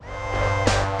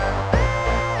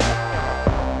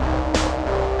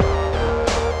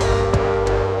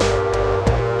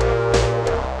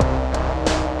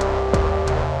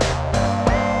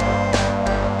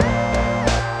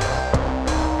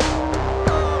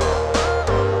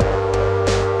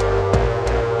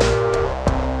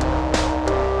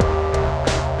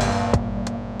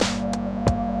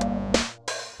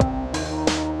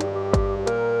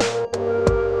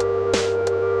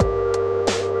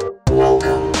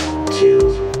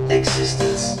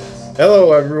existence.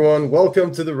 Hello, everyone.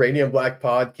 Welcome to the Radiant Black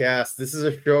podcast. This is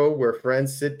a show where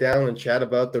friends sit down and chat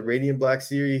about the Radiant Black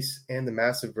series and the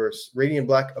MassiveVerse. Radiant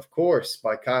Black, of course,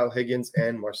 by Kyle Higgins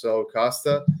and Marcelo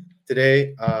Costa.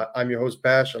 Today, I'm your host,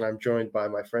 Bash, and I'm joined by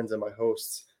my friends and my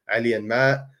hosts, Ali and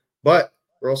Matt. But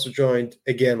we're also joined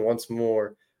again once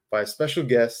more by a special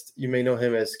guest. You may know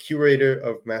him as curator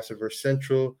of MassiveVerse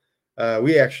Central.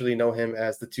 We actually know him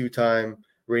as the two-time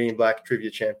Radiant Black trivia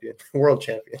champion, world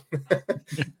champion,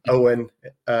 Owen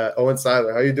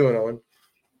Seiler. How you doing, Owen?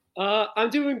 I'm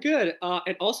doing good.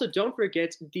 And also, don't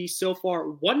forget the so far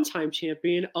one-time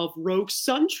champion of Rogue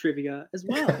Sun trivia as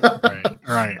well.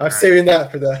 Right. I'm saving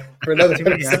that for another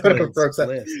episode of Rogue Sun.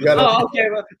 Okay.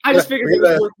 Well, I just figured it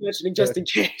was worth mentioning just in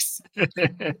case.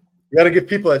 We got to give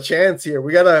people a chance here.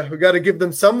 We gotta give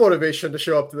them some motivation to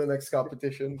show up to the next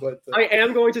competition. But I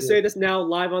am going to say this now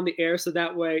live on the air, so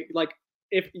that way, like,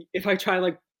 if I try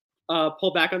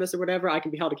pull back on this or whatever, I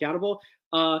can be held accountable.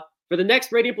 For the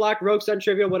next Radiant Black Rogue Sun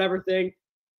trivia, whatever thing,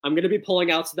 I'm gonna be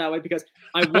pulling out so that way because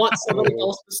I want somebody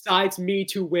else besides me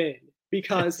to win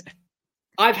because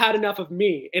I've had enough of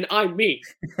me and I'm me.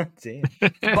 Damn.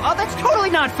 Well, that's totally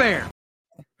not fair.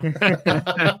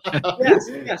 Yes.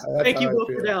 Thank you, Will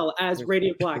Friedle, as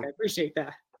Radiant Black. I appreciate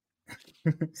that.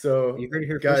 So you heard it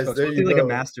here guys, first, there we'll you do like go. a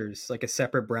Masters, like a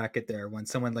separate bracket there when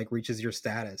someone like reaches your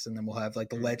status, and then we'll have like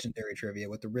the legendary trivia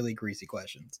with the really greasy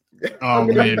questions. Oh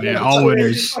man, all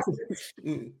winners.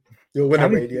 You'll win How a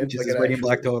many Radiant, pages is Radiant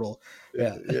Black total.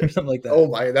 Yeah. Something like that. Oh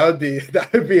my, that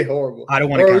would be horrible. I don't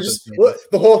want to count those pages.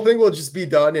 The whole thing will just be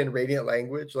done in Radiant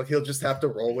language. Like he'll just have to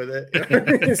roll with it.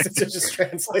 It's just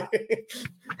translate.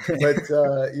 But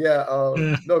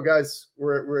no, guys,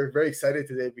 we're very excited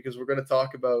today because we're going to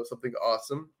talk about something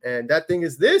awesome, and that thing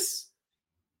is this.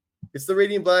 It's the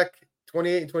Radiant Black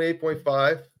 28 and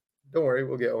 28.5. Don't worry,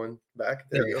 we'll get Owen back.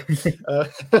 There we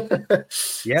go.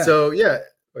 Yeah. So yeah.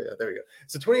 Oh yeah, there we go.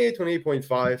 So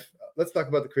 28.5. Let's talk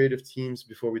about the creative teams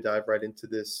before we dive right into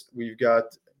this. We've got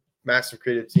massive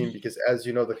creative team because, as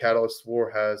you know, the Catalyst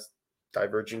War has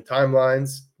diverging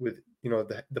timelines with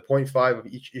the 0.5 of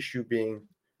each issue being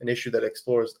an issue that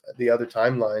explores the other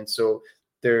timeline. So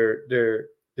they're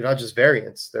not just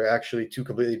variants; they're actually two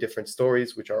completely different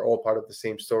stories, which are all part of the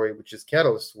same story, which is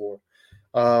Catalyst War.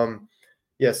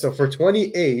 So for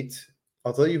 28.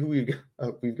 I'll tell you who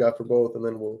we've got for both, and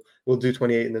then we'll do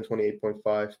 28 and then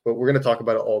 28.5. But we're going to talk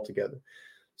about it all together.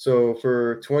 So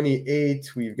for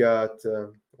 28, we've got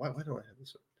why don't I have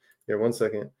this one? Here, 1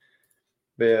 second.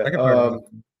 But yeah,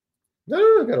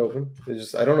 no, I got open.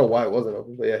 I don't know why it wasn't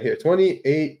open. But yeah, here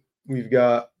 28, we've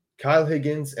got Kyle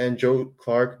Higgins and Joe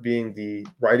Clark being the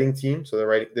writing team.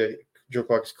 So Joe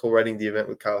Clark is co-writing the event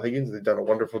with Kyle Higgins. They've done a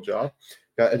wonderful job.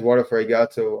 Got Eduardo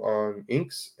Fregato on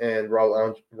inks and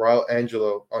Raul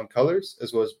Angelo on colors,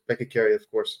 as well as Becca Carey,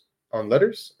 of course, on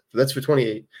letters. So that's for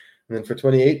 28. And then for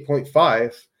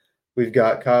 28.5, we've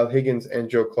got Kyle Higgins and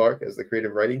Joe Clark as the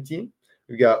creative writing team.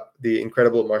 We've got the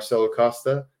incredible Marcelo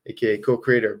Costa, aka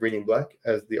co-creator of Radiant Black,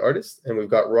 as the artist. And we've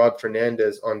got Rod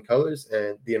Fernandez on colors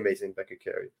and the amazing Becca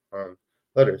Carey on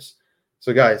letters.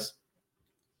 So guys,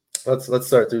 let's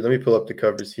start through. Let me pull up the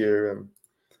covers here.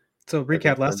 So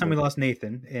recap, last time we lost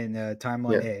Nathan in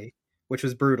timeline A, which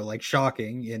was brutal, like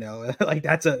shocking, like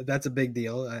that's a big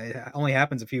deal. It only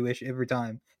happens a few issues every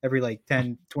time, every like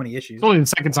 10, 20 issues. It's only the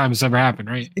second time it's ever happened,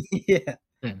 right? Yeah,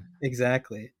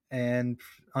 exactly. And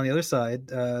on the other side,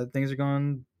 things are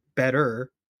going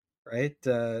better, right?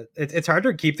 It's hard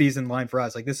to keep these in line for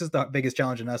us. Like this is the biggest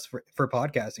challenge in us for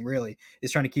podcasting, really,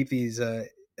 is trying to keep these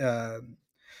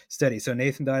steady. So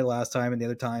Nathan died last time, and the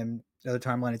other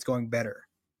timeline it's going better.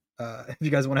 If you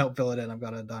guys want to help fill it in, I've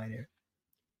got a dime here.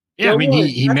 Yeah, I mean,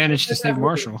 he managed to save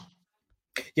Marshall.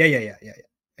 Yeah.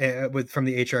 From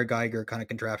the HR Geiger kind of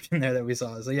contraption there that we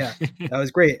saw. So yeah, that was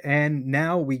great. And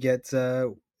now we get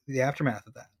the aftermath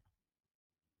of that.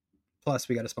 Plus,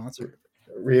 we got a sponsor.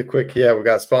 Real quick, we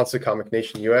got a sponsor, Comic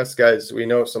Nation US. Guys, we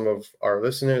know some of our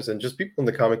listeners and just people in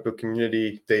the comic book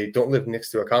community, they don't live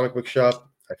next to a comic book shop.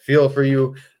 I feel for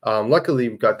you. Luckily,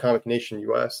 we've got Comic Nation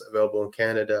US available in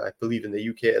Canada, I believe in the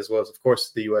UK, as well as, of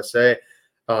course, the USA.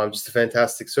 Just a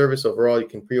fantastic service overall. You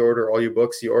can pre-order all your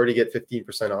books. You already get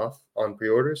 15% off on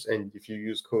pre-orders. And if you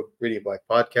use code Radiant Black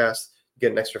Podcast, you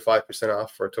get an extra 5%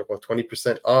 off for a total of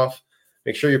 20% off.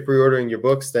 Make sure you're pre-ordering your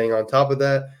books, staying on top of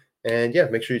that. And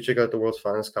make sure you check out the world's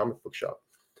finest comic book shop.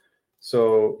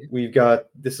 So we've got,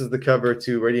 this is the cover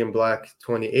to Radiant Black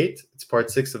 28. It's part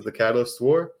 6 of the Catalyst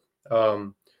War.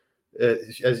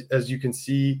 As you can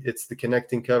see, it's the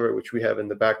connecting cover, which we have in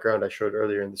the background I showed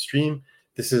earlier in the stream.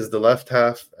 This is the left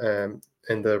half, and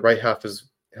the right half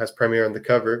has premiere on the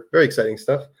cover. Very exciting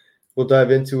stuff. we'll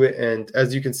dive into it. And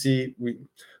as you can see,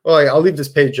 I'll leave this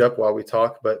page up while we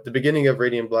talk. But the beginning of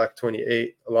Radiant Black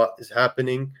 28, a lot is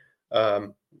happening.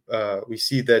 We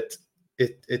see that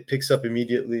it picks up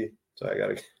immediately. So I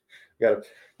gotta.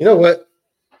 You know what?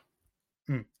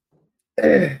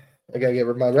 I gotta get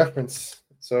my reference.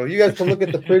 So you guys can look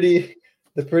at the pretty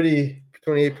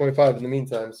 28.5 in the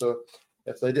meantime. So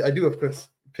yes, I do of course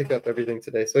pick up everything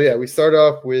today. So yeah, we start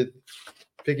off with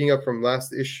picking up from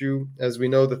last issue. As we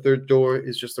know, the third door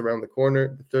is just around the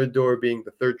corner. The third door being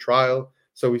the third trial.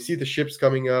 So we see the ships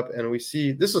coming up, and we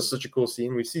see this is such a cool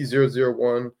scene. We see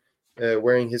 001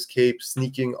 wearing his cape,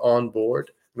 sneaking on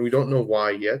board, and we don't know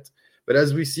why yet. But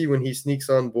as we see when he sneaks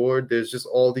on board, there's just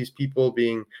all these people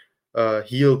being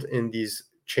healed in these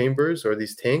chambers or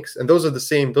these tanks, and those are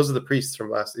the priests from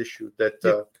last issue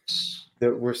that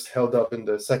were held up in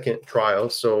the second trial.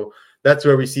 So that's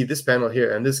where we see this panel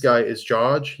here, and this guy is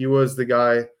George. He was the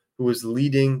guy who was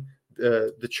leading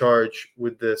the charge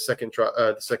with the second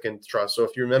trial. So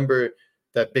if you remember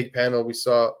that big panel we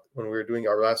saw when we were doing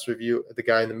our last review, the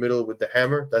guy in the middle with the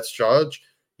hammer, that's George.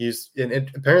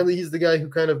 Apparently he's the guy who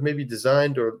kind of maybe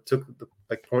designed or took the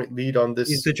point lead on this.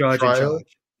 He's the judge trial. in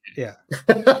charge. Yeah.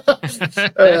 That's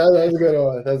a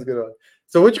good one.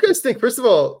 So what do you guys think? First of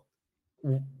all,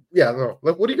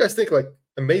 what do you guys think? Like,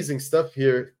 amazing stuff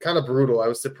here. Kind of brutal. I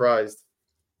was surprised.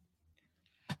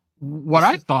 What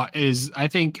I thought is, I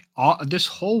think this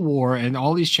whole war and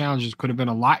all these challenges could have been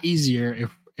a lot easier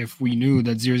if we knew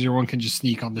that 001 can just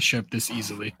sneak on the ship this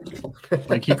easily.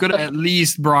 Like, he could have at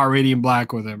least brought Radiant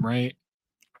Black with him, right?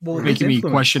 Well, making me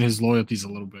question his loyalties a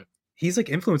little bit. He's like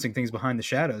influencing things behind the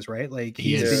shadows, right? Like,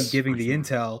 he's been giving the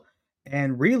intel,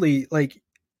 and really, like,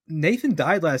 Nathan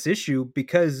died last issue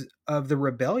because of the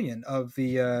rebellion of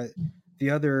the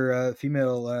other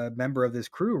female member of this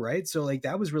crew, right? So, like,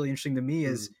 that was really interesting to me.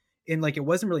 It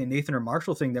wasn't really a Nathan or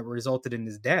Marshall thing that resulted in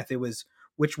his death. It was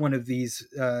which one of these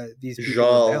people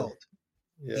rebelled.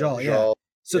 Jal.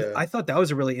 So I thought that was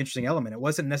a really interesting element. It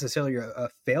wasn't necessarily a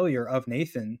failure of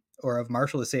Nathan or of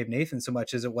Marshall to save Nathan so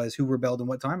much as it was who rebelled in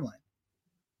what timeline.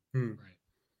 Right.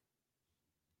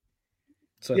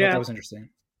 So I thought that was interesting.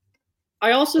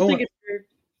 I also think it's very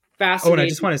fascinating. I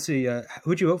just want to see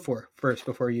who'd you vote for first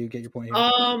before you get your point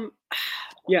here.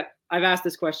 Yeah, I've asked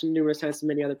this question numerous times to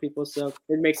many other people, so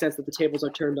it makes sense that the tables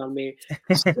are turned on me.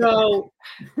 So,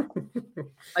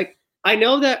 like, I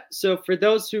know that. So for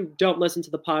those who don't listen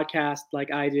to the podcast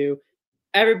like I do,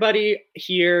 everybody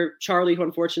here, Charlie, who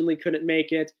unfortunately couldn't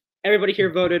make it, everybody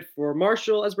here voted for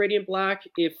Marshall as Radiant Black,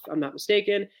 if I'm not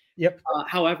mistaken. Yep.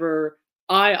 However,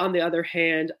 I, on the other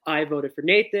hand, I voted for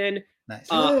Nathan. Nice.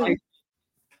 I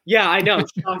know.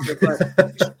 Shocker, but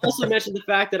I also mentioned the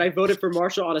fact that I voted for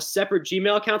Marshall on a separate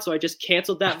Gmail account, so I just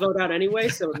canceled that vote out anyway.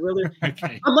 So it really,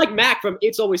 I'm like Mac from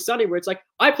It's Always Sunny, where it's like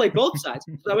I play both sides.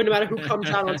 So no matter who comes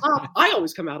out on top, I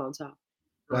always come out on top.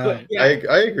 Right. But, yeah.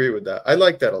 I agree with that. I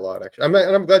like that a lot, actually.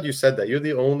 I'm glad you said that. You're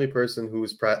the only person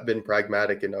who's been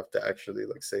pragmatic enough to actually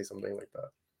say something like that.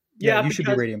 Yeah, you should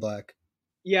be Radiant Black.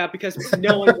 Yeah, because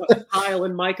knowing what Kyle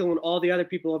and Michael and all the other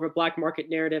people over Black Market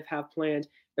Narrative have planned,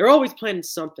 they're always planning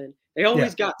something. They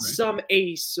always got some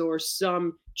ace or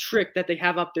some trick that they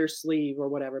have up their sleeve or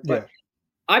whatever. But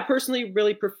I personally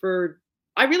really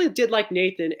I really did like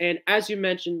Nathan. And as you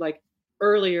mentioned, like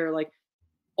earlier, like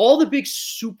all the big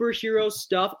superhero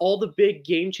stuff, all the big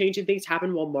game-changing things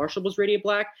happened while Marshall was Radiant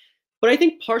Black. But I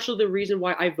think partially the reason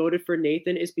why I voted for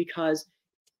Nathan is because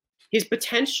his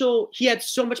potential, he had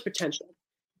so much potential.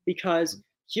 Because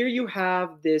here you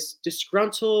have this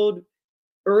disgruntled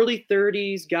early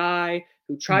 30s guy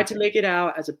who tried to make it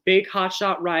out as a big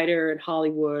hotshot writer in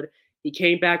Hollywood. He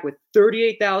came back with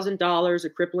 $38,000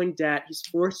 of crippling debt. He's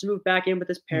forced to move back in with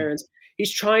his parents.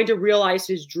 He's trying to realize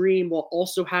his dream while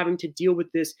also having to deal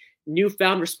with this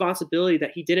newfound responsibility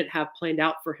that he didn't have planned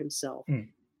out for himself.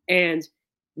 And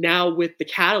now with the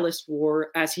Catalyst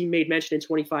War, as he made mention in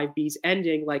 25B's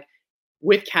ending, like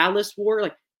with Catalyst War,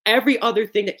 like every other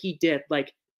thing that he did,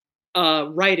 like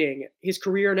writing, his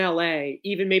career in LA,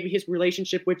 even maybe his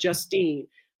relationship with Justine,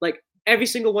 like every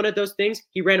single one of those things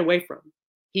he ran away from.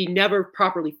 He never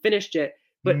properly finished it,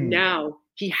 but now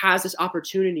he has this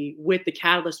opportunity with the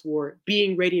Catalyst War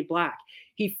being Radiant Black.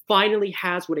 He finally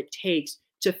has what it takes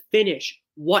to finish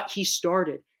what he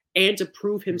started and to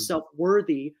prove himself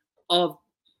worthy of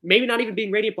maybe not even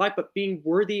being Radiant Black, but being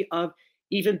worthy of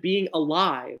even being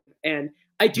alive. And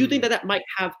I do think that might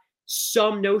have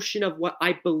some notion of what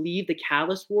I believe the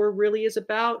Catalyst War really is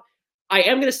about. I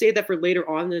am going to say that for later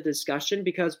on in the discussion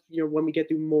because, you know, when we get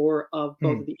through more of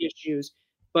both of the issues,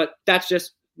 but that's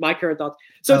just my current thoughts.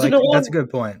 So that's a good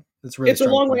point. That's really it's a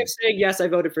long way of saying yes, I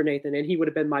voted for Nathan, and he would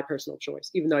have been my personal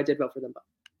choice, even though I did vote for them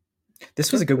both.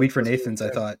 This was a good week for Nathan's, I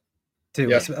thought, too.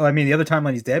 Yeah. I mean, the other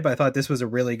timeline he's dead, but I thought this was a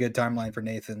really good timeline for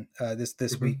Nathan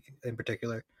this week in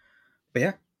particular. But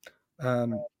yeah.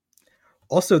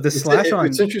 Also, the slash on.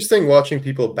 It's interesting watching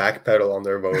people backpedal on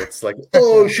their votes. Like,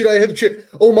 oh, should I have?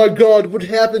 Oh my God, what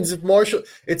happens if Marshall?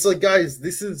 It's like, guys,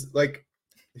 this is like,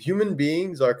 human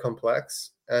beings are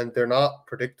complex and they're not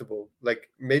predictable. Like,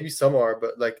 maybe some are,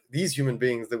 but like these human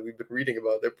beings that we've been reading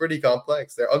about, they're pretty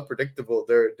complex. They're unpredictable.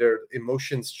 Their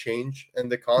emotions change,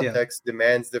 and the context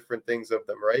demands different things of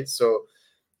them, right? So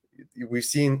we've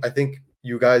seen, I think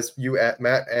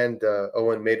Matt and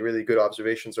Owen made really good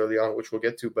observations early on, which we'll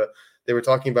get to, but they were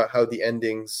talking about how the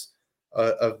endings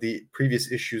of the previous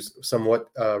issues somewhat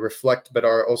reflect, but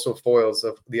are also foils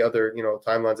of the other,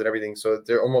 timelines and everything. So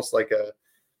they're almost like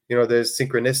there's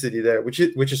synchronicity there, which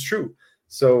is true.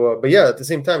 So, but yeah, at the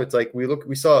same time, it's like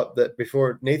we saw that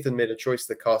before Nathan made a choice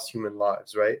that cost human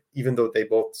lives, right? Even though they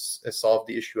both solved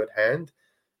the issue at hand.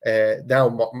 Now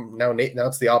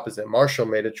it's the opposite. Marshall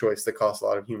made a choice that cost a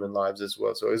lot of human lives as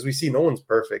well. So as we see, no one's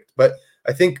perfect. But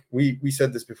I think we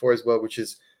said this before as well, which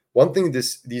is one thing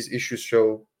these issues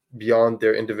show beyond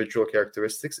their individual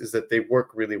characteristics is that they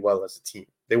work really well as a team.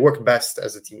 They work best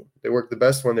as a team. They work the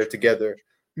best when they're together.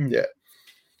 Yeah.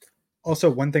 Also,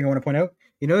 one thing I want to point out,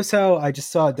 you notice how I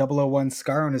just saw a 001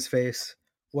 scar on his face?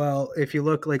 Well, if you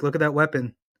look at that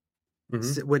weapon,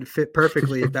 it would fit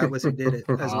perfectly if that was who did it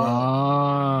as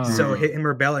well. So him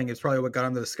rebelling is probably what got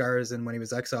him those scars and when he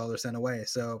was exiled or sent away.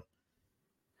 So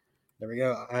there we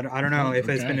go. I don't know if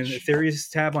it's been in the theories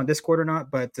tab on Discord or not,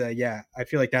 but yeah, I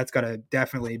feel like that's got to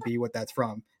definitely be what that's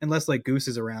from. Unless like Goose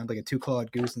is around, like a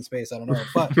 2-clawed goose in space. I don't know.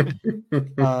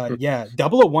 But yeah,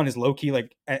 001 is low-key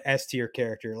like a S tier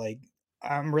character. Like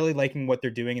I'm really liking what they're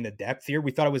doing in the depth here.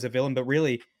 We thought it was a villain, but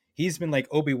really he's been like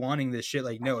Obi-Wanning this shit.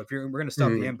 Like, no, if we're going to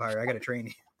stop the Empire, I got to train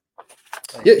you.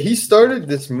 Like, yeah, he started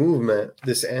this movement,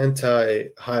 this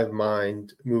anti-hive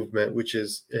mind movement, which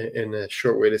is in a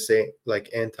short way to say like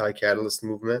anti-catalyst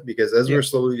movement, because as we're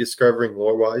slowly discovering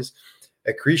lore-wise,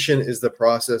 accretion is the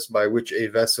process by which a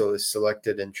vessel is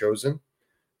selected and chosen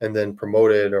and then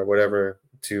promoted or whatever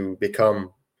to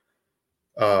become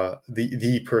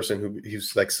the person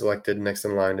who's like selected next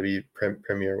in line to be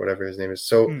premier, whatever his name is.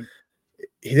 So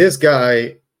this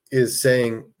guy is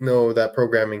saying, no, that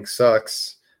programming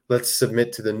sucks. Let's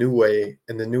submit to the new way.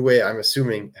 And the new way, I'm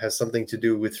assuming, has something to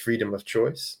do with freedom of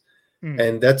choice.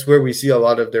 And that's where we see a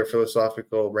lot of their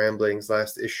philosophical ramblings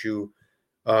last issue,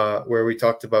 where we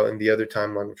talked about in the other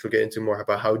timeline, which we'll get into more,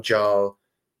 about how Jal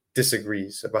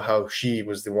disagrees, about how she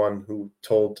was the one who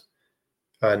told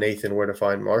Nathan where to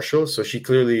find Marshall. So she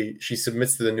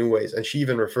submits to the new ways, and she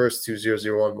even refers to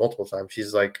 001 multiple times.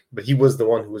 She's like, but he was the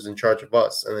one who was in charge of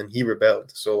us, and then he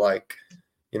rebelled. So like,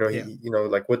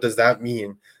 like, what does that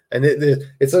mean? And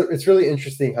it's really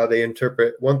interesting how they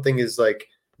interpret. One thing is like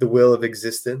the will of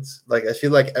existence. Like I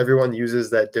feel like everyone uses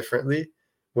that differently,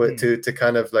 to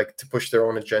kind of like to push their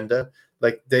own agenda.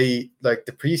 Like the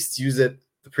priests use it.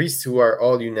 The priests who are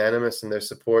all unanimous in their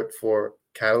support for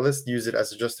Catalyst use it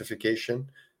as a justification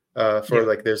for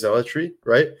like their zealotry,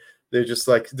 right? They're just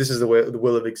like, this is the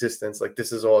will of existence. Like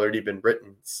this has already been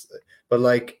written. But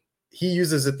like he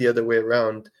uses it the other way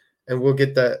around. And we'll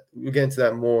get into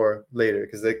that more later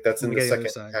because that's in the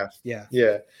second half.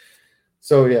 Yeah.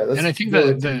 So yeah, and I think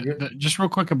that just real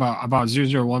quick about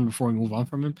 001 before we move on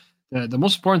from him, the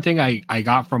most important thing I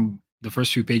got from the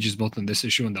first few pages, both in this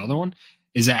issue and the other one,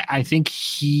 is that I think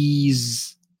he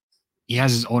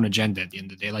has his own agenda at the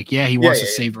end of the day. Like, he wants to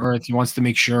save Earth. He wants to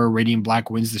make sure Radiant Black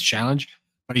wins this challenge,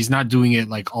 but he's not doing it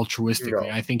like altruistically. No.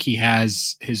 I think he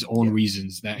has his own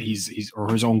reasons that he's or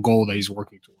his own goal that he's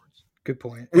working towards. Good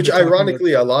point. Which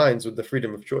ironically aligns with the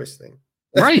freedom of choice thing.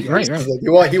 Right. Like he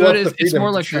wants the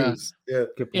freedom to choose.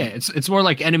 It's more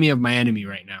like enemy of my enemy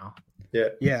right now.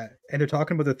 Yeah. And they're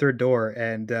talking about the third door,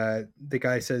 and the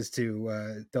guy says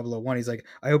to 001, he's like,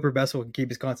 I hope her vessel can keep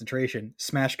his concentration.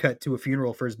 Smash cut to a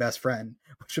funeral for his best friend,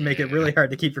 which would make it really hard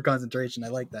to keep your concentration. I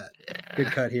like that. Good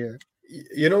cut here.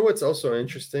 You know what's also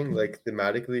interesting, like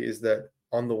thematically, is that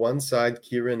on the one side,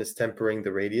 Kieran is tempering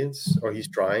the radiance, or he's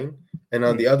trying. And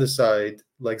on the other side,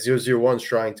 like 001's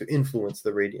trying to influence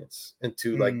the radiance and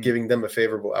to like giving them a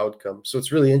favorable outcome. So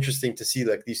it's really interesting to see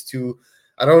like these two,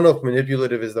 I don't know if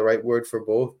manipulative is the right word for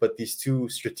both, but these two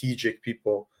strategic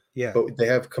people, but they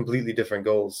have completely different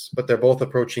goals, but they're both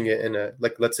approaching it in a,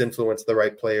 like, let's influence the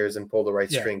right players and pull the right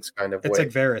strings kind of way. It's like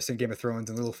Varys in Game of Thrones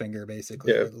and Littlefinger,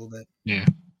 basically, a little bit.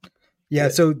 Yeah.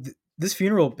 So this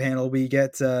funeral panel, we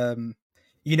get,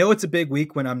 it's a big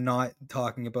week when I'm not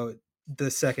talking about the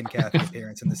second Kathy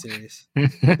appearance in the series.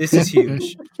 This is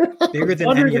huge, bigger than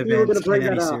wondering any if you were event gonna bring in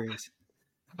any that up. series.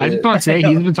 I just want to say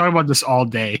he's been talking about this all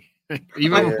day,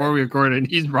 even Yeah. before we recorded.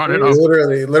 He's brought it up.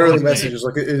 Literally Okay. messages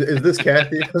like, "Is this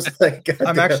Kathy?" I was like, God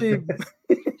I'm damn. actually,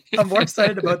 I'm more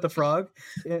excited about the frog,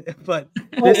 but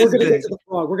Oh, this we're is gonna big. get to the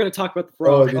frog. We're gonna talk about the Oh,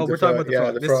 frog. dude, Oh, the we're talking frog. about the Yeah,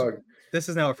 frog. the This- frog. This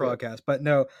is now a frog cast, but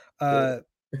no,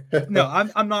 no,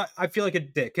 I'm not. I feel like a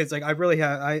dick because like I really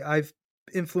have. I've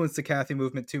influenced the Kathy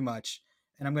movement too much,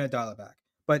 and I'm gonna dial it back.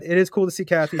 But it is cool to see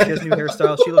Kathy. She has a new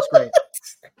hairstyle. She looks great.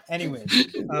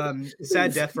 Anyways,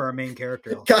 sad death for our main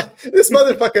character. Also. God, this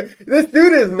motherfucker, this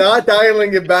dude is not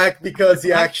dialing it back because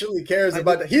he actually cares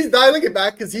about it. He's dialing it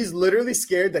back because he's literally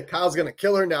scared that Kyle's gonna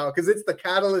kill her now because it's the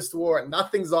Catalyst War and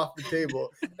nothing's off the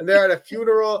table. And they're at a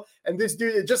funeral, and this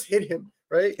dude, it just hit him,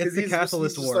 right? It's the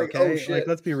Catalyst War, like, okay? oh, shit. Like,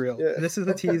 let's be real. Yeah. This is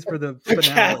the tease for the The finale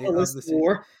of Catalyst the series.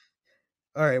 War.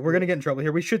 All right, we're gonna get in trouble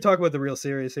here. We should talk about the real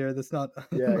series here. That's not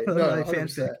Yeah, not no, my 100%.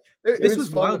 fanfic. It This was was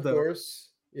fun, wild, of though. course.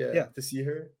 Yeah. Yeah, to see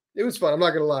her. It was fun. I'm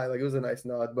not gonna lie. Like, it was a nice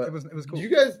nod, but It was cool. you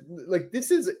guys, like,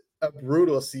 this is a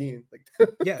brutal scene. Like,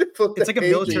 Yeah, they flip it's the like a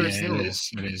pages. military Yeah, funeral. it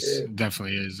is. It is. Yeah. It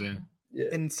definitely is. Yeah. Yeah.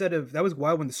 Instead of that was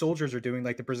wild when the soldiers are doing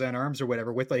like the present arms or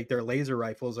whatever with like their laser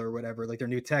rifles or whatever, like their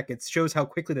new tech. It shows how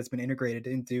quickly that's been integrated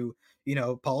into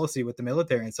policy with the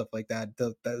military and stuff like that.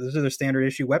 Those are their standard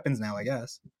issue weapons now, I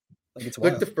guess. Like it's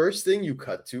wild. Like, the first thing you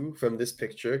cut to from this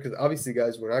picture, because obviously,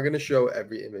 guys, we're not going to show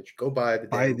every image. Go buy the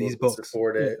damn these book and books.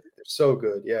 support it. They're so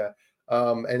good, yeah.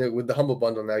 With the Humble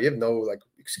Bundle now, you have no like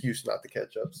excuse not to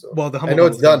catch up. So Well, the I Humble know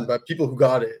it's Bundle's done, but people who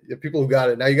got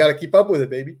it, now you got to keep up with it,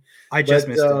 baby. I just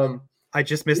But, missed it. I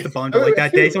just missed the bundle. Like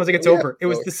that day, someone's like, "It's Yeah, over." It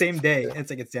was no. the same day. It's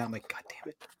like it's down. I'm like, God damn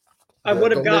it! I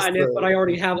would have don't miss gotten it, but the- I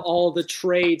already have all the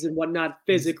trades and whatnot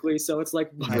physically, so it's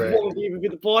like, Right. what would even be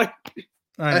the point?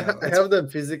 I know. I have them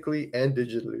physically and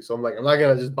digitally, so I'm like, I'm not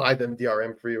gonna just buy them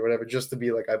DRM free or whatever just to be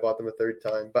like I bought them a third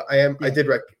time. But I Yeah. did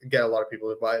get a lot of people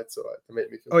to buy it, so it made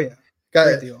me feel. Oh yeah,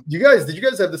 Guys, great deal. did you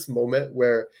guys have this moment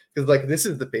where, because like this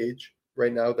is the page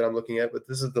right now that I'm looking at, but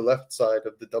this is the left side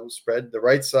of the double spread. The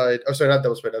right side, oh sorry, not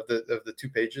double spread, of the two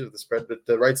pages of the spread, but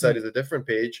the right side is a different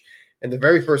page. And the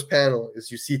very first panel is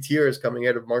you see tears coming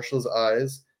out of Marshall's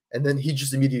eyes, and then he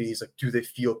just immediately he's like, "Do they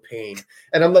feel pain?"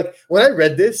 And I'm like, when I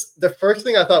read this, the first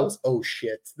thing I thought was, "Oh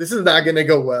shit, this is not gonna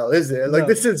go well, is it?" Like No.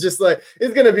 this is just like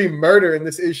it's gonna be murder in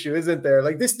this issue, isn't there?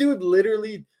 Like this dude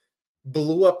literally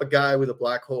blew up a guy with a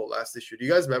black hole last issue. Do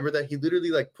you guys remember that? He literally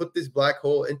like put this black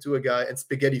hole into a guy and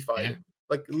spaghettified him.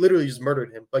 Like literally just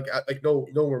murdered him. Like no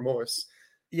remorse.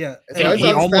 Yeah, So Hey, I he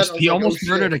was almost like, he oh, almost shit.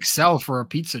 murdered Excel for a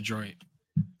pizza joint.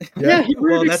 Yeah, he Well,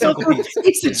 really that's excelled Uncle for Pete.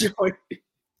 pizza Yeah. joint.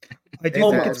 I do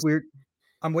Oh, think man. it's weird.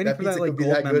 I'm waiting That for pizza that like could be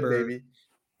gold that member. good, baby.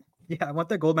 Yeah, I want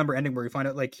that gold member ending where we find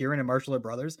out like Kieran and Marshall are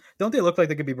brothers. Don't they look like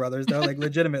they could be brothers though? Like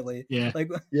legitimately. Yeah. Like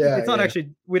Yeah, it's not yeah. actually.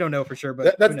 We don't know for sure,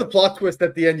 but That's who the knows? plot twist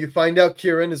at the end. You find out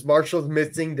Kieran is Marshall's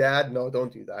missing dad. No,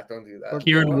 don't do that. Don't do that.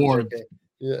 Kieran No, Ward. okay.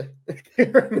 Yeah.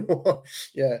 Kieran Ward.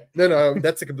 Yeah. No,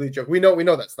 that's a complete joke. We know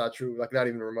that's not true. Like not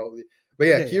even remotely. But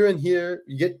yeah, Yeah, yeah. Kieran here,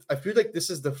 I feel like this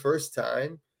is the first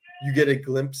time you get a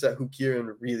glimpse at who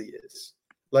Kieran really is.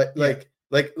 Like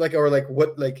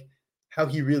how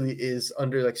he really is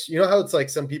under like how it's like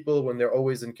some people when they're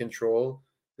always in control,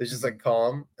 they're just like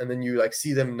calm, and then you like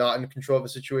see them not in control of a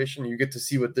situation, and you get to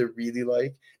see what they're really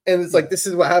like. And it's like this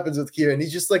is what happens with Kieran.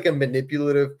 He's just like a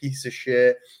manipulative piece of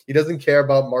shit. He doesn't care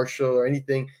about Marshall or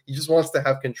anything. He just wants to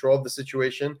have control of the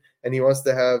situation, and he wants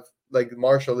to have like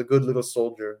Marshall, the good little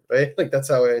soldier, right? Like that's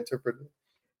how I interpret it.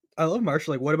 I love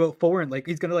Marshall. Like, what about foreign? Like,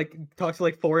 he's gonna like talk to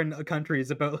like foreign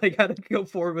countries about like how to go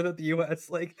forward without the U.S.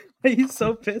 Like, he's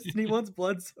so pissed and he wants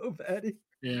blood so bad.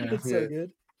 Yeah. It's so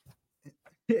good.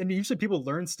 And usually people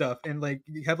learn stuff and like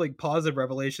you have like positive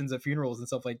revelations at funerals and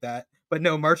stuff like that. But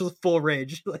no, Marshall's full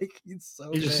rage. Like he's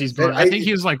so. He just pissed. sees blood. I think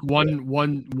he was like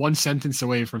one sentence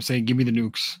away from saying, "Give me the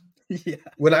nukes." Yeah.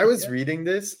 When I was reading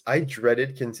this, I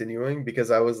dreaded continuing because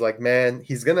I was like, man,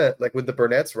 he's gonna like with the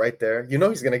Burnett's right there.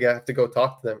 He's gonna have to go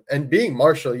talk to them. And being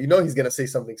Marshall, he's gonna say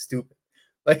something stupid.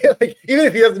 Like even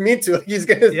if he doesn't mean to, he's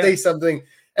gonna say something,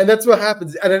 and that's what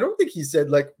happens. And I don't think he said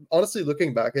like honestly,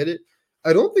 looking back at it,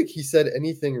 I don't think he said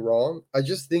anything wrong. I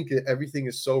just think that everything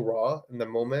is so raw in the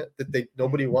moment that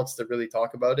nobody wants to really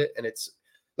talk about it, and it's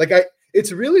like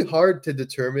it's really hard to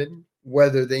determine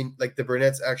whether they like the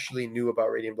Burnett's actually knew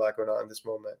about Radiant Black or not in this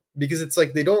moment, because it's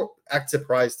like they don't act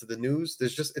surprised to the news.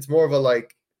 It's more of a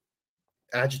like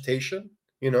agitation,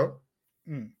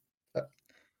 Mm.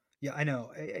 Yeah, I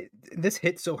know. This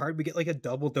hit so hard. We get like a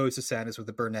double dose of sadness with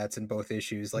the Burnett's in both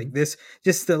issues. Like this,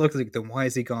 just that looks like, then why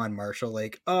is he gone, Marshall?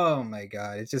 Like, oh my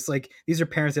god, it's just like these are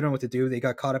parents. They don't know what to do. They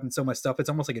got caught up in so much stuff. It's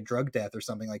almost like a drug death or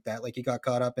something like that. Like he got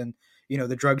caught up in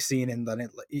the drug scene, and then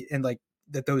like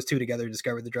that those two together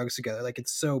discovered the drugs together. Like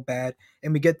it's so bad.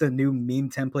 And we get the new meme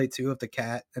template too of the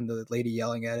cat and the lady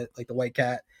yelling at it, like the white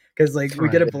cat, because like we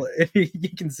get it.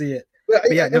 You can see it.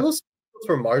 But yeah, no.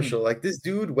 For Marshall, like this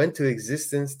dude went to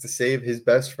existence to save his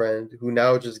best friend who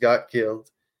now just got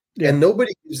killed, and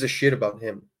nobody gives a shit about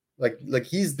him. Like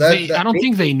he's that. I don't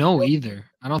think they know either.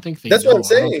 I don't think they. That's know. What I'm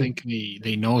saying. I don't think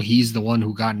they know he's the one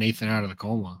who got Nathan out of the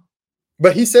coma.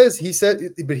 But he does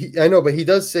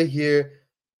say here,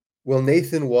 well,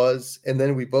 Nathan was, and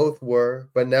then we both were,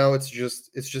 but now it's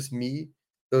just me.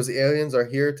 Those aliens are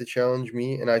here to challenge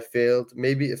me, and I failed.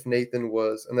 Maybe if Nathan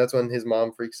was, and that's when his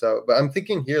mom freaks out. But I'm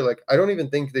thinking here, like, I don't even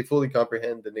think they fully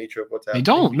comprehend the nature of what's happening.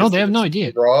 They don't. No, they have no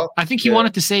idea. Raw. I think he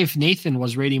wanted to say if Nathan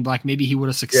was Radiant Black, maybe he would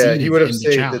have succeeded. Yeah, he would have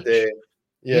saved challenge. the day.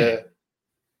 Yeah.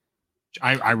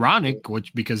 Ironic,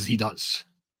 because he does.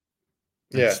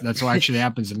 That's what actually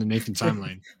happens in the Nathan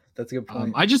timeline. That's a good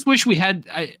point. I just wish we had.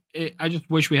 I just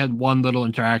wish we had one little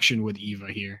interaction with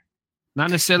Eva here. Not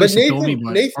necessarily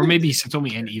Satomi, or maybe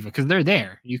Satomi and Eva, because they're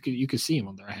there. You could see him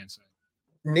on the right hand side.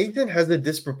 Nathan has a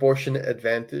disproportionate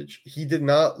advantage. He did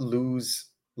not lose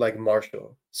like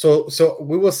Marshall. So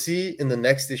we will see in the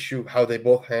next issue how they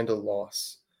both handle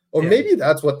loss. Or maybe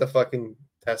that's what the fucking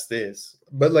test is.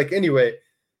 But like anyway,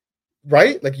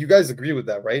 right? Like you guys agree with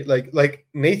that, right? Like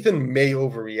Nathan may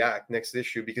overreact next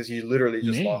issue because he literally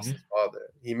just lost his father.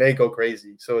 He may go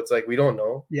crazy. So it's like we don't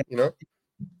know. Yeah. You know?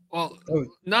 Well,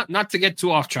 not to get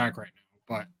too off track right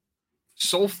now, but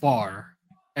so far,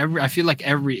 I feel like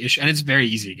every issue, and it's very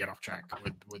easy to get off track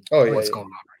with what's going on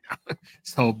right now.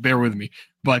 So bear with me.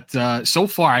 But so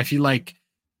far, I feel like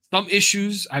some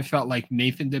issues I felt like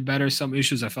Nathan did better. Some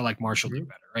issues I felt like Marshall did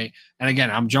better, right? And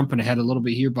again, I'm jumping ahead a little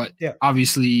bit here, but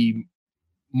obviously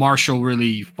Marshall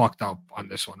really fucked up on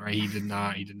this one, right? He did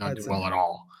not do well at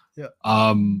all. Yeah.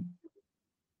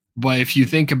 But if you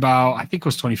think about, I think it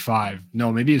was 25. No,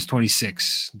 maybe it was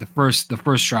 26. The first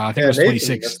trial, I think it was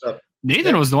 26.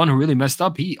 Nathan was the one who really messed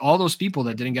up. All those people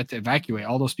that didn't get to evacuate,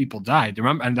 all those people died.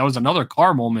 Remember, and that was another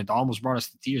car moment that almost brought us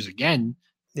to tears again.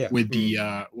 Yeah. With the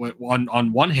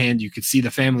on one hand, you could see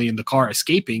the family in the car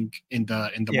escaping in the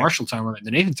Marshall timeline, in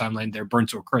the Nathan timeline, they're burnt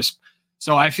to a crisp.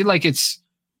 So I feel like it's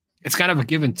kind of a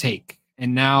give and take.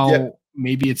 And now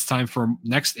maybe it's time for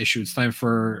next issue. It's time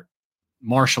for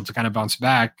Marshall to kind of bounce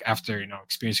back after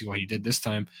experiencing what he did this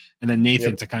time, and then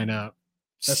Nathan to kind of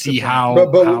see how.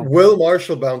 But will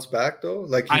Marshall bounce back though?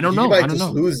 Like I don't know. He might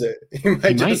just lose it. He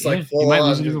might just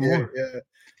lose it even more. Yeah.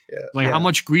 Like how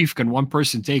much grief can one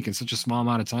person take in such a small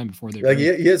amount of time before they? Like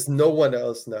he has no one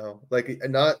else now. Like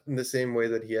not in the same way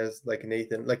that he has like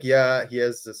Nathan. Like he has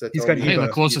the. He's got Eva.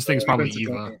 The closest thing is probably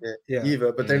Eva.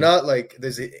 Eva, but they're not like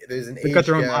there's an. They've got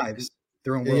their own lives.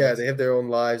 Their own worlds. Yeah, they have their own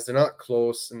lives. They're not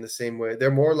close in the same way.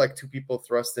 They're more like two people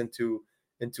thrust into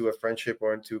a friendship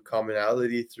or into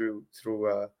commonality through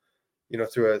a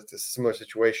similar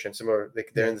situation. Similar,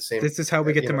 like they're in the same. This is how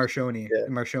we get to Marshoni.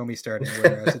 Marshomi starting,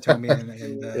 where Satomi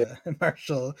and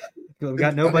Marshall. We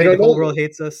got nobody. The whole world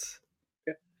hates us.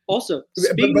 Yeah. Also,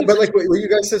 but like what you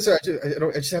guys said. Sorry,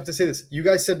 I just have to say this. You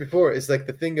guys said before is like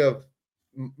the thing of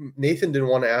Nathan didn't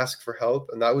want to ask for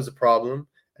help, and that was a problem.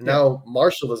 And now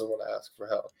Marshall doesn't want to ask for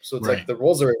help. So it's like the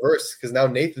roles are reversed because now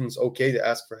Nathan's okay to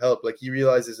ask for help. Like he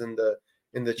realizes in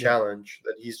the challenge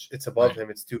that it's above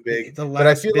him. It's too big. The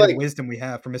last bit of wisdom we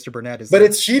have from Mr. Burnett is, but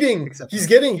it's cheating. He's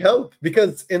getting help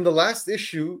because in the last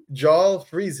issue, Jal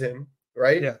frees him,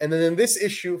 right? Yeah. And then in this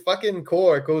issue, fucking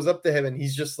Core goes up to him and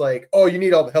he's just like, "Oh, you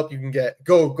need all the help you can get.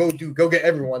 Go get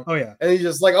everyone." Oh yeah. And he's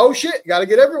just like, "Oh shit, gotta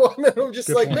get everyone." And I'm just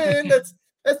man, that's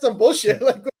some bullshit.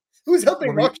 Like, who's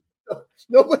helping Marshall?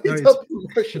 Nobody's helping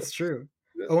Marshall. It's true.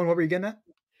 Owen, what were you getting at?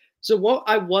 So what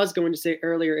I was going to say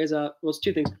earlier is it's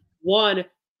two things. One,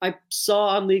 I saw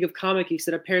on League of Comic Geeks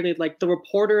that apparently like the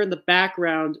reporter in the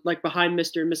background, like behind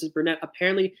Mr. and Mrs. Burnett,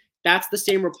 apparently that's the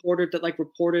same reporter that like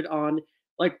reported on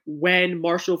like when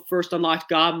Marshall first unlocked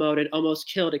God mode and almost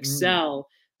killed Excel.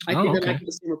 I think that might be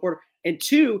the same reporter. And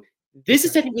two, this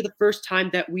is technically the first time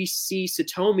that we see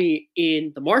Satomi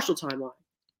in the Marshall timeline.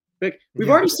 Like we've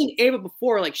already seen Ava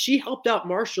before. Like she helped out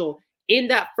Marshall in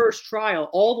that first trial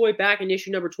all the way back in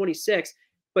issue number 26.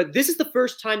 But this is the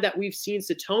first time that we've seen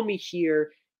Satomi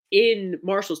here in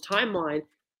Marshall's timeline.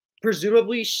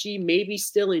 Presumably she may be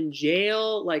still in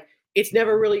jail. Like it's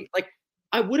never really like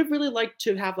I would have really liked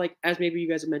to have like, as maybe you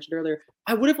guys have mentioned earlier,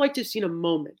 I would have liked to have seen a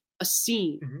moment, a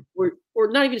scene where,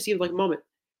 or not even a scene, like a moment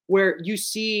where you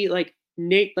see like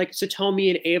Nate, like Satomi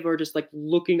and Ava are just like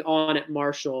looking on at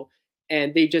Marshall,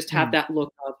 and they just have that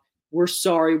look of, we're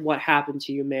sorry what happened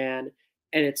to you, man.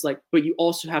 And it's like, but you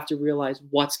also have to realize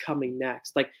what's coming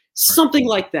next. Like something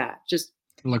like that. Just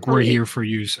like, we're here for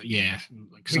you. So yeah.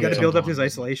 Like, we got to build up his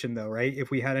isolation though, right? If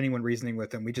we had anyone reasoning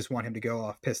with him, we just want him to go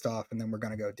off pissed off, and then we're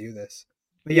going to go do this.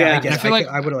 But yeah, I guess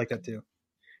I would have liked that too.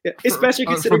 Yeah, especially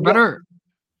considering for better.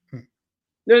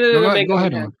 No, go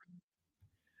ahead.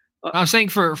 I'm saying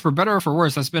for better or for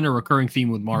worse, that's been a recurring theme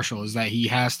with Marshall, is that he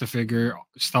has to figure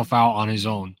stuff out on his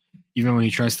own. Even when he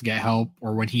tries to get help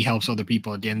or when he helps other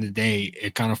people, at the end of the day,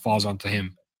 it kind of falls onto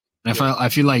him. And I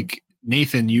feel like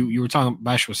Nathan, you were talking,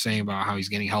 Bash was saying about how he's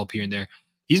getting help here and there.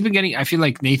 He's been getting, I feel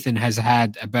like Nathan has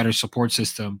had a better support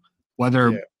system,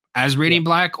 whether as Radiant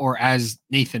Black or as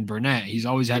Nathan Burnett. He's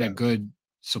always had a good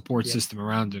support system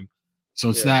around him. So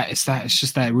it's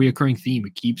just that reoccurring theme.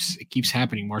 It keeps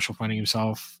happening. Marshall finding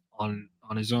himself on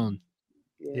his own.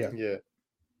 Yeah.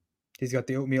 He's got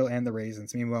the oatmeal and the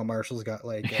raisins. Meanwhile, Marshall's got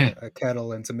like a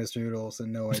kettle and some Mr. Noodles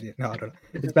and no idea. No, I don't know.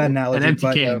 It's bad analogy. An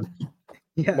empty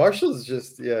can. Marshall's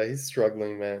just he's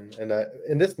struggling, man. And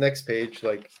in this next page,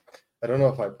 like, I don't know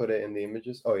if I put it in the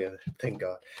images. Oh yeah, thank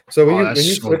God. So when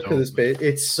you flip to this page,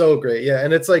 it's so great. Yeah,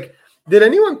 and it's like, did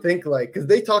anyone think like, because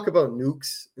they talk about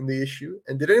nukes in the issue,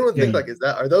 and did anyone think like,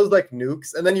 are those like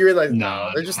nukes? And then you realize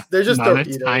no, they're just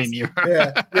torpedoes. Tiny.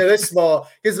 They're small.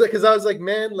 Because I was like,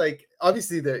 man, like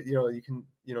obviously you can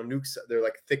nukes, they're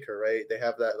like thicker, right? They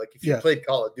have that, like if you played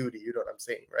Call of Duty, you know what I'm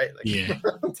saying, right?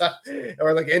 Like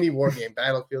or like any war game,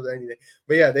 Battlefield or anything.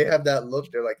 But yeah, they have that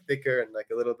look. They're like thicker and like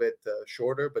a little bit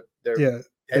shorter, but they're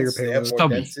dense, they have more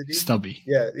density. Stubby.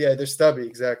 Yeah, they're stubby,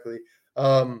 exactly.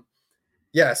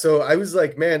 Yeah, so I was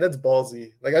like, man, that's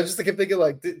ballsy. Like, I just kept thinking,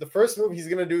 like, the first move he's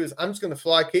gonna do is I'm just gonna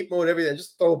fly cape mode, everything,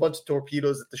 just throw a bunch of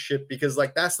torpedoes at the ship, because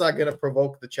like that's not gonna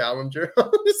provoke the Challenger.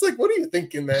 It's like, what are you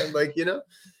thinking, man? Like,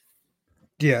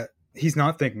 Yeah, he's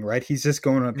not thinking, right? He's just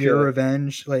going on pure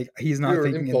revenge. Like, he's not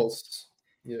thinking impulse.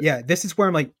 Yeah, this is where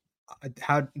I'm like,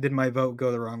 how did my vote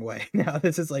go the wrong way? Now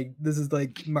this is like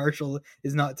Marshall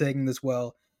is not taking this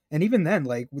well. And even then,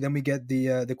 like, then we get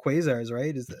the quasars,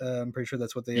 right? I'm pretty sure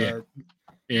that's what they are.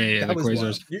 Yeah, the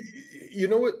quasars. You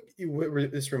know what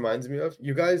this reminds me of?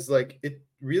 You guys, like, it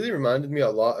really reminded me a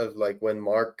lot of like when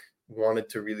Mark wanted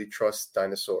to really trust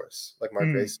dinosaurs, like Mark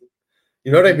Grayson.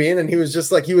 You know what I mean? And he was just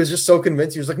so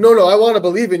convinced. He was like, no, I want to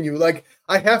believe in you. Like,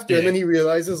 I have to. And then he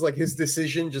realizes like his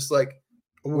decision just like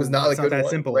was not a good that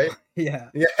one, simple, right?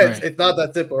 Yeah. It's not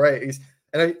that simple, right?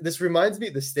 This reminds me,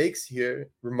 the stakes here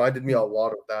reminded me a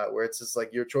lot of that, where it's just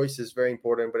like your choice is very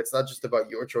important, but it's not just about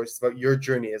your choice; it's about your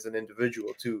journey as an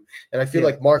individual too. And I feel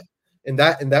like Mark, in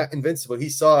that Invincible, he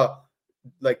saw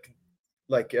like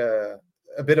a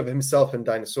bit of himself in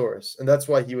Dinosaurus, and that's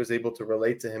why he was able to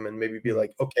relate to him and maybe be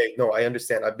like, okay, no, I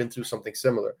understand. I've been through something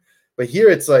similar. But here,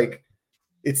 it's like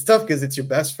it's tough because it's your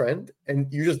best friend,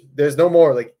 and he's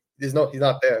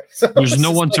not there. So there's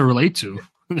no one to relate to.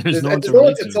 There's no one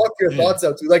to talk your thoughts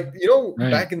out to. Like,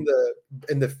 back in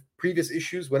the previous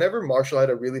issues, whenever Marshall had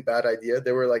a really bad idea,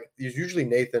 they were like, there's usually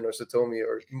Nathan or Satomi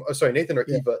Nathan or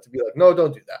Eva to be like, no,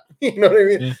 don't do that. You know what I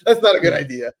mean? Yeah. That's not a good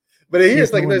idea. But here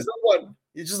it's like, there's no one.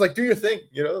 You just like do your thing,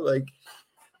 like.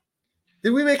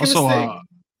 Did we make a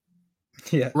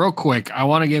mistake? Real quick, I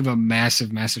want to give a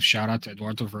massive shout out to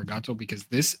Eduardo Vergato, because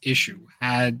this issue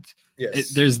had.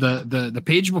 There's the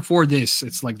page before this.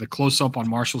 It's like the close up on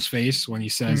Marshall's face when he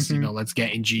says, let's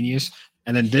get ingenious.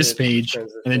 And then this page, and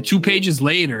then 2 pages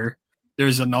later,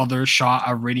 there's another shot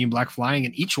of Radiant Black flying,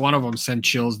 and each one of them sent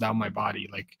chills down my body.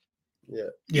 Like,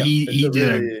 he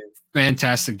did a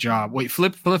fantastic job. Wait,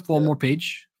 flip one more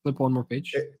page. Flip one more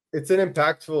page. It's an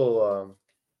impactful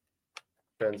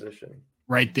transition.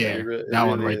 Right there, that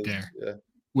one right there. Yeah.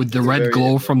 With the red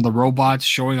glow from the robots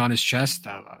showing on his chest,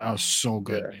 that was so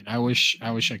good, man. I wish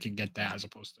I could get that as a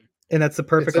poster. And that's the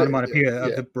perfect onomatopoeia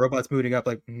of the robots moving up,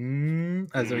 like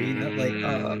as they're eating up, like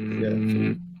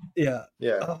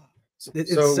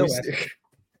It's so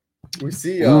we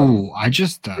see. I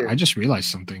just realized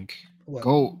something. What?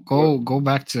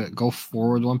 Go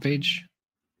forward 1 page.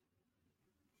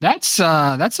 That's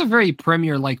a very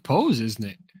Premiere like pose, isn't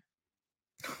it?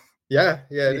 Yeah,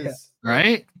 it is.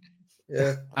 Right?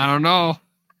 Yeah, I don't know.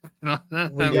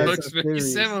 That looks very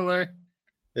similar.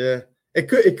 Yeah, it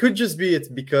could just be it's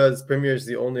because Premier is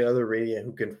the only other Radiant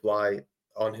who can fly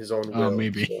on his own will.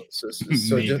 Maybe. So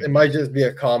it might just be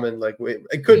a common like way.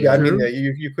 It could be. I mean,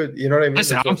 you could. You know what I mean?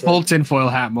 Listen, I'm full tinfoil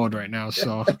hat mode right now.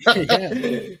 So, but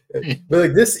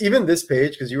like this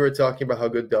page, because you were talking about how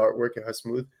good the artwork and how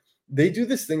smooth. They do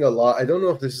this thing a lot. I don't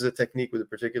know if this is a technique with a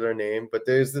particular name, but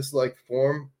there's this like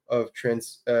form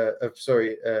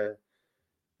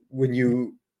when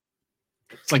you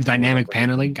It's like dynamic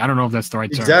paneling. I don't know if that's the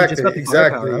right term. You just got the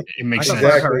firepower exactly up. It makes I got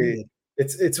sense. firepower exactly. needed.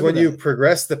 It's Look when at you that.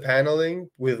 progress the paneling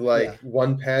with like Yeah.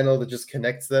 one panel that just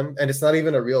connects them, and it's not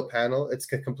even a real panel.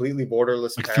 It's a completely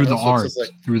borderless Like panel. through the so it's art, just like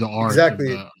through the art.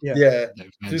 exactly, Of yeah, the through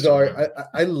events the or art. whatever.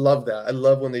 I love that. I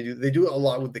love when they do it a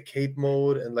lot with the cape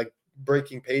mode and like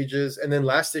breaking pages. And then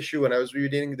last issue when I was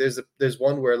reading, there's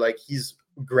one where like he's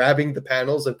grabbing the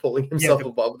panels and pulling himself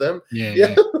above them.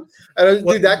 Yeah. And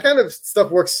dude, that kind of stuff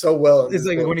works so well. It's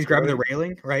like when he's grabbing the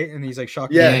railing, right? And he's like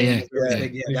shocking. Yeah, yeah. He's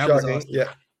that shocking. was awesome.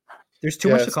 Yeah. There's too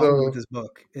much to comment with this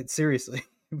book. It's seriously.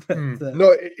 But,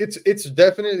 no, it's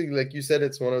definitely, like you said,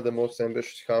 it's one of the most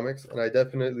ambitious comics, and I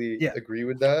definitely agree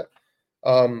with that.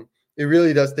 It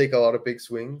really does take a lot of big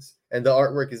swings, and the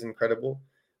artwork is incredible.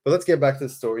 But let's get back to the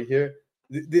story here.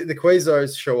 The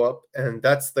Quasars show up, and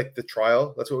that's like the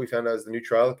trial. That's what we found out as the new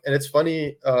trial. And it's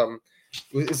funny.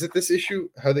 Is it this issue?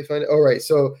 How they find it? All right.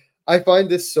 So I find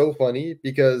this so funny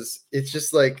because it's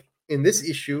just like in this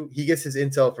issue, he gets his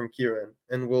intel from Kieran,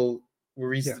 and we'll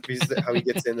revisit how he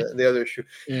gets in the other issue.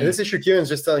 In this issue, Kieran's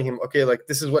just telling him, okay, like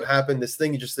this is what happened. This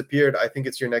thing just appeared. I think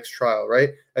it's your next trial, right?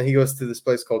 And he goes to this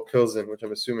place called Pilsen, which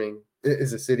I'm assuming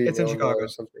is a city in Chicago or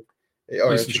something.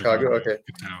 Oh, in Chicago. Okay.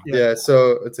 Yeah.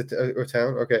 So it's a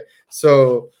town. Okay.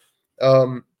 So,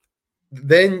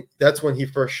 then that's when he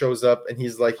first shows up, and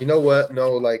he's like, you know what?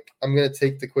 No, like I'm gonna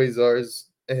take the Quasars,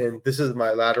 and this is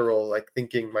my lateral like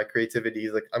thinking, my creativity.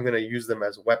 Like I'm gonna use them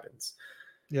as weapons.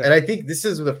 Yeah. And I think this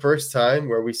is the first time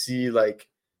where we see like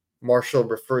Marshall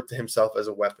refer to himself as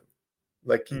a weapon,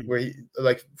 like where he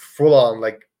like full on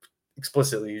like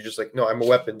explicitly. You're just like, no, I'm a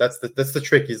weapon. That's the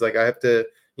trick. He's like, I have to,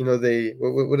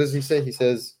 what does he say? He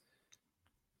says,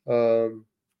 they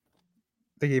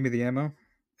gave me the ammo,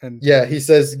 and he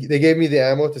says they gave me the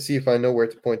ammo to see if I know where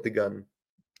to point the gun.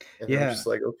 And I'm just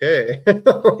like, okay, he's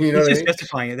just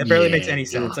justifying it. That barely makes any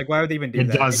sense. Like, why would they even do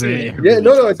that? Doesn't.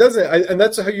 No, it doesn't. And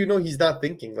that's how you know he's not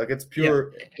thinking. Like, it's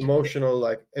pure emotional,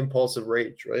 like impulsive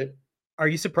rage, right? Are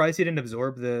you surprised he didn't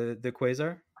absorb the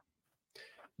Quasar?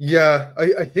 Yeah,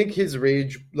 I think his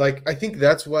rage, like, I think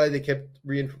that's why they kept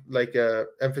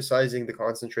emphasizing the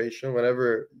concentration.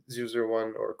 Whenever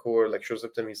 001 or Core like shows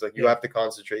up to him, he's like, you have to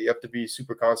concentrate. You have to be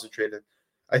super concentrated.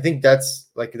 I think that's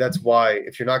why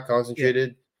if you're not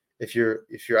concentrated. If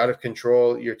you're out of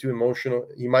control, you're too emotional,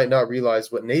 you might not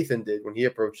realize what Nathan did when he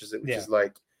approaches it, which is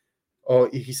like,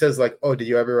 he says like, oh, did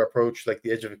you ever approach like the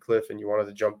edge of a cliff and you wanted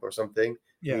to jump or something?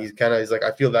 Yeah. And he's like,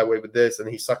 I feel that way with this, and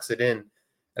he sucks it in.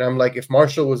 And I'm like, if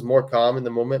Marshall was more calm in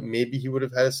the moment, maybe he would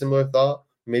have had a similar thought.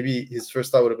 Maybe his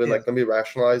first thought would have been like, let me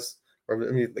rationalize, or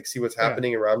let me like see what's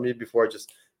happening around me before I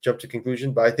just jump to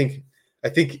conclusion. But I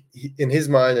think in his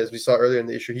mind, as we saw earlier in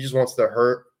the issue, he just wants to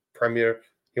hurt Premier.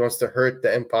 He wants to hurt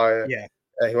the Empire. Yeah.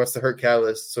 He wants to hurt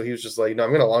Catalyst. So he was just like, I'm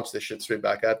going to launch this shit straight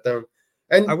back at them.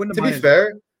 And to be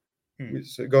fair,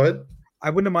 go ahead. I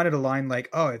wouldn't have minded a line like,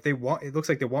 oh, if they want, it looks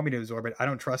like they want me to absorb it. I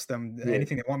don't trust them. Yeah.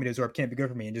 Anything they want me to absorb can't be good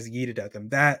for me, and just yeet it at them.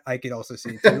 That I could also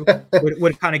see too.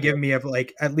 would kind of give me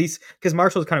like, at least, because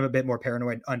Marshall's kind of a bit more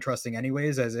paranoid, untrusting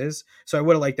anyways, as is. So I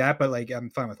would have liked that, but like, I'm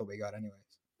fine with what we got anyways.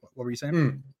 What were you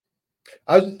saying?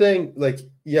 I was saying, like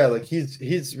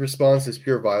his response is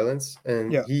pure violence,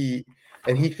 and he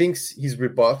thinks he's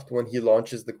rebuffed when he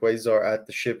launches the Quasar at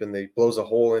the ship and they blows a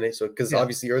hole in it. So because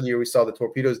obviously earlier we saw the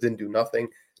torpedoes didn't do nothing.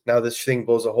 Now this thing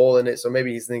blows a hole in it. So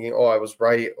maybe he's thinking, oh, I was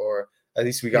right, or at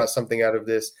least we got something out of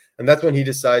this. And that's when he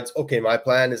decides, okay, my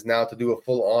plan is now to do a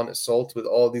full-on assault with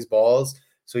all these balls.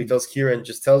 So he tells Kieran,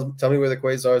 just tell me where the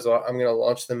Quasars are. I'm going to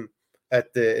launch them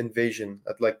at the invasion,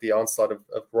 at like the onslaught of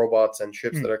robots and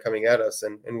ships that are coming at us,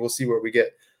 and we'll see where we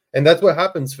get. And that's what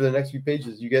happens for the next few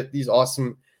pages. You get these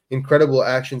awesome, incredible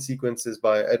action sequences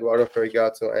by Eduardo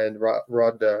Ferrigato and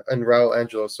Raul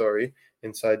Angelo,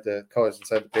 inside the colors,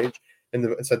 inside the page,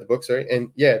 inside the book,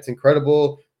 And it's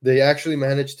incredible. They actually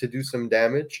managed to do some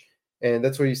damage, and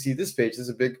that's where you see this page. This is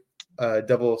a big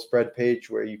double spread page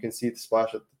where you can see the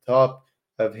splash at the top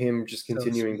of him just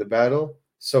continuing the battle.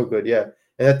 So good, yeah.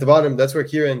 And at the bottom, that's where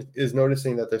Kieran is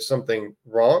noticing that there's something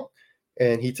wrong,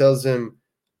 and he tells him,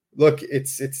 "Look,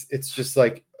 it's just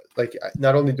like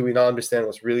not only do we not understand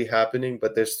what's really happening,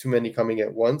 but there's too many coming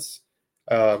at once."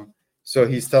 So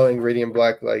he's telling Radiant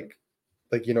Black like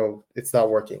it's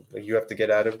not working. Like you have to get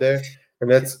out of there,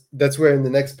 and that's where in the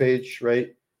next page,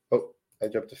 right? Oh, I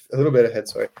jumped a little bit ahead.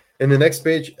 Sorry. In the next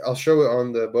page, I'll show it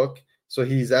on the book. So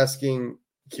he's asking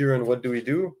Kieran, "What do we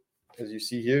do?" As you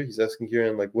see here, he's asking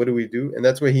Kieran, like, what do we do? And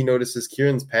that's where he notices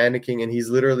Kieran's panicking, and he's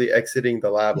literally exiting the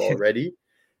lab already.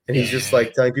 And he's just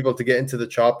like telling people to get into the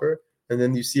chopper. and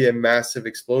then you see a massive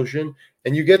explosion,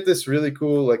 and you get this really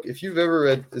cool, like if you've ever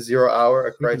read 0 Hour,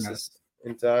 A Crisis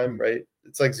in Time, right?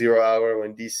 It's like 0 Hour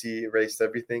when DC erased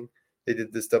everything. They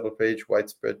did this double page,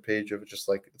 widespread page of just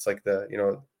like, it's like the,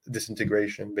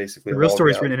 disintegration basically. The real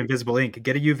story is written in invisible ink.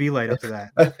 Get a UV light up to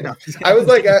that. No, I was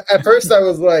like, at first I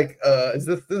was like, is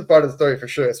this is part of the story for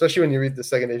sure, especially when you read the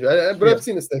second issue. But I've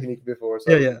seen this technique before.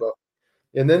 So yeah.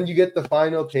 And then you get the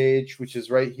final page, which is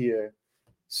right here.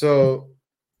 So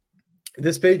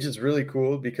this page is really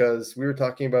cool because we were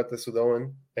talking about this with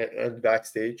Owen and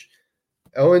backstage.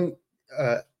 Owen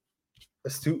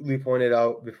astutely pointed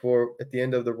out before, at the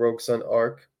end of the Rogue Sun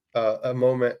arc, a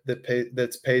moment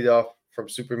that's paid off from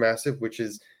Supermassive, which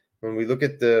is when we look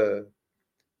at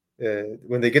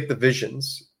when they get the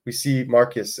visions, we see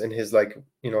Marcus in his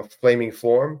flaming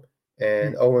form,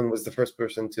 and Owen was the first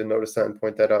person to notice that and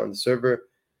point that out on the server.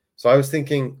 So I was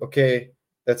thinking, okay,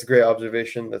 that's a great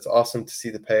observation. That's awesome to see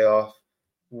the payoff.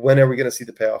 When are we going to see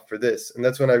the payoff for this? And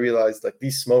that's when I realized, like,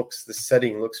 these smokes, the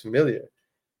setting looks familiar.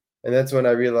 And that's when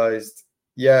I realized,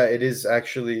 yeah, it is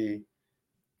actually,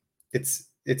 it's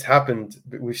happened.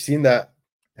 We've seen that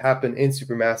happen in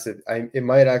Supermassive. It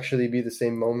might actually be the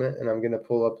same moment, and I'm going to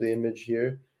pull up the image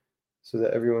here so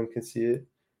that everyone can see it.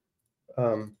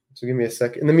 So give me a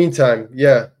second. In the meantime,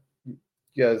 yeah,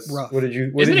 guys, Rough. what did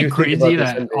you Isn't think it crazy about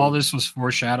that this all this was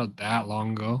foreshadowed that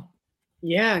long ago?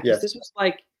 Yeah, because Yes. this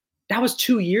was that was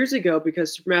 2 years ago,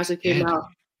 because Supermassive came out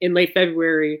in late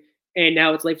February, and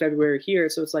now it's late February here.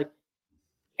 So it's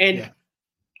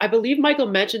I believe Michael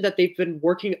mentioned that they've been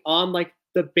working on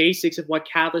the basics of what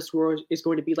Catalyst War is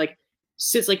going to be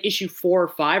since issue 4 or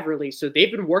 5 release. So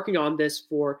they've been working on this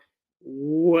for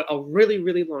a really,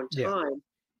 really long time.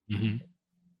 Yeah. Mm-hmm.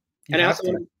 And I also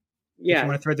if you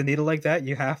want to thread the needle like that,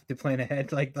 you have to plan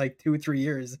ahead like 2 or 3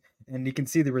 years, and you can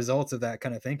see the results of that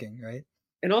kind of thinking, right?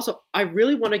 And also, I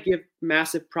really want to give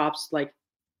massive props the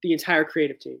entire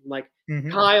creative team,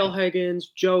 Kyle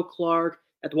Higgins, Joe Clark,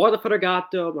 Eduardo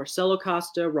Ferragato, Marcelo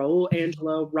Costa, Raul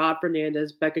Angelo, Rob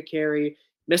Fernandez, Becca Carey,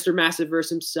 Mr. MassiveVerse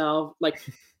himself,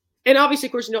 and obviously,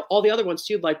 of course, all the other ones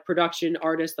too, like production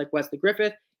artists like Wesley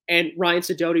Griffith, and Ryan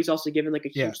Sidoti's also given a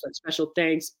huge special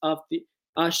thanks of the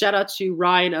shout out to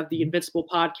Ryan of the Invincible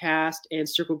podcast and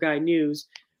Circle Guy News.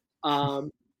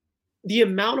 The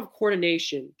amount of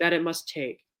coordination that it must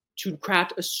take to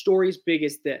craft a story as big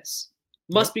as this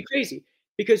must be crazy,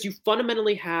 because you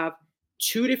fundamentally have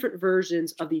 2 different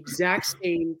versions of the exact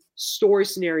same story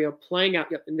scenario playing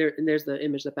out. And there's the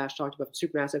image that Bash talked about,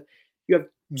 Supermassive. You have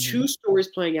 2 stories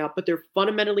playing out, but they're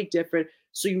fundamentally different.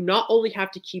 So you not only have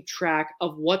to keep track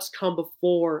of what's come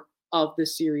before of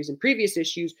this series and previous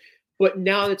issues, but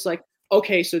now it's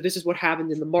okay, so this is what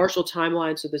happened in the Marshall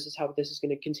timeline, so this is how this is going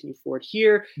to continue forward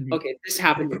here. Okay, this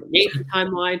happened in the Nathan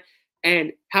timeline.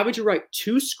 And having to write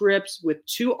 2 scripts with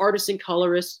 2 artists and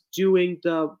colorists doing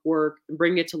the work and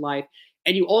bringing it to life.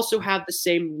 And you also have the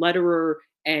same letterer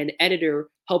and editor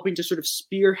helping to sort of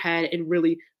spearhead and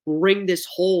really bring this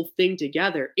whole thing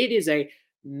together. It is a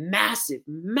massive,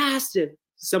 massive,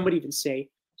 some would even say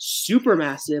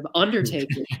supermassive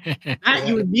undertaking.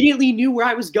 You immediately knew where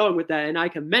I was going with that, and I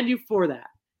commend you for that.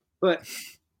 But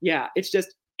yeah,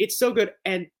 it's so good.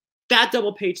 And that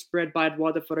double page spread by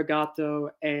Eduardo Ferragato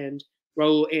and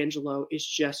Raul Angelo is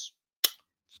just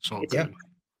so good. Yeah.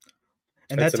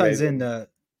 And that ties in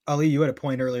Ali, you had a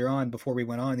point earlier on before we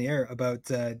went on the air about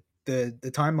the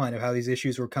timeline of how these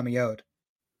issues were coming out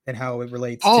and how it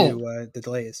relates to the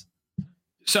delays.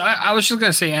 So I was just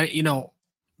going to say,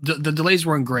 the delays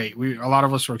weren't great. A lot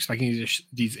of us were expecting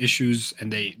these issues,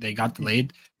 and they got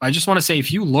delayed. But I just want to say,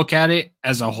 if you look at it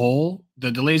as a whole,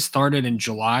 the delays started in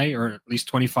July, or at least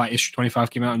issue 25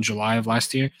 came out in July of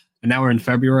last year, and now we're in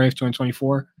February of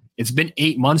 2024. It's been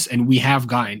 8 months, and we have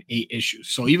gotten 8 issues.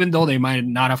 So even though they might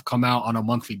not have come out on a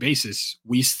monthly basis,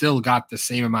 we still got the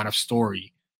same amount of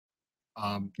story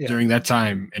during that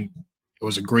time, and it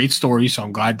was a great story. So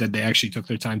I'm glad that they actually took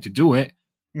their time to do it.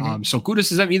 So kudos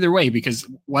to them either way, because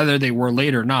whether they were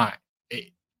late or not,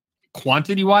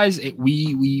 quantity wise,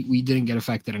 we didn't get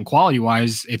affected, and quality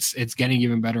wise, it's getting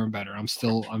even better and better. I'm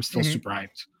still super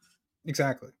hyped.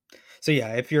 Exactly. So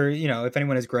yeah, if you're if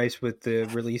anyone has gripes with the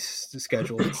release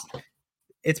schedule,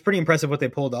 it's pretty impressive what they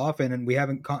pulled off, and we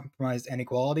haven't compromised any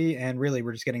quality, and really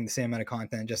we're just getting the same amount of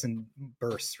content just in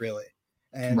bursts, really,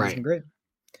 and it's been great.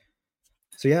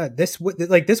 So yeah, this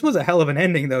was a hell of an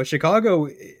ending, though. Chicago,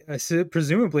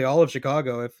 presumably all of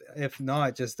Chicago, if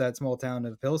not just that small town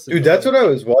of Pilsen. Dude, that's what I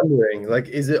was wondering.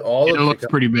 Is it all? It looks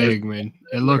pretty big, man.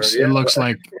 It looks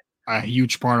like a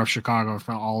huge part of Chicago, if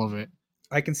not all of it.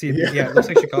 I can see it. Yeah, it looks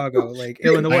like Chicago.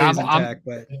 Illinois is intact,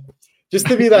 but just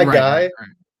to be that guy.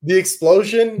 the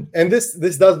explosion, and this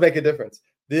does make a difference.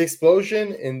 The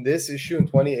explosion in this issue in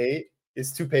 28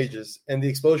 is 2 pages, and the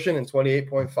explosion in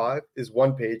 28.5 is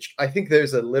 1 page. I think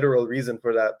there's a literal reason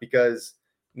for that, because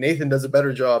Nathan does a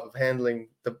better job of handling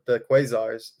the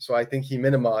quasars, so I think he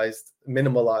minimalized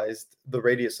the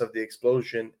radius of the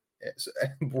explosion,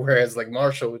 whereas like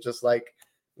Marshall was just like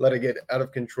let it get out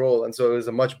of control, and so it was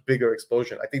a much bigger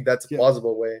explosion. I think that's a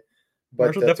plausible way. But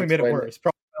Marshall definitely made it worse.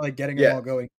 Probably like getting it all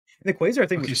going. And the quasar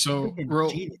thing was so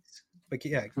genius.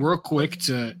 Like, real quick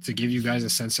to give you guys a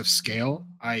sense of scale.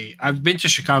 I've been to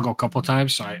Chicago a couple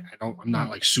times, so I'm not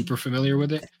like super familiar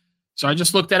with it. So I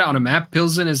just looked at it on a map.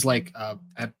 Pilsen is like a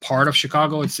part of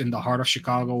Chicago. It's in the heart of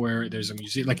Chicago where there's a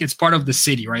museum. Like it's part of the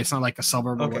city, right? It's not like a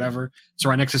suburb or whatever. It's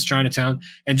right next to Chinatown.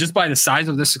 And just by the size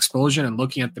of this explosion and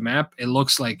looking at the map, it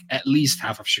looks like at least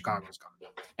half of Chicago is gone.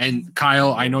 And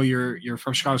Kyle, I know you're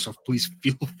from Chicago, so please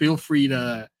feel free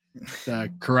to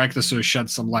correct us or shed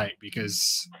some light,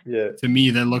 because to me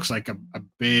that looks like a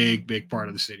big part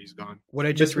of the city is gone. What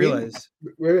I just realized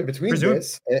between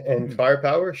this and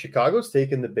firepower, Chicago's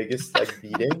taken the biggest like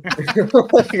beating.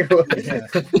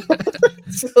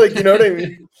 So, like, you know what I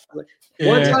mean?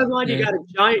 One timeline you got a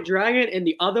giant dragon, and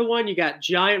the other one you got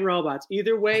giant robots.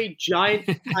 Either way, giant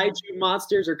kaiju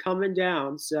monsters are coming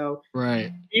down. So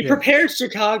be prepared,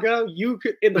 Chicago. You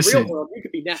could in the real world, you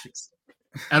could be next.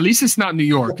 At least it's not New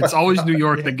York. It's always New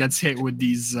York that gets hit with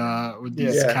these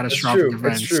catastrophic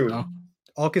events. That's true. So.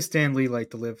 Alka Stan Lee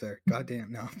liked to live there.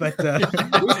 Goddamn, no. But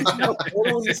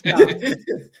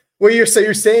well, you're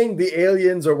saying the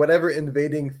aliens or whatever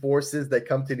invading forces that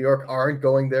come to New York aren't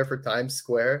going there for Times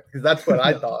Square? Because that's what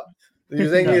I thought. You're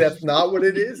saying that's not what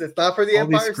it is? It's not for the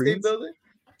Empire State Building?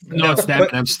 No, it's the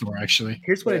M&M store, actually.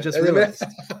 Here's what I just realized.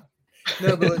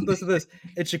 No, but listen to this.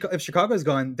 If Chicago's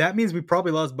gone, that mees we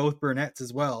probably lost both Burnett's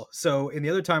as well. So in the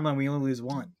other timeline, we only lose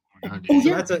one.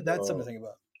 That's something to think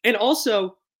about. And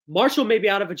also, Marshall may be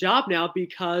out of a job now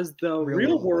because the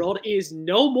real world is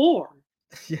no more.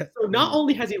 Yeah. So not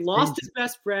only has he lost his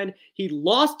best friend, he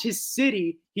lost his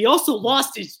city, he also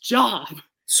lost his job.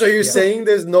 So you're saying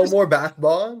there's no more bath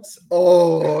bombs?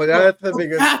 Oh, that's the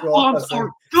biggest bath bombs are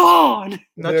gone.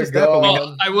 Not just that,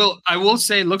 but I will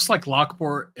say it looks like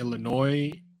Lockport,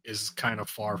 Illinois is kind of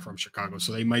far from Chicago,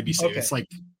 so they might be safe. It's like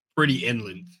pretty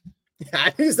inland.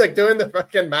 Yeah, he's like doing the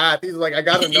fucking math. He's like, I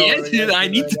gotta know. I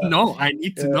need to know. I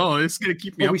need to know. It's gonna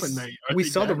keep me up at night. We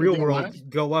saw the real world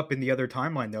go up in the other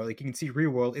timeline though. Like you can see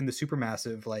real world in the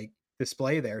supermassive like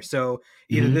display there. So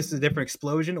either this is a different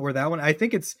explosion or that one. I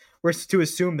think we're to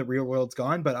assume the real world's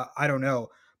gone, but I don't know.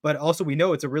 But also we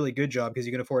know it's a really good job because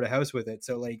you can afford a house with it.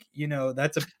 So like,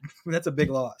 that's a big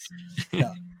loss.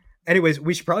 Yeah. Anyways,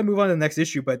 we should probably move on to the next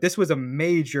issue, but this was a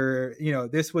major,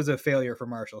 this was a failure for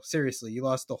Marshall. Seriously, you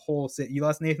lost the whole city. You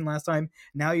lost Nathan last time.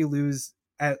 Now you lose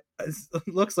it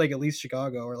looks like at least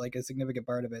Chicago or like a significant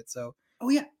part of it. So,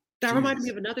 that reminded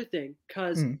me of another thing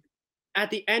because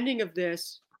at the ending of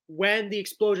this, when the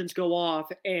explosions go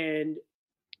off, and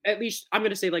at least I'm going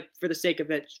to say, like, for the sake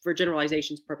of it, for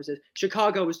generalizations purposes,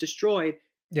 Chicago is destroyed.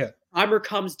 Yeah, Armor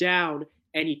comes down.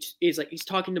 And he's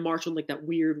talking to Marshall in like that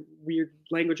weird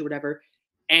language or whatever.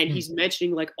 And he's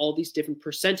mentioning like all these different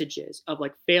percentages of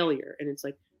like failure. And it's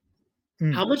like,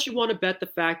 how much you want to bet the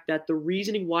fact that the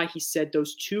reasoning why he said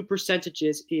those 2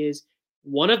 percentages is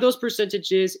one of those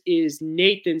percentages is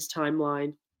Nathan's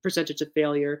timeline percentage of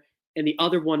failure. And the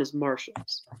other one is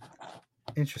Marshall's.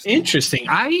 Interesting.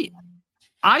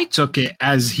 I took it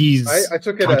as I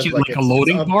took it as like a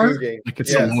loading bar. Like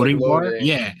it's a loading bar.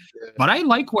 Yeah. But I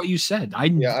like what you said. I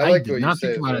did not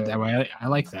think about it that way. I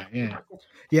like that. Yeah.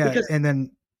 Yeah. Because, and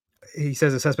then he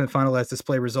says assessment finalized,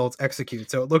 display results, execute.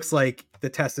 So it looks like the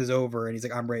test is over and he's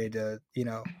like, I'm ready to,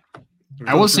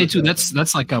 I will say too,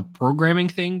 that's like a programming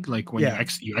thing. Like when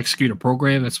you execute a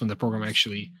program, that's when the program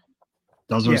actually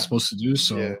does what it's supposed to do.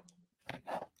 So it's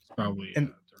probably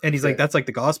and he's like, that's like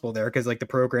the gospel there, because like the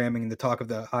programming and the talk of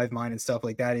the hive mind and stuff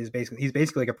like that is he's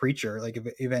basically like a preacher, like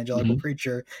an evangelical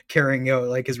preacher carrying out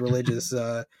like his religious,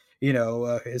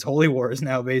 his holy wars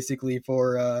now basically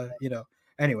for,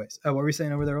 anyways, what were we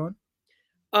saying over there, Owen?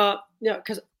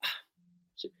 Because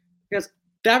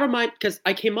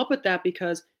I came up with that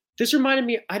because this reminded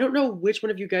me, I don't know which one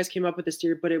of you guys came up with this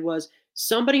theory, but it was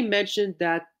somebody mentioned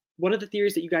that one of the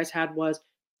theories that you guys had was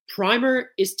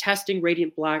Primer is testing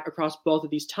Radiant Black across both of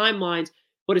these timelines,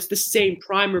 but it's the same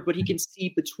Primer, but he can see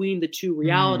between the 2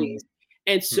 realities.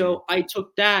 And so I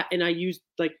took that and I used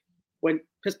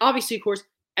because obviously, of course,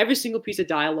 every single piece of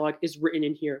dialogue is written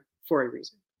in here for a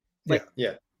reason.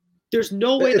 There's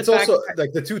no way it's also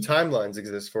like the 2 timelines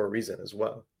exist for a reason as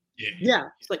well. Yeah.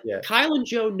 It's like Kyle and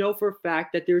Joe know for a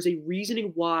fact that there's a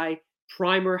reasoning why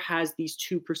primer has these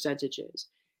two percentages.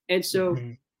 And so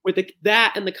with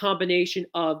that and the combination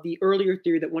of the earlier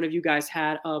theory that one of you guys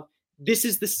had of this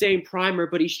is the same primer,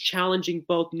 but he's challenging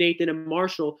both Nathan and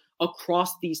Marshall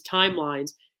across these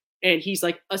timelines. And he's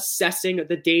like assessing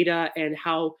the data and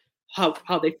how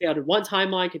they failed in one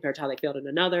timeline compared to how they failed in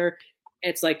another.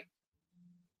 It's like,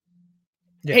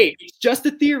 hey, it's just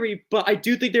a theory, but I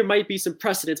do think there might be some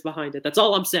precedence behind it. That's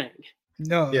all I'm saying.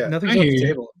 No, nothing's off the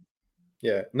table.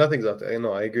 Yeah, nothing's off the.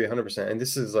 No, I agree 100%. And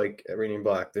this is like Radiant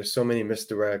Black. There's so many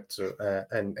misdirects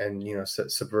and you know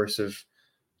subversive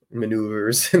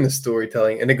maneuvers in the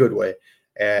storytelling in a good way.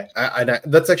 And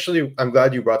that's actually, I'm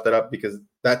glad you brought that up because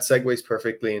that segues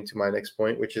perfectly into my next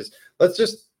point, which is let's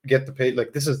just get the page.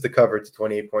 Like this is the cover to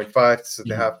 28.5. This is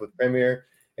the half with Premiere,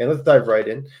 and let's dive right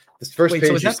in. This first page.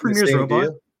 So is that Premiere's robot?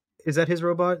 Deal. Is that his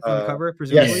robot on the cover?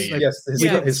 Presumably? Yes,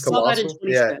 his colossal.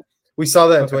 Yeah. We saw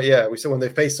that. We saw when they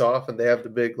face off and they have the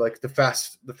big, like the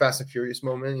Fast and Furious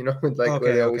moment, you know, like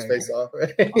where they always face off.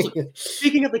 Right? Also,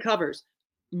 speaking of the covers,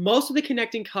 most of the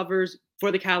connecting covers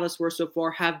for the Catalyst War so far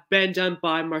have been done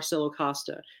by Marcelo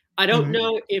Costa. I don't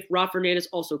know if Rod Fernandez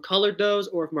also colored those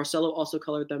or if Marcelo also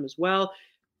colored them as well.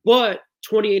 But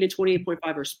 28 and 28.5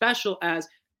 are special as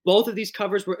both of these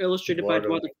covers were illustrated by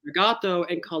Eduardo Fregato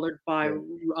and colored by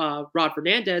Rod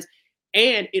Fernandez.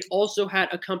 And it also had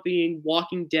accompanying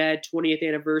Walking Dead 20th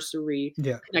anniversary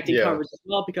connecting covers as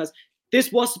well, because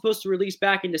this was supposed to release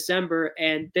back in December,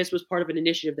 and this was part of an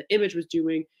initiative that Image was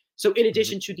doing. So in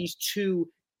addition to these two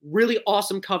really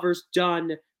awesome covers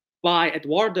done by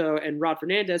Eduardo and Rod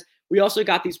Fernandez, we also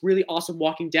got these really awesome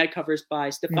Walking Dead covers by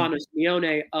Stefano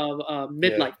Simeone of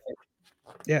Midlight.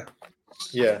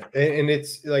 Yeah, and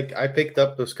it's like I picked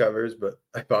up those covers, but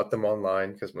I bought them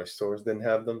online because my stores didn't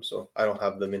have them, so I don't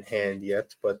have them in hand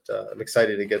yet. But I'm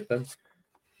excited to get them.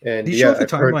 And these show the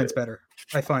timelines better,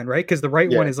 I find, right? Because the right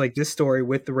one is like this story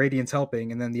with the Radiants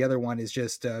helping, and then the other one is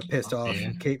just pissed off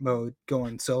Kate mode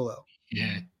going solo.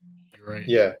 Yeah, you're right.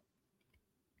 Yeah.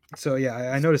 So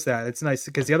I noticed that it's nice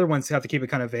because the other ones have to keep it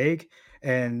kind of vague,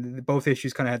 and both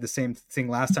issues kind of had the same thing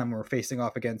last time we were facing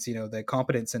off against the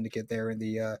Competent Syndicate there in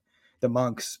the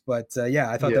monks. But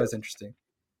I thought that was interesting.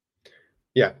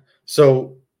 Yeah.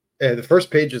 So the first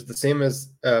page is the same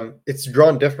as it's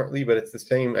drawn differently, but it's the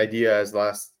same idea as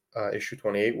last issue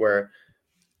 28, where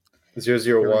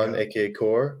 001, aka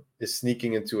Core, is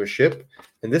sneaking into a ship,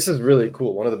 and this is really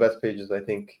cool. One of the best pages, I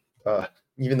think,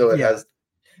 even though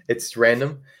it's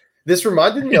random. This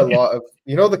reminded me a lot of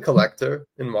the Collector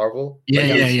in Marvel.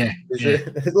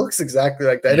 It looks exactly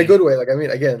like that in a good way. Like I mean,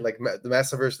 again, like the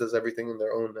MassiveVerse does everything in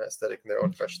their own aesthetic and their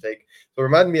own fresh take. So it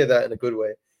reminded me of that in a good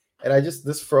way. And I just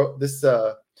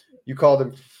you called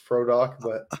him Frodoc,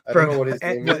 but I don't know what his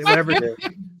name is. Whatever.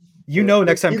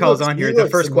 Next time Kyle's on here,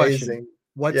 the first question: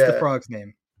 what's the frog's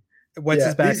name? What's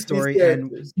his backstory?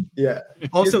 And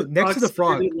also next to the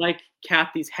frog, really like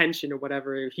Kathy's henshin or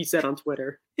whatever he said on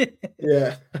Twitter.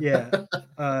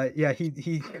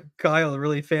 Kyle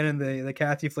really fanning the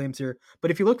Kathy flames here.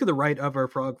 But if you look to the right of our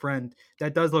frog friend,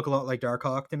 that does look a lot like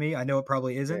Darkhawk to me. I know it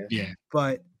probably isn't.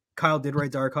 But Kyle did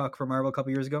write Darkhawk for Marvel a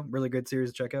couple years ago. Really good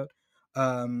series to check out.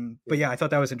 But I thought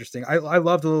that was interesting. I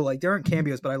love the little, like, there aren't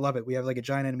cameos, but I love it. We have like a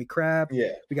giant enemy crab.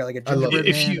 We got like a gingerbread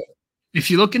man. If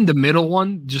you look in the middle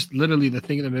one, just literally the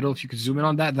thing in the middle, if you could zoom in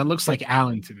on that looks like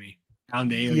Alan to me. Alan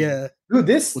the alien. Yeah. Dude,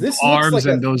 this arms looks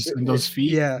like and those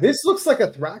feet. Yeah. This looks like a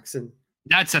Thraxan.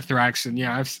 That's a Thraxan.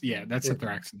 That's a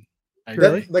Thraxan.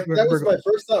 Really? That was my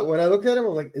first thought. When I looked at him,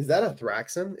 I'm like, is that a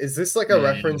Thraxan? Is this like a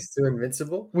reference to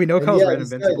Invincible? We know Kyle's read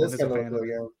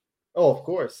Invincible. Oh, of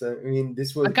course. I mean,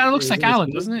 this was. It kind of looks like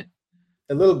Alan, doesn't it?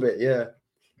 A little bit, yeah.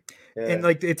 And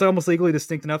like it's almost legally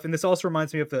distinct enough. And this also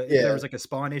reminds me of there was like a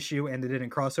Spawn issue and they did in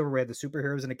crossover. We had the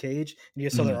superheroes in a cage and you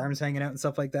just saw their arms hanging out and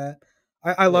stuff like that.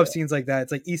 I love scenes like that.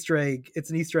 It's like Easter egg. It's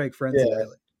an Easter egg frenzy,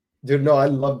 really. Dude, no, I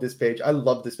love this page.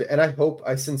 And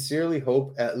I sincerely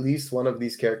hope at least one of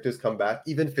these characters come back,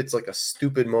 even if it's like a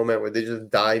stupid moment where they just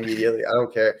die immediately. I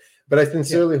don't care. But I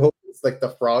sincerely hope it's like the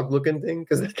frog looking thing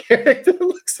because the character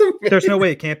looks amazing. There's no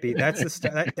way it can't be. That's that's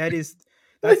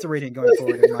the rating going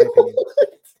forward, in my opinion.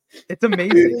 It's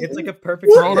amazing. It's like a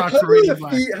perfect. How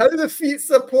do the feet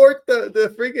support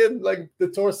the freaking like the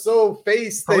torso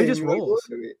face thing? He just rolls.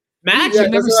 Max, you've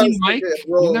never seen Mike.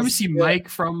 You've never seen Mike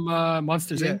from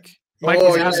Monsters Inc. Mike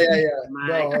That's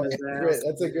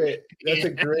a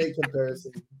great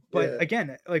comparison. But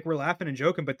again, like we're laughing and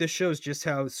joking, but this shows just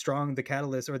how strong the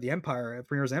Catalyst or the Empire,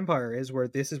 Premier's Empire is, where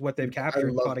this is what they've captured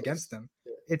and fought against them.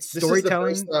 It's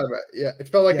storytelling. It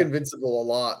felt like Invincible a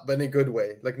lot, but in a good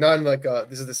way. Like not in like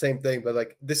this is the same thing, but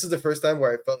like this is the first time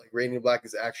where I felt like Radiant Black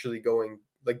is actually going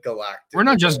like galactic. We're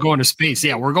not just going to space.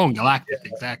 Yeah, we're going galactic.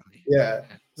 Yeah. Exactly. Yeah.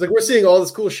 It's like we're seeing all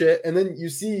this cool shit, and then you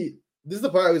see this is the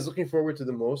part I was looking forward to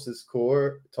the most is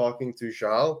Core talking to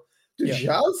Zhao. Dude,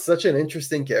 Zhao's such an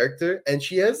interesting character, and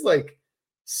she has like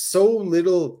so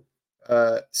little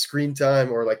screen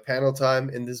time or like panel time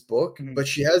in this book, but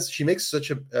she makes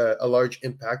such a large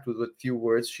impact with what few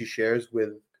words she shares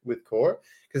with Core,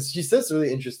 because she says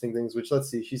really interesting things, which let's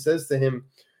see. She says to him,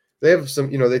 they have some,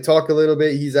 they talk a little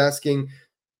bit. He's asking,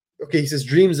 okay, he says,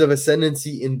 dreams of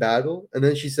ascendancy in battle. And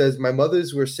then she says, my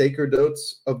mothers were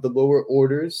sacerdotes of the lower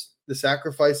orders. The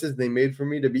sacrifices they made for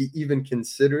me to be even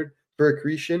considered for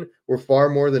accretion were far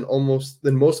more than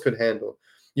most could handle.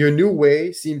 Your new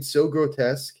way seemed so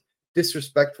grotesque,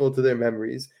 disrespectful to their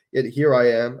memories, yet here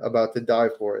I am about to die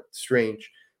for it.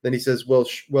 Strange. Then he says, well,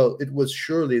 it was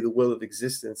surely the will of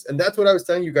existence. And that's what I was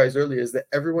telling you guys earlier, is that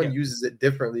everyone uses it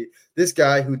differently. This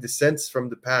guy who dissents from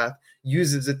the path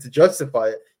uses it to justify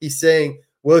it. He's saying,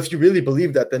 well, if you really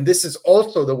believe that, then this is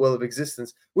also the will of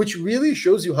existence, which really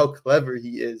shows you how clever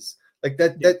he is. Like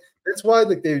that's why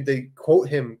like they quote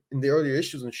him in the earlier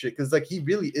issues and shit, because like he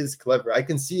really is clever. I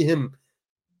can see him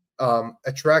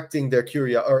attracting their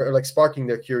curiosity or like sparking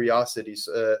their curiosities,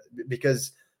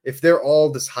 because if they're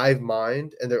all this hive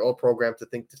mind and they're all programmed to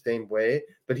think the same way,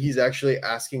 but he's actually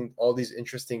asking all these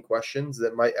interesting questions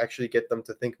that might actually get them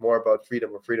to think more about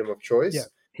freedom or freedom of choice. Yeah,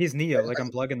 he's Neo, like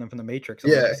unplugging them from the Matrix.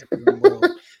 Yeah.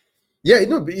 Yeah,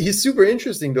 no, but he's super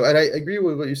interesting though. And I agree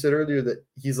with what you said earlier that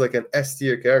he's like an S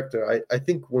tier character. I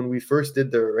think when we first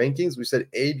did the rankings, we said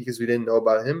A because we didn't know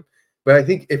about him. But I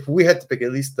think if we had to pick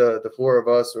at least the four of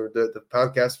us or the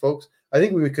podcast folks, I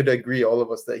think we could agree, all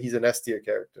of us, that he's an S tier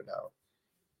character now.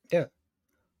 Yeah.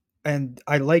 And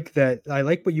I like that. I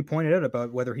like what you pointed out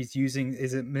about whether he's using,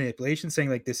 is it manipulation, saying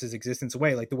like this is existence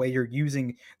away, like the way you're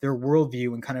using their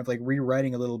worldview and kind of like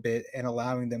rewriting a little bit and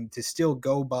allowing them to still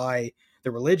go by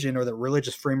the religion or the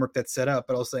religious framework that's set up,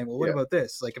 but also saying, well, what about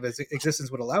this? Like if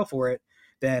existence would allow for it,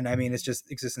 then I mean, it's just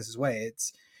existence's way.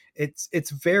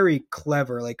 It's very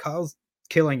clever. Like Kyle's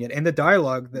killing it, and the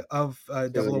dialogue of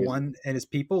 001 and his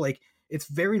people, like it's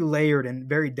very layered and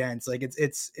very dense. Like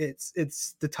it's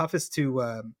the toughest to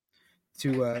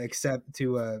accept,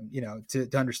 to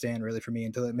understand really for me,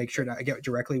 and to make sure that I get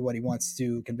directly what he wants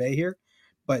to convey here.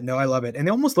 But no, I love it, and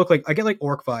they almost look like, I get like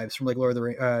orc vibes from like Lord of the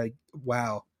Rings,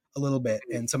 WoW a little bit,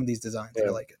 and some of these designs. I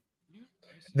like it.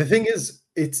 The thing is,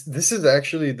 this is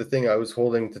actually the thing I was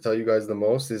holding to tell you guys the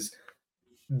most is.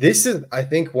 This is, I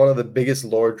think, one of the biggest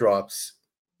lore drops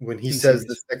when he says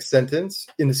this next sentence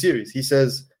in the series. He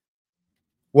says,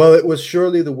 well, it was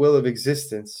surely the will of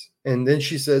existence. And then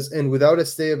she says, and without a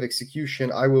stay of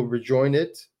execution, I will rejoin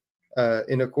it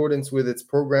in accordance with its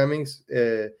programmings.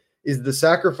 Is the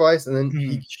sacrifice. And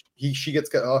then she gets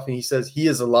cut off and he says, he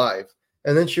is alive.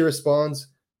 And then she responds,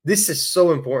 this is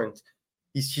so important.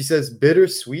 She says,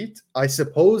 bittersweet. I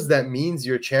suppose that means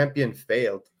your champion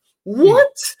failed.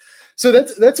 What? So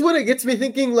that's what it gets me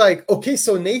thinking, like, okay,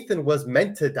 so Nathan was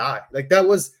meant to die. Like that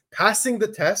was passing the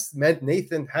test meant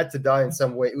Nathan had to die in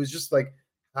some way. It was just like,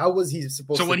 how was he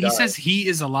supposed to die? So when he says he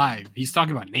is alive, he's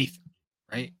talking about Nathan,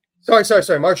 right?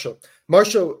 Sorry, Marshall.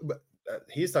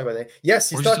 He's talking about Nathan.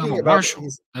 Yes, he's talking about Marshall.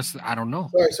 I don't know.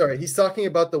 Sorry. He's talking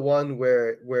about the one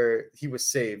where he was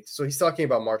saved. So he's talking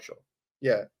about Marshall.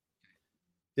 Yeah.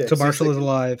 So Marshall is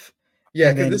alive.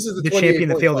 Yeah, because this is the champion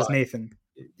that failed is Nathan.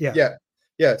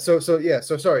 Yeah. So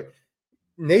sorry.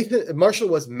 Marshall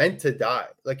was meant to die,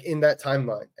 like in that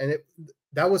timeline, and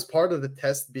that was part of the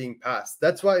test being passed.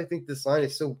 That's why I think this line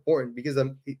is so important, because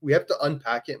we have to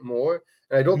unpack it more,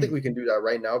 and I don't think we can do that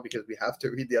right now because we have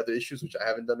to read the other issues, which I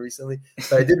haven't done recently.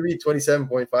 But I did read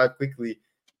 27.5 quickly,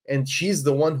 and she's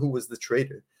the one who was the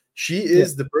traitor. She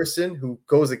is the person who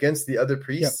goes against the other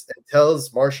priests and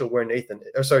tells Marshall where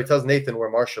tells Nathan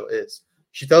where Marshall is.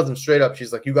 She tells him straight up,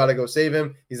 she's like, you got to go save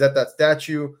him. He's at that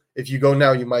statue. If you go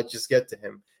now, you might just get to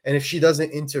him. And if she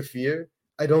doesn't interfere,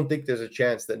 I don't think there's a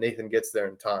chance that Nathan gets there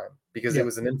in time, because it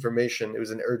was an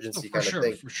urgency kind of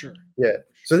thing. For sure. Yeah.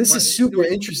 So this is super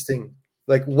interesting.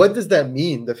 Like, what does that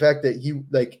mean? The fact that he,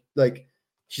 like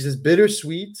she says,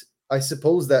 bittersweet. I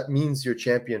suppose that means your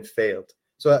champion failed.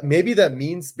 So maybe that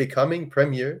means becoming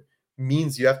premier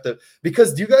means you have to,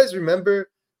 because do you guys remember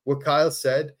what Kyle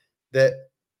said, that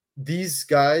these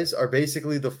guys are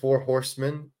basically the four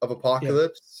horsemen of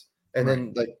Apocalypse, and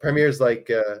then like Premier's like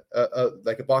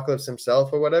Apocalypse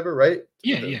himself or whatever, right?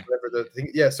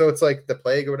 Yeah. So it's like the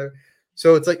plague or whatever.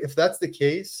 So it's like, if that's the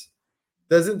case,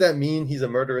 doesn't that mean he's a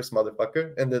murderous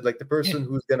motherfucker? And that like the person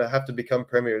who's gonna have to become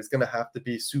premier is gonna have to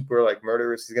be super like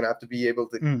murderous. He's gonna have to be able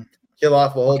to kill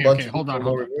off a whole bunch of hold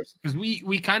on. Because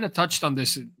we kind of touched on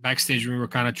this backstage when we were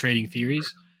kind of trading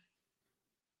theories.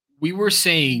 We were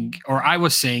saying, or I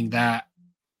was saying that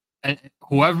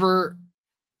whoever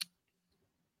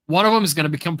one of them is going to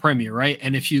become premier, right?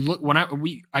 And if you look,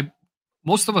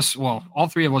 most of us, well, all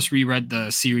three of us reread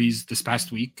the series this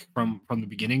past week from the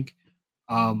beginning.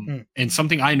 And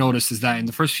something I noticed is that in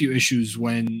the first few issues,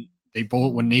 when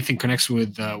Nathan connects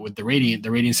with the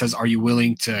Radiant says, "Are you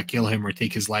willing to kill him or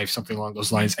take his life?" Something along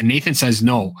those lines. And Nathan says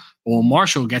no. Well,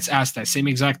 Marshall gets asked that same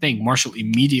exact thing. Marshall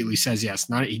immediately says yes.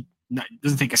 It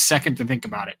doesn't take a second to think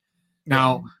about it.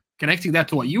 Now, connecting that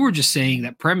to what you were just saying,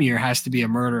 that Premier has to be a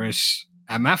murderous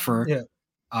MFer.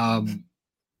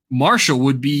 Marshall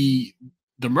would be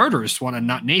the murderous one and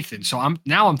not Nathan. So I'm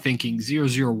thinking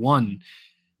 001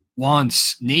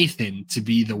 wants Nathan to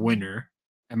be the winner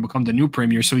and become the new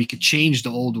premier, so he could change the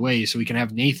old way, so we can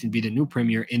have Nathan be the new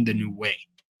premier in the new way.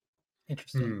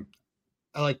 Interesting.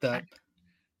 I like that.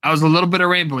 I was a little bit of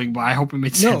rambling, but I hope it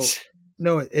made sense.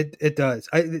 No, it does.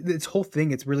 This whole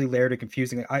thing, it's really layered and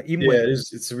confusing.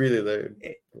 It's really layered.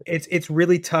 It's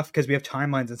really tough because we have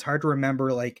timelines. It's hard to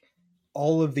remember like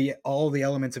all the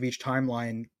elements of each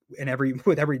timeline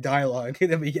with every dialogue,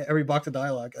 every box of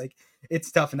dialogue. Like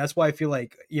it's tough, and that's why I feel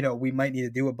like we might need to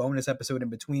do a bonus episode in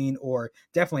between, or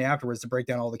definitely afterwards, to break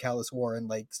down all the Catalyst War and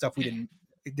like stuff we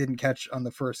didn't catch on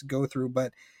the first go through.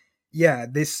 But yeah,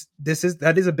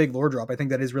 that is a big lore drop. I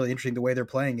think that is really interesting the way they're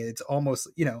playing it. It's almost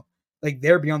like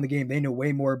they're beyond the game. They know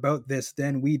way more about this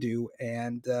than we do,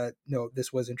 and no,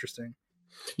 this was interesting.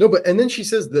 No, and then she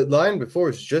says the line before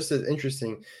is just as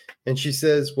interesting. And she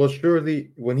says, well,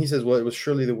 surely, when he says, well, it was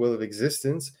surely the will of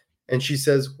existence. And she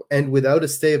says, and without a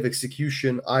stay of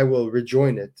execution, I will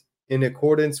rejoin it. In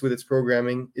accordance with its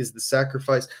programming is the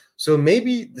sacrifice. So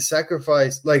maybe the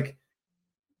sacrifice, like,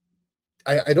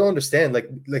 I don't understand.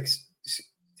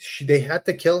 They had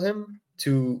to kill him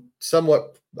to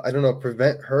somewhat, I don't know,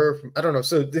 prevent her from, I don't know.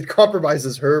 So it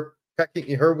compromises her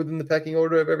within the pecking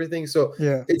order of everything. So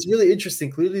it's really interesting.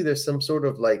 Clearly there's some sort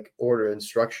of like order and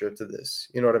structure to this.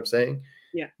 You know what I'm saying?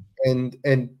 Yeah. And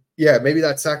yeah, maybe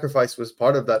that sacrifice was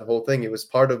part of that whole thing. It was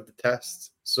part of the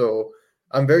test. So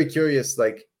I'm very curious,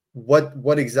 like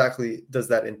what exactly does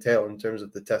that entail in terms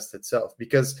of the test itself?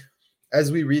 Because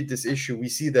as we read this issue, we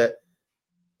see that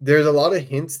there's a lot of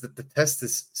hints that the test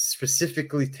is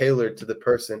specifically tailored to the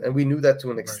person. And we knew that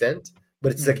to an extent,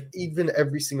 but it's like even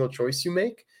every single choice you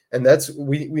make. And that's,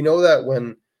 we know that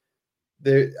when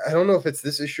I don't know if it's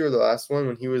this issue or the last one,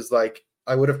 when he was like,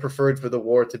 I would have preferred for the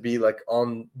war to be like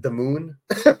on the moon.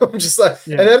 I'm just like,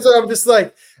 and that's what I'm just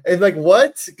like, and like,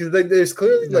 what? Because like, there's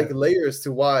clearly like layers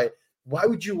to why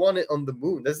would you want it on the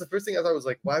moon? That's the first thing I thought was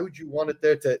like, why would you want it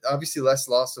there? To obviously less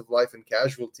loss of life and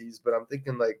casualties, but I'm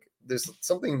thinking like there's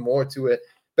something more to it.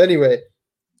 But anyway,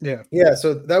 yeah.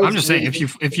 So that was. I'm just saying,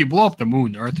 if you blow up the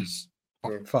moon, Earth is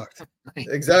fucked.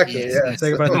 Exactly.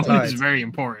 It's very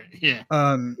important.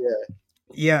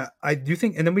 Yeah, I do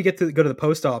think, and then we get to go to the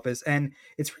post office, and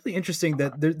it's really interesting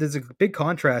that there's a big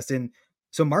contrast in.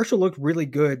 So Marshall looked really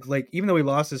good, like even though he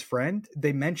lost his friend,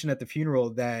 they mentioned at the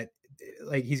funeral that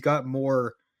like he's got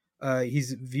more,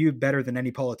 he's viewed better than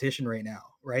any politician right now,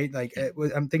 right? Like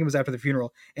I'm thinking it was after the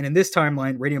funeral, and in this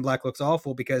timeline, Radiant Black looks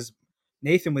awful because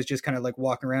Nathan was just kind of like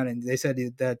walking around, and they said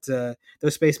that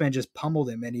those spacemen just pummeled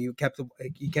him, and he kept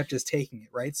just taking it,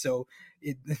 right? So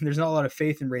there's not a lot of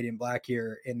faith in Radiant Black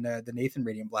here, in the Nathan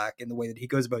Radiant Black, in the way that he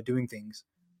goes about doing things.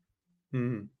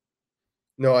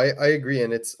 No, I agree,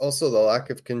 and it's also the lack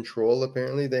of control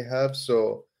apparently they have.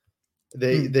 So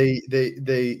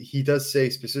he does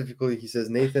say specifically, he says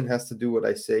Nathan has to do what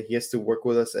I say. He has to work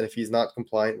with us, and if he's not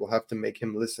compliant, we'll have to make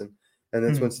him listen. And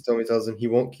that's when Satomi tells him he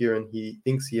won't, Kieran. He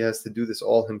thinks he has to do this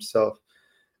all himself.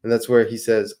 And that's where he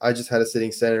says, I just had a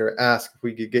sitting senator ask if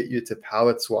we could get you to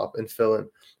pallet swap and fill in.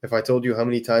 If I told you how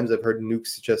many times I've heard Nuke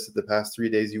suggested the past 3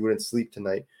 days you wouldn't sleep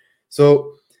tonight.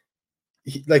 So,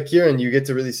 like Kieran, you get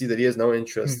to really see that he has no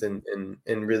interest in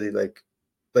really like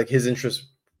his interest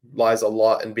lies a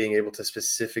lot in being able to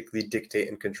specifically dictate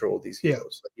and control these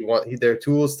heroes. Like they're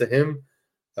tools to him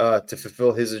to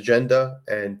fulfill his agenda.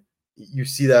 And you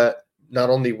see that not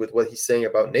only with what he's saying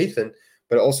about Nathan,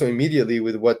 but also immediately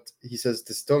with what he says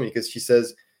to Satomi, because he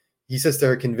says to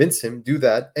her, convince him, do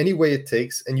that any way it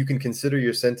takes, and you can consider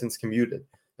your sentence commuted.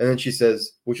 And then she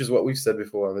says, which is what we've said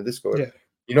before on the Discord,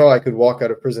 I could walk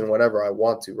out of prison whenever I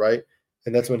want to, right?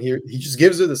 And that's when he just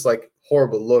gives her this like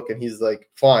horrible look, and he's like,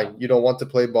 "Fine, you don't want to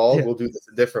play ball? Yeah. We'll do this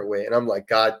a different way." And I'm like,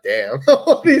 "God damn,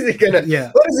 what is he gonna? Yeah.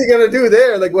 What is he gonna do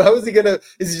there? Like, how is he gonna?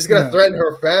 Is he just gonna No. threaten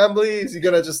her family? Is he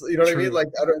gonna just, you know what I mean? True. Like,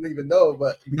 I don't even know.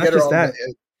 But we Not get her just on that.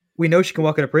 the We know she can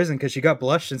walk out of prison because she got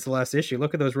blushed since the last issue.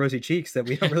 Look at those rosy cheeks that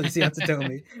we don't really see on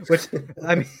Satomi, which,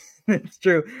 I mean, it's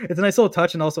true. It's a nice little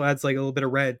touch and also adds like a little bit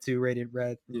of red to Radiant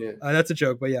Red. Yeah. That's a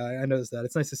joke, but yeah, I noticed that.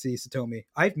 It's nice to see Satomi.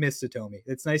 I've missed Satomi.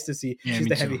 It's nice to see she's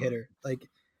the heavy hitter. Like,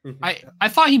 I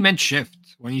thought he meant shift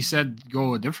when he said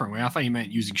go a different way. I thought he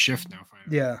meant using shift now.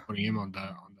 Yeah. Putting him on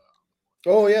the.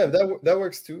 Oh yeah, that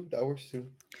works too. That works too.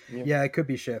 Yeah, it could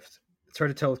be shift. It's hard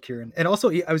to tell with Kieran. And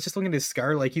also, I was just looking at his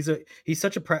scar. Like he's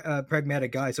such a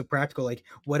pragmatic guy, so practical. Like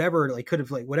whatever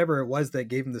it was that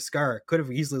gave him the scar could have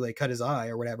easily like cut his eye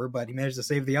or whatever, but he managed to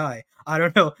save the eye. I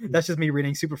don't know. That's just me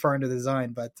reading super far into the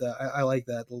design, but I like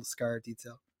that little scar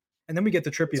detail. And then we get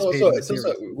the trippiest page.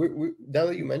 We, now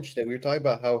that you mentioned it, we were talking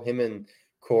about how him and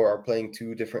Core are playing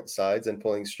two different sides and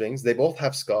pulling strings. They both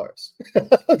have scars.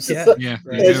 Yeah.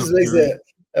 It just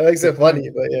makes it funny,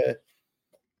 but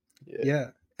yeah.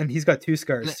 And he's got two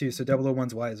scars too, so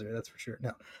 001's wiser. That's for sure.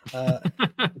 No,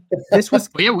 this was.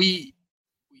 But yeah,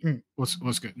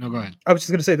 what's good? No, go ahead. I was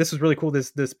just gonna say this was really cool.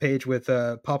 This page with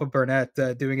Papa Burnett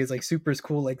doing his like super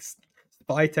cool like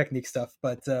spy technique stuff.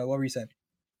 But what were you saying?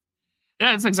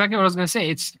 Yeah, that's exactly what I was gonna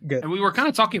say. It's good. And we were kind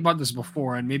of talking about this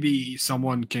before, and maybe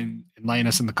someone can enlighten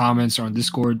us in the comments or on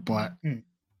Discord. But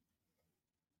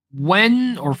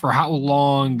when or for how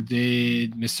long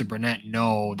did Mr. Burnett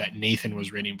know that Nathan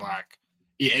was Radiant Black?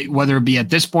 Whether it be at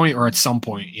this point or at some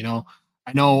point, you know.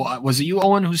 I know, was it you,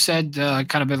 Owen, who said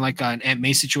kind of been like an Aunt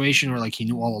May situation, or like he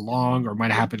knew all along, or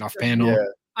might have happened off panel? Yeah.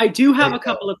 I do have a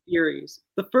couple of theories.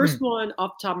 The first one,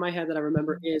 off the top of my head, that I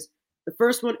remember is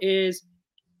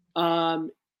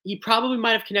he probably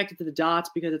might have connected to the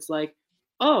dots because it's like,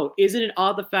 oh, isn't it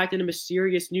odd the fact that a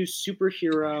mysterious new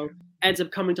superhero ends up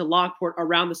coming to Lockport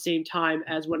around the same time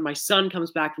as when my son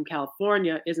comes back from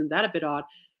California? Isn't that a bit odd?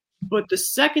 But the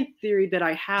second theory that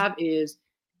I have is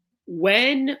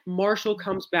when Marshall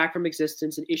comes back from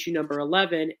existence in issue number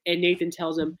 11 and Nathan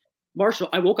tells him, Marshall,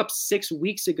 I woke up 6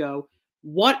 weeks ago.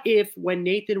 What if when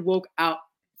Nathan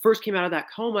first came out of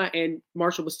that coma and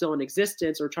Marshall was still in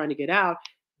existence or trying to get out,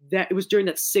 that it was during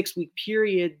that 6 week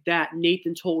period that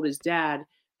Nathan told his dad,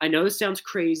 I know this sounds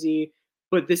crazy,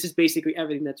 but this is basically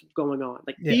everything that's going on.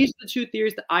 Like these are the two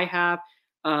theories that I have.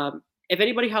 If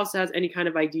anybody else has any kind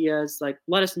of ideas, like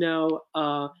let us know.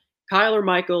 Kyle or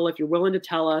Michael, if you're willing to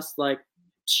tell us, like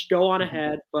go on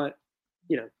ahead. But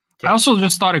you know, I also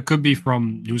just thought it could be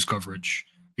from news coverage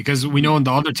because we know in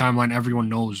the other timeline everyone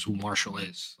knows who Marshall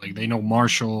is. Like they know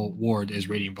Marshall Ward is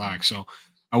Radiant Black, so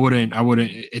I wouldn't.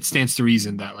 It stands to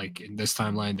reason that like in this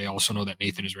timeline they also know that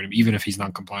Nathan is Radiant, even if he's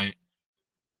not compliant.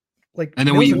 Like, and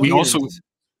then we also.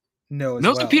 No,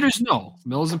 Mills and Peters know.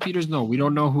 Mills and Peters know. We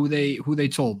don't know who they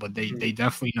told, but they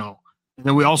definitely know. And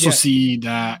then we also see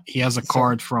that he has a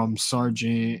card from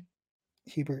Sergeant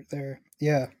Hebert there.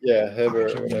 Yeah. Yeah,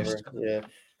 Hebert or whatever. Yeah.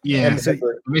 Yeah. So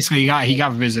basically he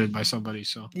got visited by somebody.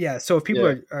 So yeah. So if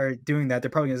people are doing that, they're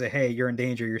probably gonna say, hey, you're in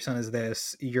danger, your son is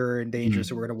this, you're in danger,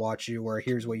 so we're gonna watch you, or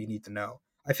here's what you need to know.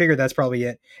 I figured that's probably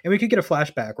it. And we could get a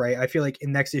flashback, right? I feel like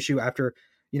in next issue after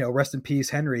rest in peace,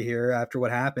 Henry here after what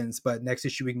happens. But next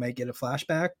issue, we might get a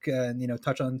flashback and,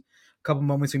 touch on a couple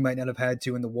moments we might not have had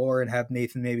to in the war and have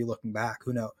Nathan maybe looking back.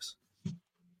 Who knows?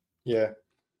 Yeah.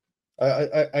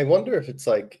 I wonder if it's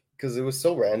like, because it was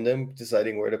so random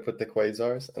deciding where to put the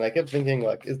quasars. And I kept thinking,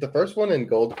 like, is the first one in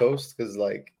Gold Coast? Because,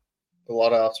 like, a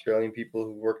lot of Australian people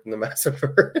who worked in the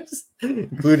MassiveVerse,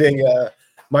 including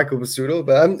Michael Basuto.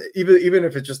 But even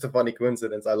if it's just a funny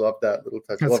coincidence, I love that little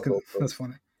touch. That's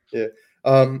funny.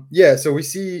 Yeah. So we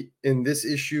see in this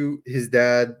issue, his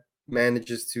dad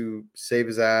manages to save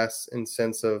his ass in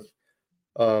sense of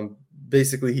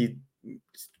basically he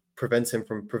prevents him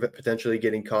from potentially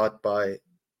getting caught by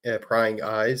prying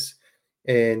eyes.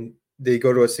 And they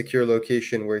go to a secure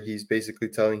location where he's basically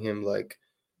telling him, like,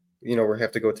 we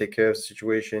have to go take care of the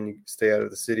situation. You stay out of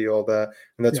the city, all that.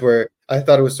 And that's where I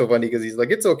thought it was so funny because he's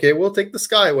like, it's okay, we'll take the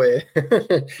Skyway.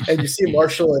 And you see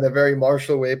Marshall in a very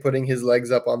Marshall way putting his legs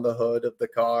up on the hood of the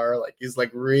car. Like he's like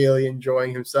really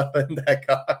enjoying himself in that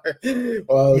car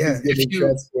while he's getting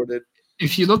transported.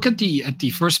 If you look at the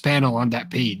first panel on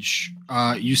that page,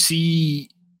 you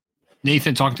see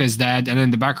Nathan talking to his dad, and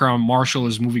in the background, Marshall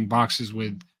is moving boxes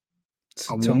with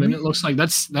a woman. It looks like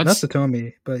that's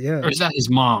Satomi, but yeah. Or is that his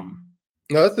mom?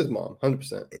 No, that's his mom,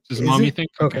 100%. His mom, you think?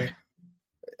 Okay.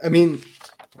 I mean,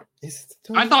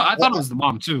 I thought it was the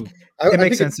mom too. It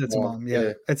makes sense. It's mom.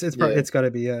 Yeah, it's got to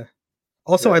be. Yeah.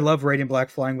 Also, I love Radiant Black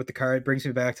flying with the card. It brings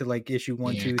me back to like issue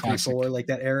 1, 2, 3, classic. 4, like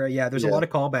that era. Yeah, there's a lot of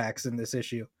callbacks in this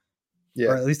issue,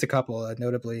 or at least a couple,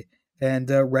 notably. And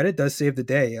Reddit does save the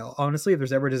day. Honestly, if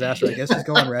there's ever a disaster, I guess just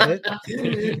go on Reddit.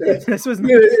 This was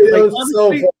like,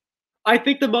 honestly, I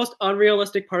think the most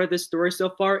unrealistic part of this story so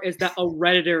far is that a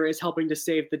Redditor is helping to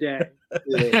save the day.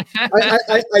 Yeah.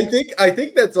 I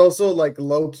think that's also like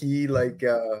low key, like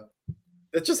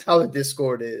that's just how the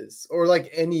Discord is, or like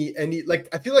any like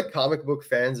I feel like comic book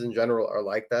fans in general are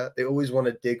like that. They always want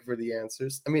to dig for the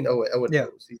answers. I mean, Owen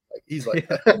knows. He's like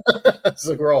that. It's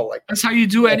like we're all like that's how you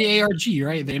do any ARG,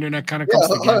 right? The internet kind of comes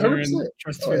together 100%. and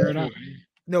tries to figure it out.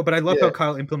 No, but I love how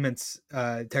Kyle implements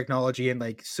technology and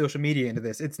like social media into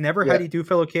this. It's never how do you do,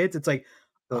 fellow kids. It's like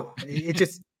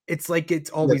it's like it's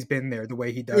always been there the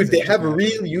way he does. Dude, they have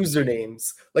real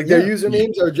usernames. Like their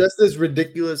usernames are just as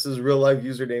ridiculous as real life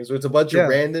usernames. So it's a bunch of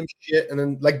random shit, and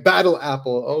then like Battle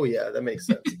Apple. Oh yeah, that makes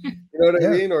sense. You know what I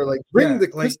mean? Or like bring the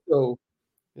Cristo.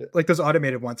 Like those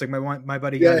automated ones. Like my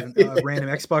buddy got a random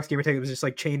Xbox game tag. It was just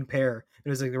like chain pair. It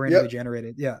was like randomly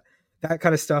generated. Yeah, that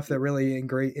kind of stuff that really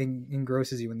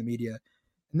engrosses you in the media.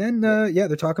 And then,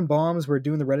 they're talking bombs. We're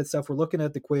doing the Reddit stuff. We're looking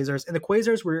at the quasars, and the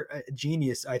quasars were a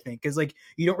genius, I think, because like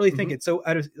you don't really think it's so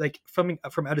out of like from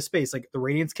out of space. Like the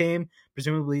radiance came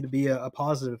presumably to be a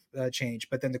positive change,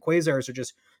 but then the quasars are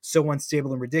just so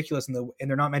unstable and ridiculous, and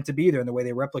they're not meant to be there. And the way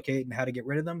they replicate and how to get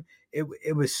rid of them,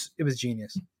 it was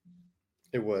genius.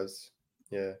 It was,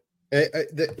 yeah.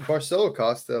 Marcelo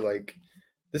Costa, like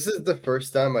this is the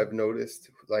first time I've noticed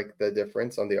like the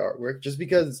difference on the artwork, just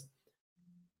because.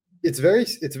 It's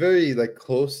very like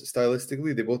close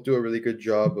stylistically. They both do a really good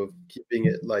job of keeping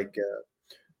it like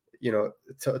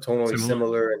tonally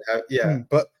similar and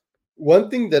But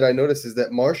one thing that I noticed is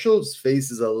that Marshall's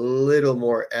face is a little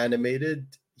more animated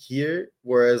here,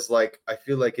 whereas like I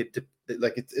feel like it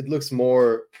looks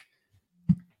more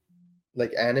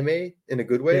like anime in a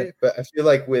good way. But I feel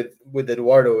like with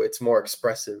Eduardo, it's more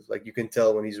expressive. Like you can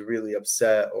tell when he's really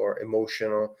upset or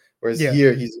emotional. Whereas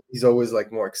here he's always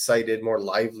like more excited, more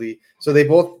lively. So they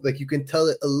both like you can tell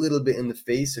it a little bit in the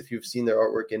face if you've seen their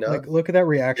artwork enough. Like look at that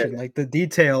reaction, like the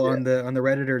detail on the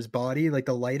Redditor's body, like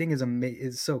the lighting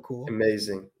is so cool.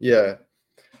 Amazing, yeah.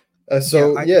 This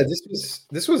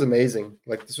was amazing.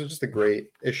 Like this was just a great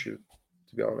issue,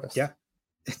 to be honest. Yeah,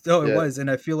 no, it was, and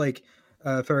I feel like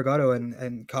Ferragato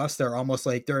and Costa are almost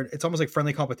like it's almost like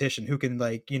friendly competition. Who can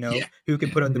who can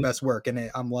put out the best work,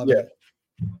 and I'm loving it.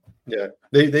 Yeah,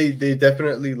 they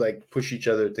definitely like push each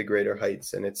other to greater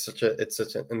heights, and it's such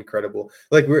an incredible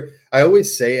like I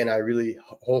always say, and I really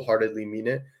wholeheartedly mean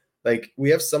it. Like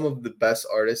we have some of the best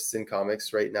artists in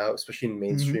comics right now, especially in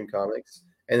mainstream comics,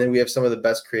 and then we have some of the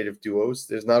best creative duos.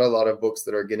 There's not a lot of books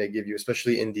that are going to give you,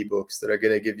 especially indie books, that are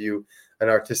going to give you an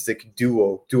artistic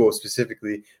duo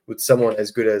specifically with someone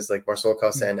as good as like Marcelo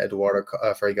Costa and Eduardo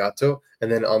Ferragato,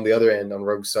 and then on the other end on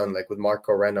Rogue Sun, like with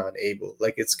Marco Renna and Abel.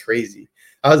 Like it's crazy.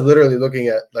 I was literally looking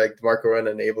at like Marco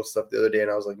Renna and Abel stuff the other day, and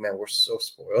I was like, man, we're so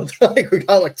spoiled. Like we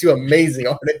got like two amazing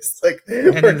artists. Like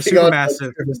and then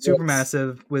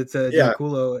Supermassive with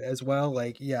Gianculo as well.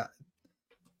 Like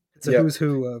it's a who's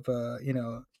who of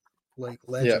like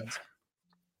legends.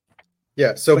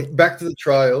 Yeah. So back to the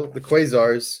trial, the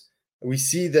Quasars. We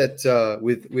see that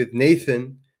with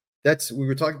Nathan, we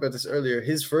were talking about this earlier.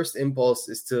 His first impulse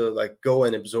is to like go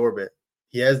and absorb it.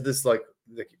 He has this like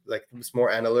this more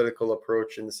analytical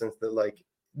approach in the sense that like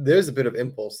there's a bit of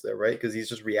impulse there, right? Because he's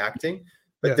just reacting,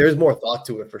 but there's more thought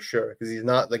to it for sure. Because he's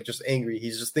not like just angry;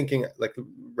 he's just thinking like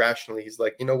rationally. He's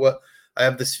like, you know what? I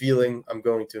have this feeling. I'm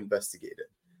going to investigate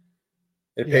it.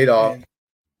 It paid off. Man.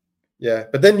 Yeah,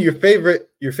 but then your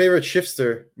favorite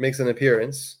shifter makes an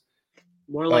appearance.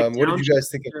 More like what did you guys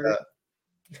think of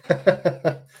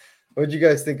that? What did you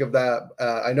guys think of that?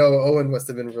 I know Owen must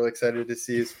have been really excited to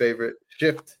see his favorite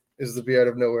shift is the Be Out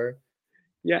of Nowhere.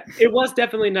 Yeah, it was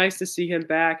definitely nice to see him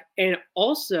back. And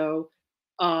also,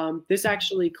 this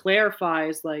actually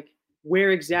clarifies like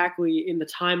where exactly in the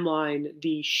timeline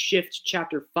the Shift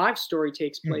Chapter 5 story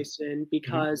takes place in,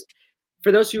 because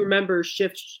for those who remember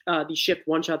the Shift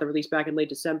one-shot that released back in late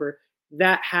December,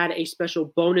 that had a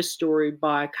special bonus story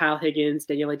by Kyle Higgins,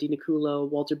 Daniele Di Niculo,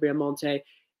 Walter Bamonte,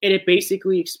 and it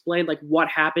basically explained like what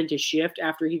happened to Shift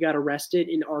after he got arrested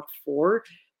in Arc 4.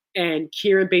 And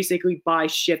Kieran basically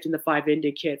buys Shift in the 5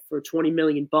 Indy kit for $20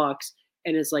 million,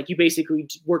 and it's like, you basically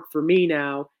work for me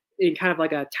now, in kind of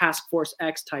like a Task Force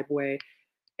X type way.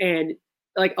 And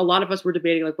like a lot of us were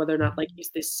debating like whether or not like, is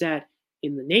this set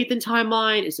in the Nathan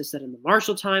timeline? Is it set in the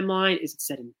Marshall timeline? Is it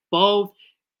set in both?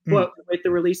 But with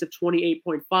the release of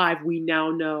 28.5, we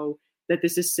now know that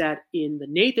this is set in the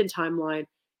Nathan timeline.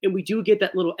 And we do get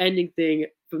that little ending thing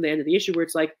from the end of the issue where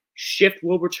it's like, Shift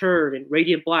will return in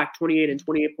Radiant Black 28 and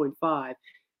 28.5.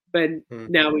 But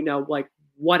now we know like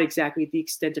what exactly the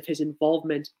extent of his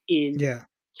involvement in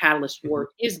Catalyst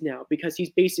work is now, because he's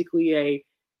basically a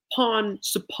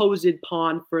supposed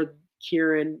pawn for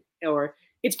Kieran, or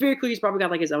it's very clear he's probably got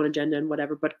like his own agenda and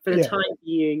whatever. But for the time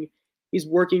being, he's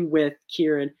working with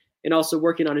Kieran and also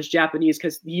working on his Japanese,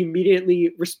 because he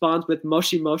immediately responds with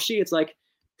Moshi Moshi. It's like,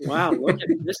 wow, look at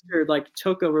Mr. like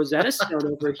Toko Rosetta Stone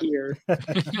over here.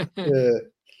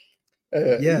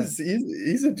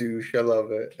 He's a douche. I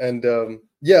love it. And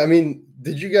I mean,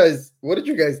 what did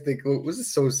you guys think? Was it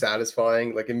so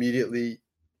satisfying? Like immediately,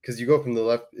 because you go from the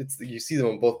left, you see them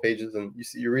on both pages, and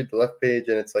you read the left page,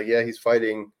 and it's like, he's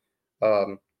fighting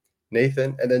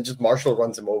Nathan, and then just Marshall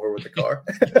runs him over with the car.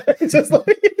 It's just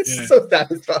like so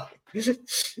satisfying,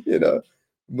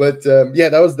 But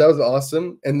that was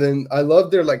awesome. And then I love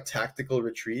their like tactical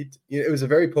retreat. It was a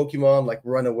very Pokemon like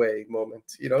runaway moment.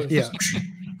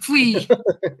 Flee.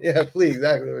 Flee,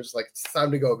 exactly. It was just like, it's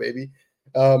time to go, baby.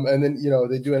 And then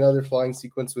they do another flying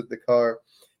sequence with the car.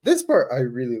 This part I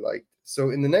really liked.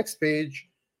 So in the next page,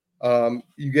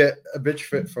 you get a bitch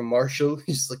fit from Marshall.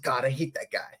 He's just like, God, I hate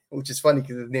that guy, which is funny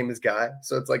because his name is Guy.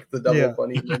 So it's like the double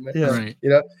funny moment. Right.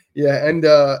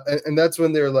 And that's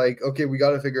when they're like, okay, we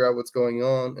got to figure out what's going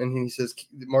on. And he says,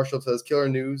 Marshall says, killer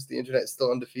news. The internet is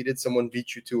still undefeated. Someone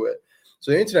beat you to it.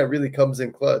 So the internet really comes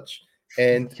in clutch.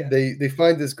 And they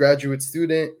find this graduate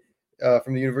student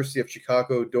from the University of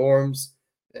Chicago dorms,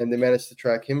 and they manage to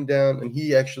track him down. And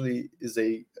he actually is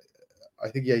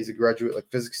he's a graduate like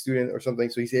physics student or something.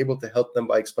 So he's able to help them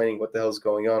by explaining what the hell's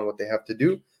going on, what they have to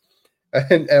do.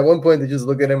 And at one point they just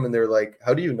look at him and they're like,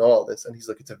 how do you know all this? And he's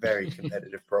like, it's a very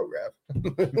competitive program.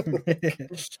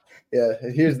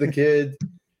 Here's the kid.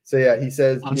 So he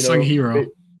says, unsung hero.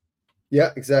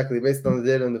 Yeah, exactly. Based on the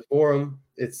data in the forum,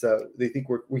 it's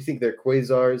we think they're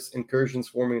quasars, incursions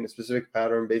forming in a specific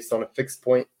pattern based on a fixed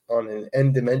point on an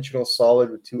n-dimensional solid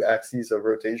with two axes of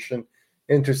rotation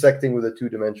intersecting with a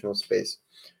two-dimensional space.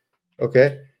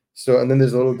 Okay, so and then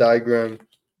there's a little diagram.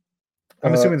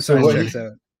 I'm assuming the science checks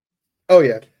out. Oh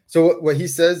yeah. So what he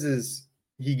says is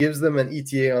he gives them an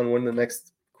ETA on when the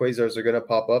next quasars are going to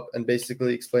pop up, and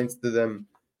basically explains to them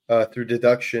through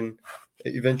deduction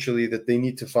eventually that they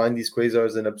need to find these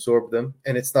quasars and absorb them.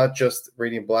 And it's not just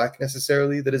Radiant Black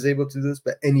necessarily that is able to do this,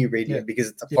 but any Radiant, because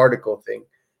it's a particle thing.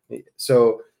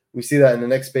 So we see that in the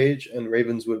next page in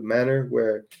Ravenswood Manor,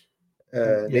 where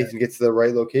Nathan gets to the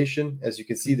right location. As you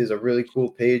can see, there's a really cool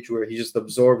page where he just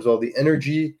absorbs all the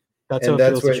energy. That's how it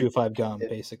feels to chew 5 gum,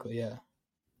 basically. Yeah.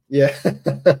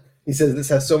 He says this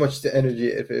has so much energy.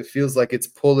 If it feels like it's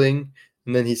pulling,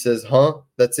 and then he says,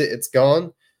 that's it, it's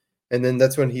gone. And then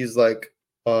that's when he's like,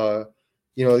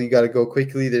 you got to go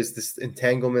quickly. There's this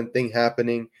entanglement thing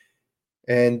happening.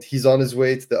 And he's on his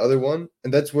way to the other one.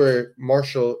 And that's where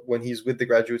Marshall, when he's with the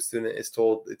graduate student, is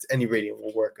told it's any Radiant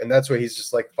will work. And that's where he's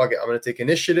just like, fuck it, I'm going to take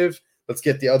initiative. Let's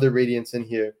get the other Radiants in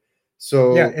here.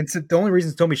 So and so the only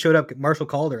reason Tommy showed up, Marshall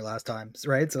called her last time,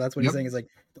 right? So that's what he's saying is like,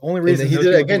 the only reason he did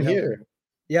it again here.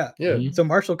 Yeah. So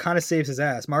Marshall kind of saves his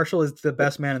ass. Marshall is the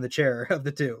best man in the chair of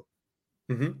the two.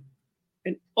 Mm-hmm.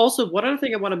 And also, one other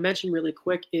thing I want to mention really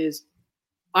quick is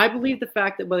I believe the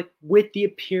fact that like with the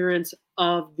appearance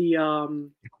of the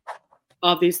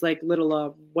of these like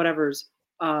little whatevers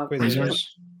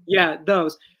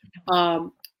those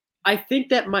I think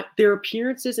that their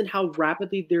appearances and how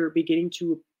rapidly they're beginning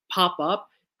to pop up,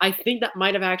 I think that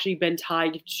might have actually been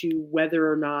tied to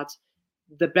whether or not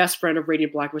the best friend of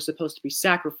Radiant Black was supposed to be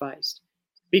sacrificed,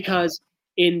 because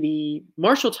in the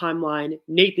Marshall timeline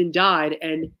Nathan died,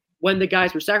 and when the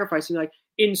guys were sacrificing, like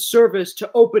in service to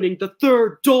opening the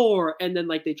third door, and then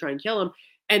like they try and kill him,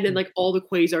 and then like all the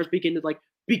quasars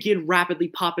begin rapidly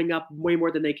popping up way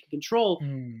more than they can control.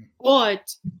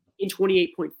 But in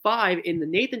 28.5 in the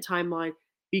Nathan timeline,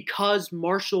 because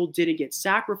Marshall didn't get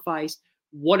sacrificed,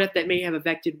 what if that may have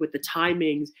affected with the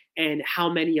timings and how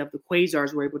many of the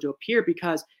quasars were able to appear?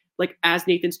 Because like as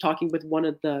Nathan's talking with one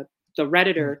of the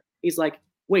Redditor, he's like,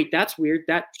 wait, that's weird.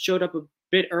 That showed up a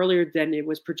bit earlier than it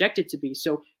was projected to be.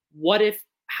 So what if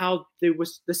how there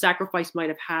was the sacrifice might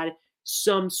have had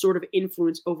some sort of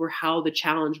influence over how the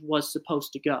challenge was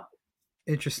supposed to go?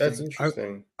 Interesting. That's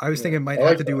interesting. I was thinking it might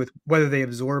have to do with whether they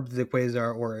absorbed the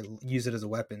quasar or use it as a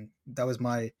weapon. That was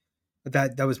my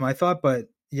thought, but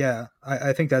yeah,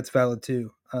 I think that's valid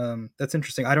too. That's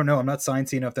interesting. I don't know. I'm not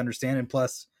sciencey enough to understand, and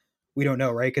plus, we don't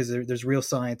know, right? Because there's real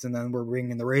science, and then we're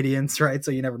bringing the radiance, right?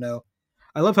 So you never know.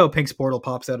 I love how Pink's portal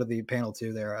pops out of the panel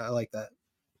too. There, I like that.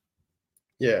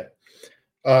 Yeah,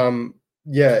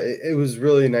 it was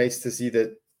really nice to see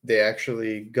that they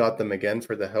actually got them again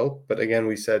for the help. But again,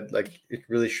 we said like it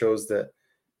really shows that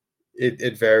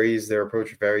it varies. Their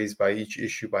approach varies by each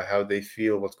issue, by how they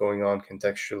feel, what's going on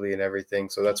contextually, and everything.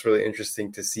 So that's really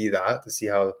interesting to see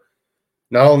how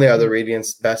not only are the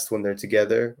Radiants best when they're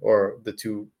together, or the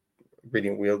two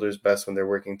Radiant wielders best when they're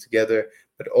working together,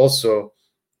 but also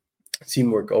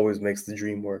teamwork always makes the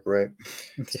dream work, right?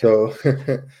 Yeah. So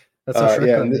that's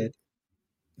how made.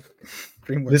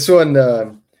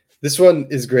 This one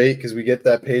is great because we get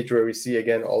that page where we see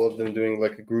again all of them doing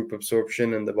like a group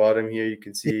absorption. In the bottom here, you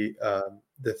can see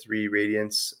the three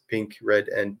Radiants, pink, red,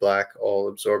 and black, all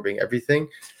absorbing everything.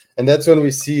 And that's when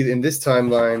we see in this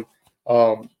timeline.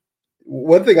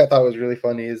 One thing I thought was really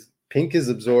funny is pink is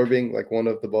absorbing like one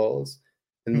of the balls,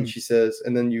 and then she says,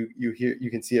 and then you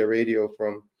can see a radio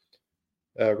from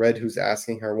red who's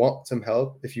asking her, "Want some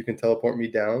help? If you can teleport me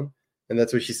down." And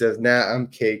that's what she says, "Nah, I'm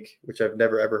cake," which I've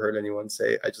never ever heard anyone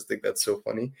say. I just think that's so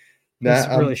funny. Nah, it's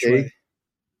really I'm cake. Shui.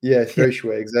 Yeah, it's very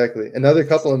Shui, exactly. Another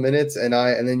couple of minutes, and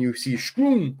then you see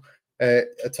shroom, a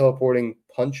teleporting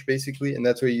punch basically, and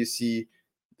that's where you see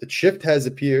the shift has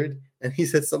appeared. And he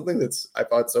said something that's I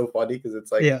thought so funny because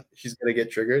it's like she's gonna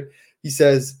get triggered. He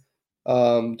says,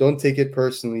 "Don't take it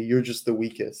personally. You're just the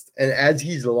weakest." And as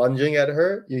he's lunging at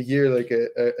her, you hear like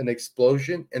an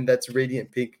explosion, and that's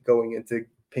Radiant Pink going into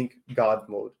Pink God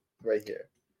mode right here.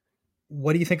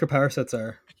 What do you think her power sets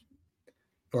are?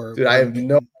 Dude, I have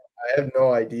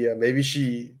no idea. Maybe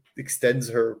she extends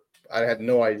her. I had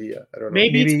no idea. I don't know.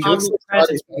 Maybe it's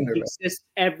omnipresent. It exists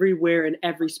everywhere in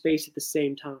every space at the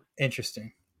same time.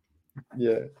 Interesting.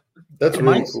 Yeah, that's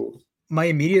really cool. My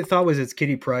immediate thought was it's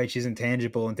Kitty Pryde. She's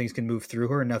intangible and things can move through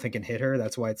her and nothing can hit her.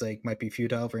 That's why it's like might be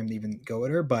futile for him to even go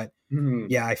at her. But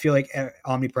yeah, I feel like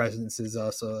omnipresence is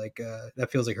also like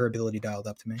that feels like her ability dialed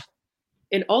up to me.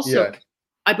 And also,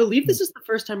 I believe this is the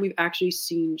first time we've actually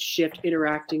seen Shift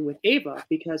interacting with Ava,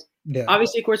 because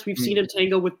obviously, of course, we've seen him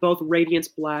tangle with both Radiance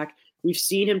Black. We've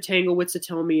seen him tangle with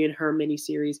Satomi in her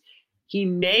miniseries. He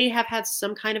may have had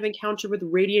some kind of encounter with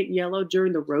Radiant Yellow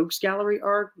during the Rogues Gallery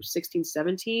arc,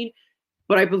 16-17.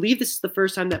 But I believe this is the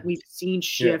first time that we've seen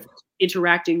Shift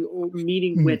interacting or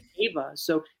meeting with Ava.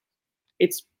 So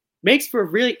it makes for a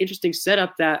really interesting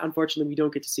setup that, unfortunately, we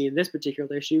don't get to see in this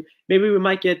particular issue. Maybe we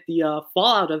might get the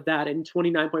fallout of that in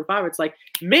 29.5. It's like,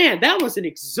 man, that was an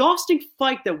exhausting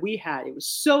fight that we had. It was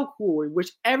so cool. I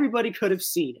wish everybody could have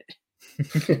seen it.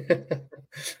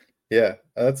 Yeah,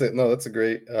 that's it. No, that's a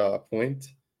great point.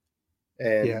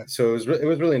 And so it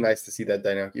was really nice to see that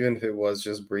dynamic, even if it was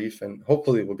just brief. And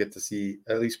hopefully we'll get to see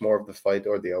at least more of the fight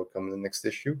or the outcome in the next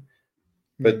issue.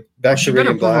 But back to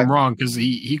Radiant Black. Prove him wrong because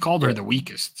he called her the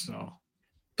weakest. So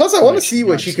plus, I want to see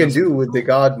what she can do with the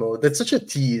God mode. That's such a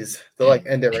tease to like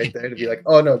end it right there to be like,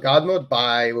 oh no, God mode,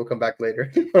 bye. We'll come back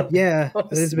later. Yeah,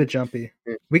 it is a bit jumpy.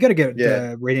 We got to get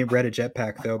Radiant Red a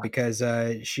jetpack though, because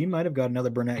she might have got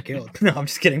another brunette killed. No, I'm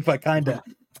just kidding, but kinda.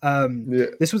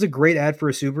 This was a great ad for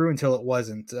a Subaru until it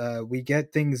wasn't. We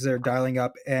get things that are dialing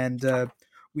up, and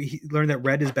we learned that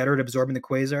Red is better at absorbing the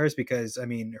quasars because, I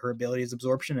mean, her ability is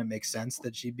absorption. It makes sense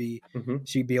that she'd be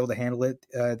able to handle it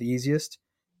the easiest.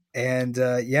 And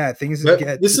things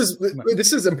get. This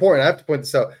is important. I have to point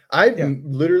this out. I've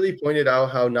literally pointed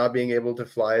out how not being able to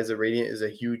fly as a Radiant is a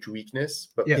huge weakness,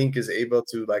 but Pink is able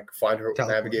to like find her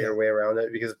navigate her way around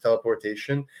it because of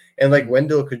teleportation. And like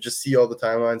Wendell could just see all the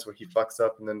timelines where he fucks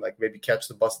up and then like maybe catch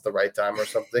the bus at the right time or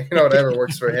something. You know, whatever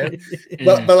works for him.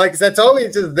 But like Satomi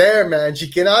is just there, man.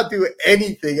 She cannot do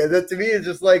anything, and that to me is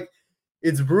just like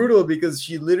it's brutal because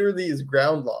she literally is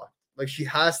ground locked. Like she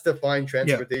has to find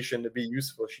transportation to be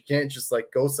useful. She can't just like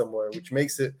go somewhere, which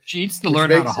makes it. She needs to learn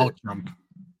how to Hulk jump.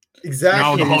 Exactly.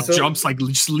 You know, the Hulk jumps like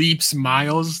leaps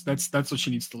miles. That's what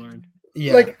she needs to learn.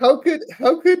 Yeah. Like how could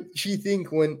she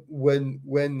think when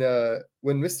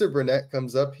Mr. Burnett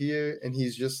comes up here and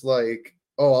he's just like,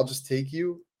 oh, I'll just take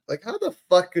you. Like how the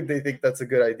fuck could they think that's a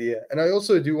good idea? And I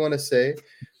also do want to say,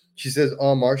 she says,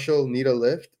 "Oh, Marshall, need a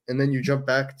lift," and then you jump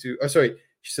back to. Oh, sorry.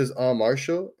 She says,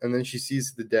 Marshall, and then she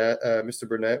sees the dad, Mr.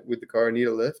 Burnett, with the car, need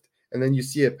a lift. And then you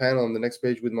see a panel on the next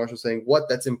page with Marshall saying, "What?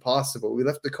 That's impossible. We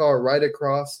left the car right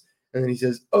across." And then he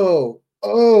says, oh,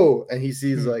 and he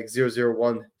sees like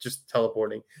 001 just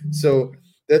teleporting. So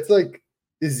that's like,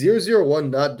 is 001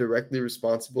 not directly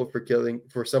responsible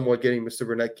for somewhat getting Mr.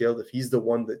 Burnett killed if he's the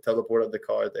one that teleported the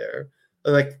car there?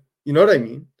 Like, you know what I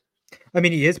mean? I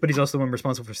mean, he is, but he's also the one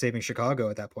responsible for saving Chicago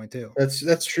at that point too.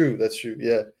 That's true. That's true.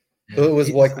 Yeah. So it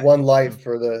was like one life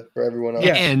for everyone else.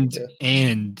 Yeah,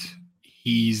 and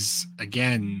he's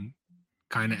again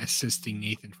kind of assisting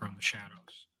Nathan from the shadows.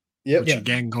 Yep. Which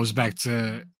again goes back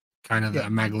to kind of the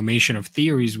amalgamation of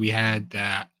theories we had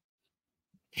that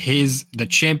the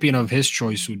champion of his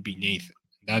choice would be Nathan.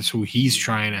 That's who he's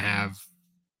trying to have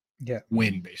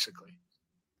win, basically.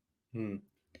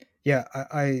 Yeah,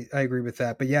 I agree with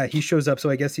that. But yeah, he shows up, so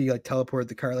I guess he like teleported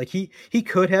the car. Like he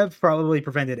could have probably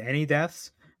prevented any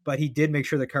deaths, but he did make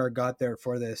sure the car got there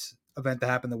for this event to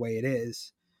happen the way it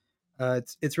is.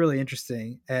 It's really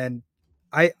interesting, and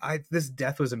I this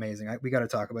death was amazing. We got to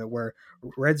talk about it, where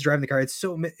Red's driving the car.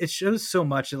 It shows so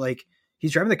much that, like,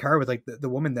 he's driving the car with like the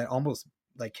woman that almost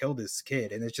like killed his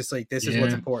kid, and it's just like, this is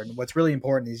what's important. What's really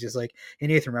important. He's just like, hey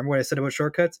Nathan, remember what I said about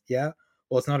shortcuts? Yeah,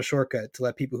 well, it's not a shortcut to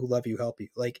let people who love you help you.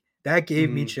 Like, that gave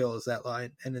me chills, that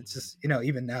line, and it's just,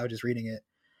 even now just reading it,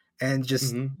 and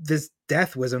just this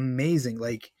death was amazing.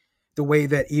 Like, the way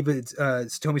that Eva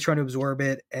Tomi's trying to absorb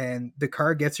it, and the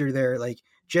car gets her there like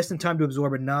just in time to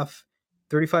absorb enough.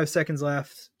 35 seconds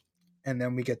left, and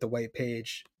then we get the white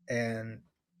page and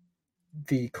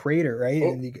the crater, right?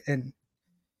 And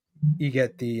you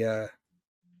get the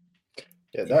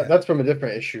that's from a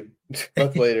different issue.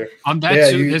 That's later. On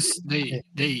that too,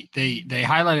 they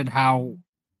highlighted how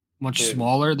much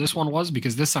smaller this one was,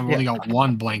 because this time we only got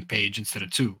one blank page instead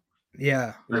of two.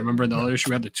 Yeah. Remember the other issue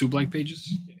we had the two blank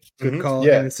pages? Good call.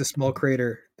 Yeah. And it's a small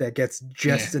crater that gets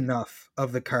just enough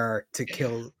of the car to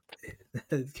kill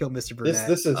Mr. Burnett.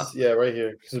 This is right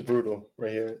here. This is brutal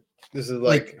right here. This is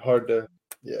like hard to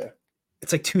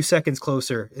It's like 2 seconds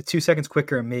closer. It's 2 seconds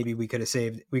quicker, and maybe we could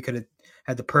have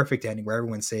had the perfect ending where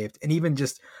everyone's saved. And even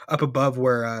just up above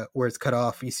where it's cut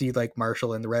off, you see like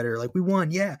Marshall and the Red are like, we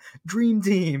won, dream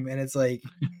team. And it's like,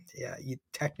 you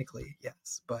technically,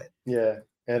 yes, but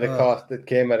at a cost. It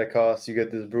came at a cost. You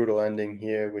get this brutal ending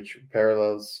here, which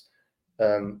parallels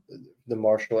the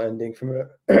Marshall ending from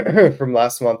from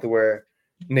last month, where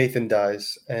Nathan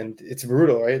dies, and it's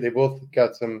brutal, right? They both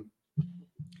got some.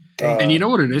 And you know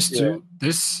what it is too?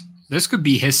 This could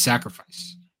be his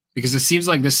sacrifice, because it seems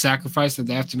like this sacrifice that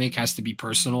they have to make has to be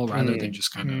personal rather than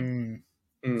just kind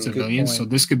of civilian. So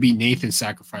this could be Nathan's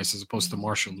sacrifice as opposed to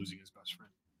Marshall losing his best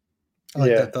friend. I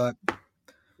like that thought.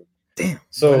 Damn.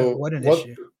 So what an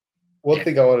issue. One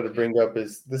thing I wanted to bring up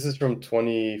is this is from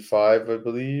 25, I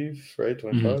believe, right?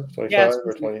 25? 25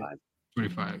 or 20?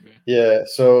 25, yeah.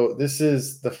 So this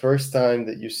is the first time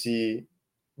that you see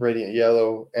Radiant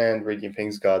Yellow and Radiant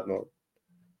Pink's God mode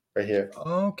right here.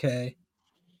 Okay.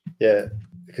 Yeah,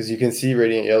 because you can see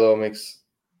Radiant Yellow makes,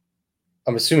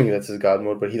 I'm assuming that's his God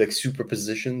mode, but he like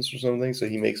superpositions or something. So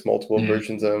he makes multiple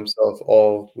versions of himself,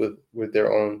 all with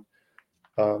their own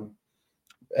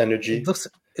energy. It looks,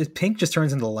 Pink just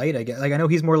turns into light, I guess. Like, I know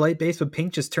he's more light based, but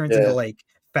Pink just turns into like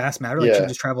fast matter. Like, she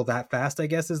just travel that fast, I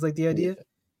guess, is like the idea.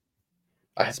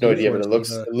 I have no idea, but it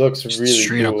looks really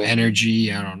straight cool. up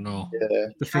energy. I don't know. Yeah,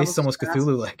 the face is almost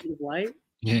Cthulhu like.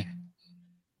 Yeah.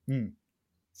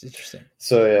 It's interesting.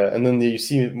 So and then you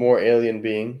see more alien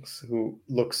beings who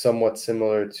look somewhat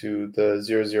similar to the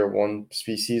 001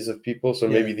 species of people. So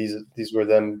maybe these were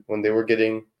them when they were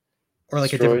getting or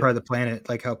like destroyed. A different part of the planet,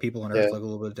 like how people on Earth look a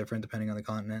little bit different depending on the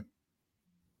continent.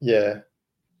 Yeah.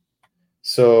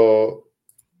 So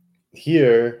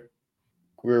here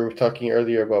we were talking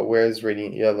earlier about where's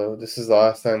Radiant Yellow. This is the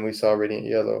last time we saw Radiant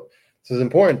Yellow. So it's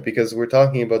important because we're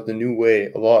talking about the new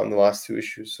way a lot in the last two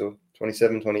issues. So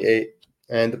 27, 28,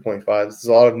 and the 0.5. This is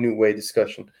a lot of new way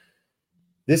discussion.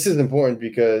 This is important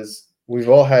because we've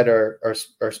all had our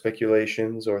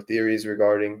speculations or theories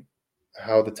regarding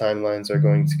how the timelines are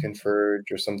going to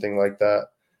converge or something like that.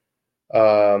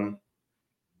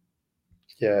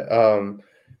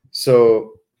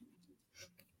 So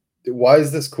why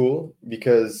is this cool?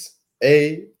 Because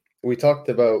we talked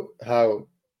about how,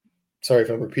 sorry if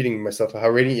I'm repeating myself, how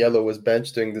Radiant Yellow was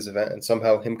benched during this event, and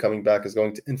somehow him coming back is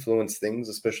going to influence things,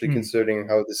 especially considering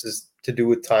how this is to do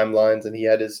with timelines, and he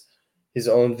had his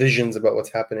own visions about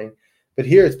what's happening. But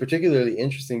here it's particularly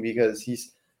interesting because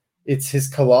it's his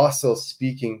Colossal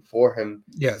speaking for him,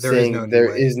 saying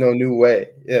there is no new way.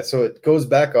 Yeah, so it goes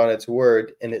back on its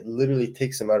word, and it literally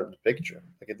takes him out of the picture.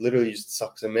 Like, it literally just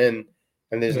sucks him in,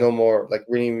 and there's no more, like,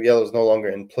 Radiant Yellow is no longer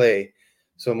in play.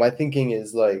 So my thinking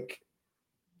is like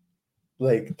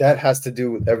that has to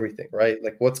do with everything, right?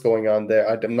 Like, what's going on there?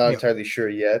 I'm not entirely sure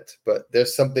yet, but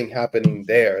there's something happening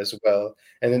there as well.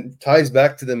 And it ties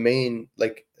back to the main,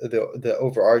 like, the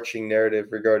overarching narrative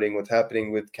regarding what's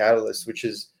happening with Catalyst, which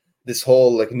is this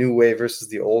whole, like, new way versus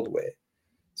the old way.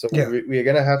 So we are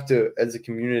going to have to, as a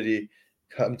community,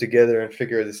 come together and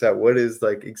figure this out. What is,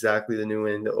 like, exactly the new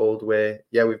way and the old way?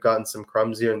 Yeah, we've gotten some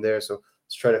crumbs here and there, so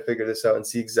let's try to figure this out and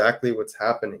see exactly what's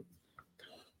happening.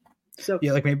 So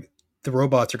like, maybe the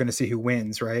robots are going to see who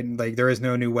wins, right? And like, there is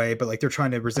no new way, but like, they're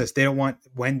trying to resist. They don't want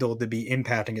Wendell to be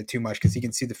impacting it too much because he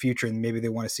can see the future, and maybe they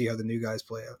want to see how the new guys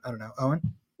play out. I don't know. Owen?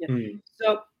 Yeah.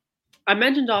 So I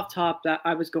mentioned off top that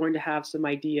I was going to have some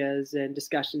ideas and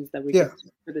discussions that we could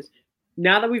for this.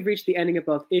 Now that we've reached the ending of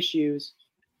both issues,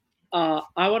 I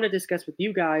want to discuss with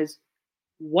you guys,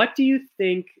 what do you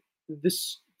think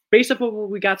this, based off of what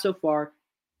we got so far,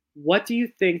 what do you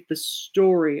think the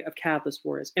story of Catalyst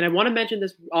War is? And I want to mention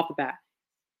this off the bat.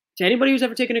 To anybody who's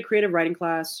ever taken a creative writing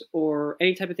class or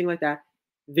any type of thing like that,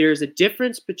 there's a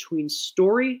difference between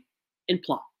story and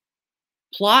plot.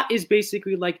 Plot is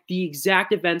basically like the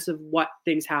exact events of what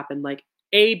things happen, like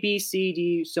A, B, C,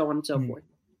 D, so on and so forth.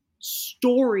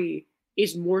 Story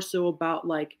is more so about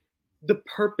like the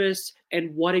purpose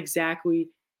and what exactly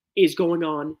is going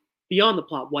on beyond the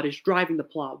plot, what is driving the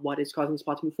plot, what is causing the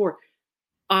plot to move forward.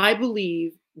 I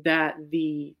believe that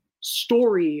the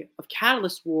story of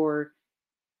Catalyst War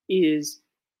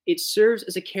it serves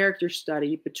as a character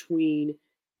study between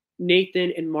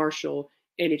Nathan and Marshall,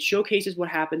 and it showcases what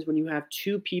happens when you have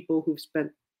two people who've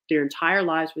spent their entire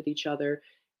lives with each other,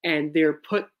 and they're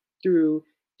put through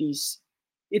these.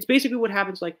 It's basically what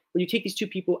happens like when you take these two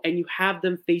people and you have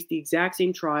them face the exact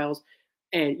same trials,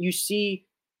 and you see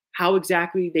how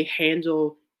exactly they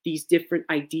handle these different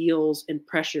ideals and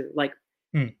pressure. Like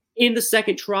in the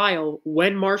second trial,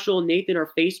 when Marshall and Nathan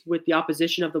are faced with the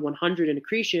opposition of the 100 and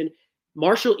accretion,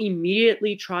 Marshall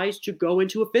immediately tries to go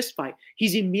into a fist fight.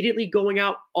 He's immediately going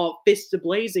out all fists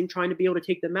blazing, trying to be able to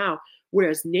take them out.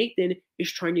 Whereas Nathan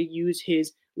is trying to use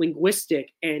his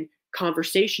linguistic and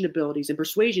conversation abilities and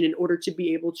persuasion in order to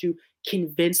be able to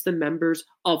convince the members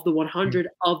of the 100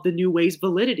 of the new way's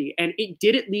validity. And it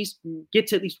did at least get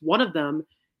to at least one of them,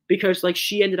 because like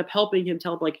she ended up helping him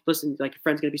tell him, like, listen, like your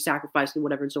friend's going to be sacrificed and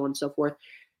whatever, and so on and so forth.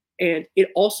 And it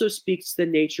also speaks to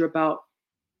the nature about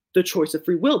the choice of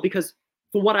free will, because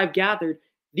from what I've gathered,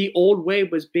 the old way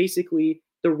was basically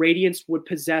the Radiants would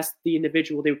possess the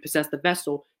individual, they would possess the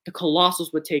vessel, the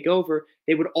Colossals would take over,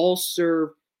 they would all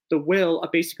serve the will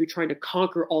of basically trying to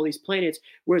conquer all these planets,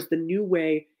 whereas the new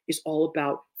way is all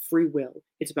about free will.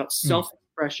 It's about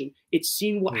self-expression. It's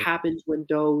seeing what happens when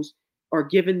those are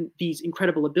given these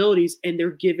incredible abilities and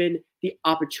they're given the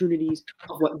opportunities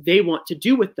of what they want to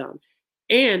do with them.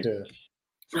 And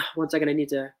one second, I need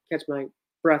to catch my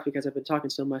breath because I've been talking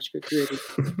so much.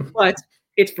 But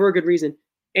it's for a good reason.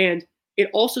 And it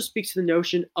also speaks to the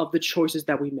notion of the choices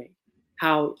that we make.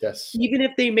 How even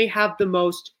if they may have the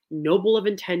most noble of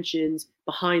intentions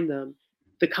behind them,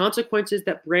 the consequences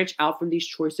that branch out from these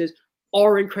choices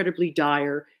are incredibly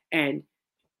dire. And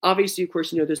obviously, of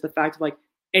course, there's the fact of like,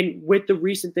 and with the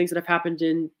recent things that have happened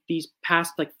in these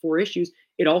past like 4 issues,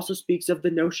 it also speaks of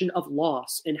the notion of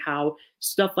loss and how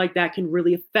stuff like that can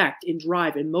really affect and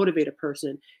drive and motivate a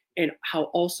person. And how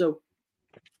also,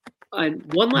 and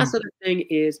one last other thing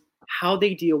is how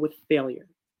they deal with failure.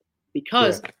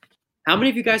 Because how many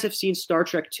of you guys have seen Star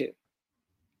Trek 2?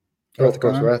 Oh, of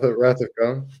course, Wrath of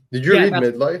Khan. Did you read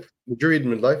Midlife? Did you read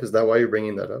Midlife? Is that why you're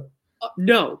bringing that up?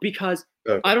 No, because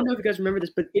I don't know if you guys remember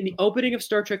this, but in the opening of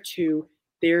Star Trek 2,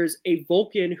 there's a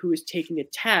Vulcan who is taking a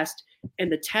test,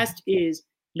 and the test is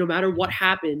no matter what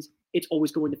happens, it's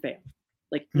always going to fail.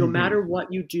 Like, no matter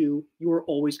what you do, you are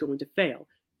always going to fail.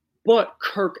 But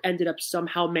Kirk ended up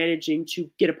somehow managing to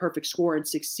get a perfect score and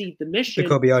succeed the mission. The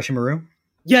Kobayashi Maru?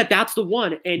 Yeah, that's the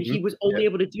one. And he was only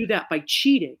able to do that by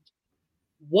cheating.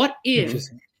 What if,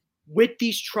 with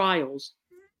these trials,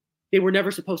 they were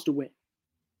never supposed to win?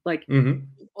 Like, the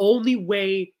only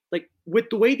way, like,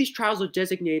 with the way these trials are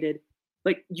designated,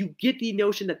 like, you get the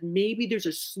notion that maybe there's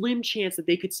a slim chance that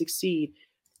they could succeed.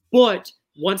 But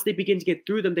once they begin to get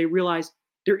through them, they realize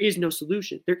there is no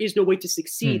solution. There is no way to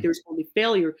succeed. There's only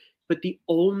failure. But the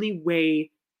only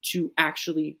way to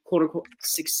actually, quote unquote,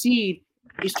 succeed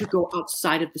is to go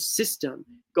outside of the system,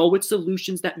 go with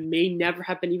solutions that may never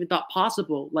have been even thought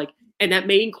possible. Like, and that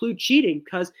may include cheating,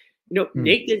 because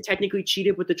Nathan technically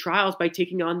cheated with the trials by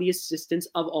taking on the assistance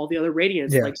of all the other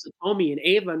Radiants, like Satomi and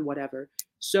Ava and whatever.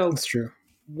 So that's true.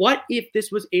 What if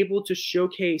this was able to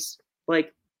showcase,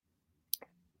 like,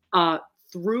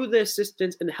 through the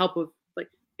assistance and the help of, like,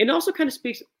 it also kind of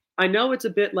speaks, I know it's a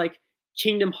bit like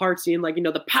Kingdom Heartsy and like,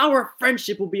 the power of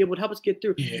friendship will be able to help us get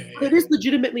through. But it is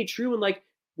legitimately true. And like,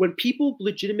 when people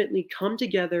legitimately come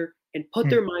together and put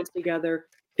their minds together,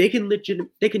 they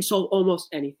can solve almost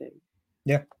anything.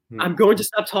 Yeah. I'm going to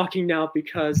stop talking now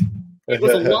because it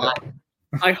was a lot.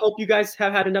 I hope you guys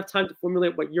have had enough time to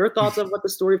formulate what your thoughts on what the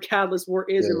story of Catalyst War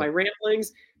is in my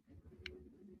ramblings.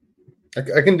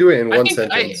 I can do it in one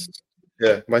sentence.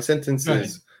 My sentence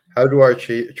is, how do our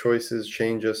choices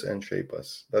change us and shape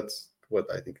us? That's what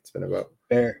I think it's been about.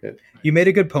 Fair. Yeah. You made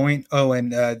a good point, Owen,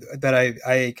 that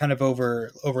I kind of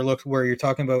overlooked, where you're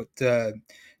talking about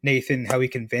Nathan, how he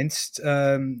convinced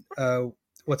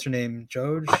what's her name,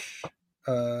 George.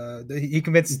 He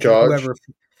convinced George? whoever.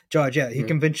 George, yeah, he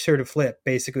convinced her to flip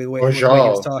basically the way, Or with the way he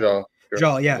was Jean. talking.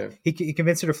 Jean, yeah. He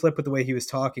convinced her to flip with the way he was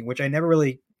talking, which I never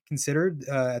really considered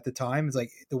at the time. It's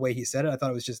like the way he said it. I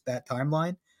thought it was just that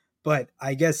timeline, but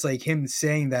I guess like him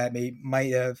saying that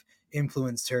might have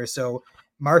influenced her. So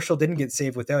Marshall didn't get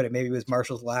saved without it. Maybe it was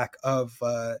Marshall's lack of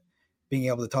being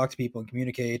able to talk to people and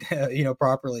communicate,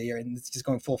 properly, and it's just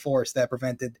going full force that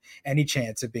prevented any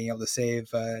chance of being able to save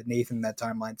Nathan in that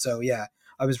timeline. So yeah,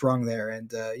 I was wrong there,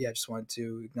 and I just wanted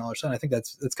to acknowledge that. And I think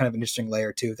that's kind of an interesting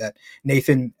layer too. That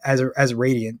Nathan, as a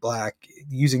Radiant Black,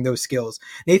 using those skills,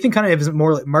 Nathan kind of is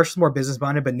more. Marshall's more business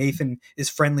minded, but Nathan is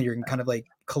friendlier and kind of like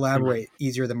collaborate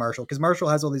easier than Marshall, because Marshall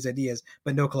has all these ideas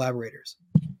but no collaborators.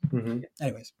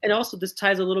 Anyways, and also this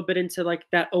ties a little bit into like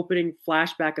that opening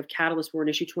flashback of Catalyst War in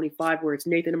issue 25, where it's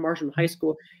Nathan and Marshall in high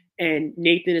school, and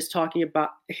Nathan is talking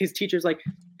about his teacher's like,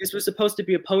 this was supposed to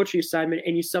be a poetry assignment,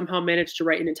 and you somehow managed to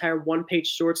write an entire one-page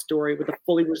short story with a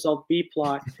fully resolved B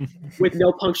plot with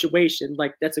no punctuation.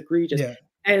 Like, that's egregious. Yeah.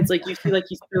 And it's like you see like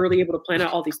he's thoroughly able to plan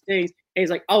out all these things, and he's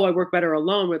like, oh, I work better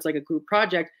alone when it's like a group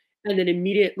project. And then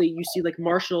immediately you see like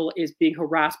Marshall is being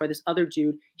harassed by this other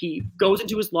dude. He goes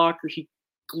into his locker, he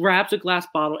grabs a glass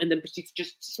bottle, and then proceeds to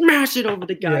just smash it over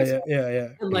the guy's head. Yeah.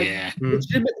 And like,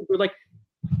 legitimately, we're like,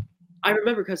 I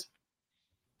remember because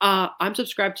I'm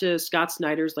subscribed to Scott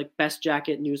Snyder's like Best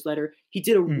Jacket newsletter. He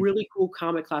did a really cool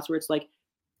comic class where it's like,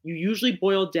 you usually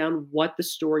boil down what the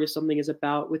story of something is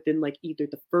about within like either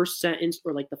the first sentence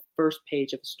or like the first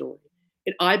page of a story.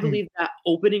 And I believe that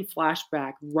opening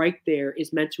flashback right there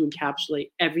is meant to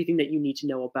encapsulate everything that you need to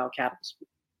know about Catalyst.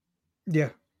 Yeah,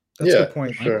 that's a good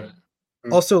point. Sure.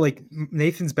 Also, like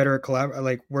Nathan's better at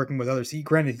like working with others.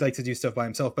 Granted, he likes to do stuff by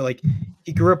himself, but like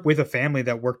he grew up with a family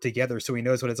that worked together, so he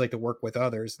knows what it's like to work with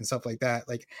others and stuff like that.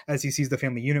 Like as he sees the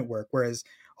family unit work, whereas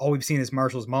all we've seen is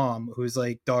Marshall's mom, who's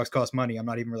like, dogs cost money. I'm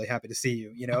not even really happy to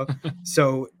see you,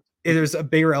 So there's a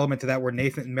bigger element to that where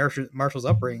Nathan Marshall's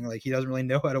upbringing, like he doesn't really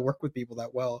know how to work with people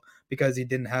that well because he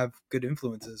didn't have good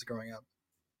influences growing up.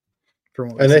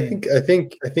 And I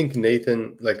think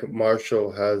Nathan, like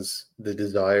Marshall, has the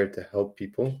desire to help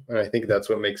people, and I think that's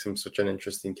what makes him such an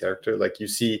interesting character. Like you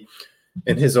see,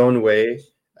 in his own way,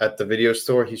 at the video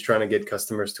store, he's trying to get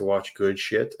customers to watch good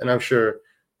shit, and I'm sure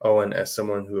Owen, as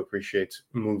someone who appreciates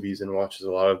movies and watches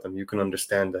a lot of them, you can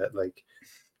understand that. Like,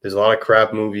 there's a lot of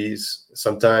crap movies.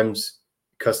 Sometimes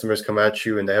customers come at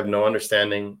you and they have no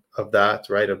understanding of that,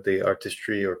 right? Of the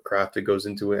artistry or craft that goes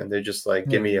into it, and they're just like,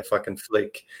 "Give me a fucking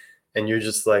flick." And you're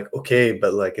just like, okay,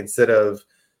 but like instead of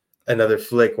another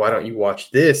flick, why don't you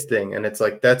watch this thing? And it's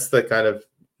like that's the kind of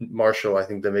Marshall, I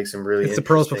think, that makes him really. It's the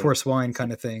pearls before swine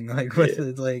kind of thing. Like,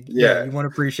 you want to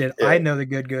appreciate. Yeah. I know the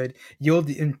good. You'll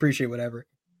appreciate whatever.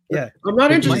 Yeah, I'm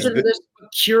not interested in this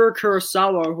Akira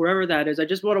Kurosawa or whoever that is. I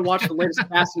just want to watch the latest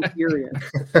Fast and Furious.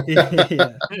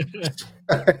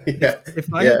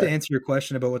 If I had to answer your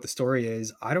question about what the story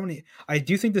is, I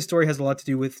do think the story has a lot to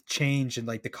do with change and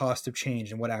like the cost of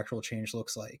change and what actual change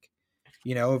looks like.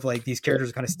 If like these characters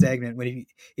are kind of stagnant,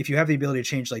 if you have the ability to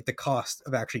change like the cost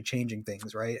of actually changing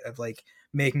things, right? Of like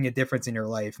making a difference in your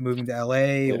life, moving to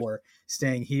LA or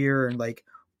staying here, and like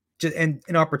just and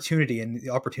an opportunity and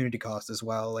the opportunity cost as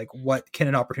well. Like, what can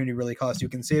an opportunity really cost? You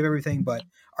can save everything, but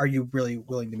are you really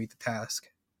willing to meet the task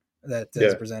that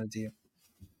is presented to you?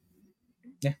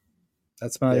 Yeah,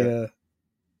 that's my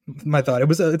my thought.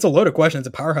 It's a loaded question. It's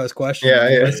a powerhouse question.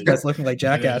 That's looking like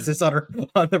jackasses on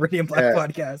the Radiant Black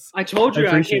podcast. I told you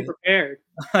I came prepared.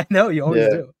 I know you always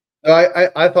do.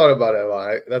 I thought about it a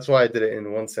lot. That's why I did it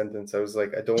in one sentence. I was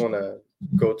like, I don't want to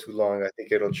go too long. I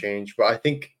think it'll change, but I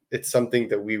think it's something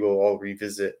that we will all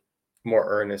revisit more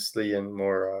earnestly and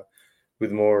more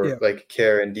with more like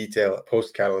care and detail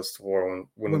post Catalyst War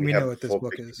when we know what this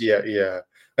book is.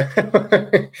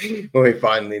 When we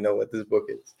finally know what this book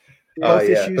is.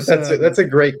 Issues, but that's a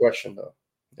great question though.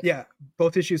 Yeah,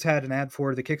 both issues had an ad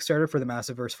for the Kickstarter for the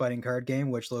MassiveVerse fighting card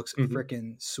game, which looks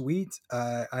freaking sweet.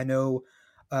 I know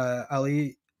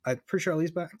Ali, I'm pretty sure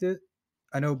Ali's backed it.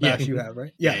 I know Bash you have,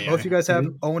 right? Yeah, both you guys have.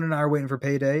 Owen and I are waiting for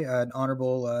payday, an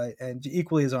honorable and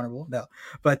equally as honorable. No,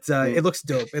 but it looks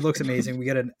dope. It looks amazing. We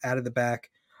get an ad at the back.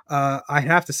 I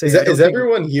have to say, is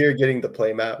everyone here getting the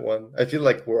playmat one? I feel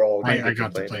like we're all. I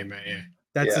got the playmat. Yeah,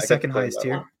 that's the second highest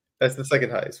tier. That's the second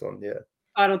highest one. Yeah.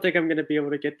 I don't think I'm going to be able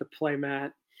to get the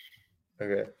playmat.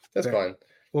 Okay, that's fine.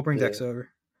 We'll bring Dex over.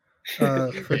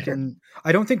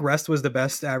 I don't think Rest was the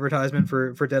best advertisement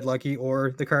for Dead Lucky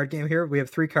or the card game here. We have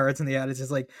 3 cards in the ad. It's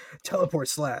just like Teleport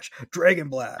 / Dragon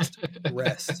Blast,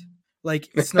 Rest. Like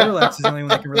Snorlax is the only one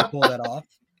that can really pull that off.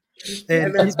 And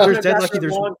then there's Sometimes dead after lucky. a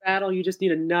There's long battle, you just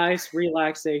need a nice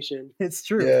relaxation. it's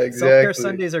true. Yeah, Self-care exactly.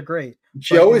 Sundays are great.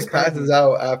 She But in always a card passes game-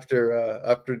 out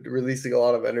after releasing a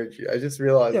lot of energy. I just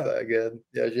realized Yeah. that again.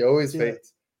 Yeah, she always Yeah.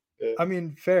 faints. Yeah. I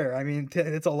mean, fair. I mean,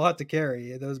 it's a lot to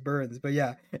carry those burns, but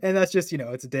yeah, and that's just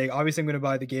it's a dig. Obviously, I'm going to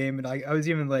buy the game, and I was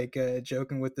even like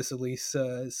joking with the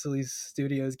Solis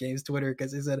Studios Games Twitter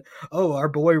because they said, "Oh, our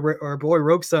boy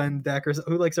Rogue Son deck, or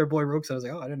who likes our boy Rogue Son?" I was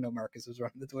like, "Oh, I didn't know Marcus was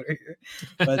running the Twitter here."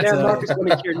 But Yeah, Marcus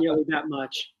wouldn't care nearly that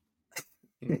much.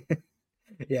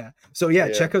 yeah, so yeah,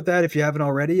 Yeah. check out that if you haven't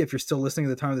already. If you're still listening at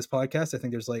the time of this podcast, I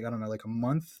think there's like I don't know, like a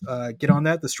month. Get on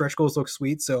that. The stretch goals look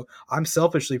sweet, so I'm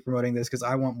selfishly promoting this because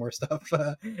I want more stuff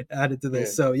added to this.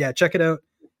 Yeah. So yeah, check it out.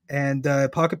 And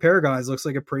Pocket Paragons looks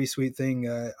like a pretty sweet thing.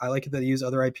 I like it that they use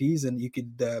other IPs and you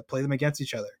could play them against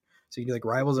each other. So you do like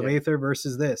Rivals of Yeah. Aether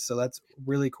versus this. So that's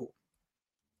really cool.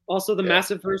 Also, the Yeah.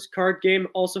 MassiveVerse card game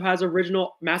also has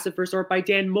original MassiveVerse art by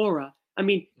Dan Mora. I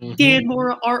mean, Mhm. Dan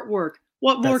Mora artwork.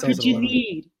 What That more sells could it you alone.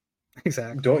 need?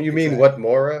 Exactly. Don't you mean Exactly. what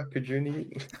Mora could you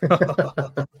need?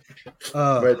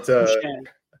 But Touche.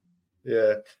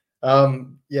 yeah.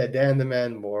 Yeah, Dan the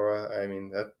Man Mora. I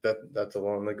mean that's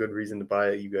alone a good reason to buy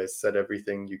it. You guys said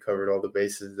everything. You covered all the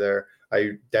bases there.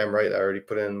 Damn right I already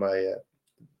put in my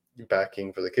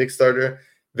backing for the Kickstarter.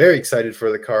 Very excited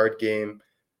for the card game.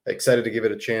 Excited to give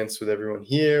it a chance with everyone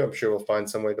here. I'm sure we'll find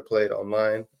some way to play it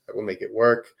online. I will make it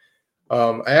work.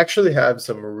 I actually have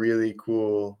some really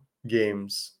cool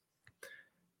games.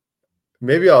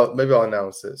 Maybe I'll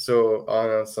announce it. So I'll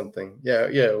announce something. Yeah,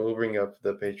 we'll bring up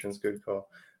the patrons. Good call.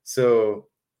 So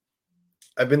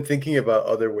I've been thinking about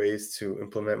other ways to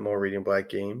implement more Radiant Black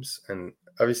games, and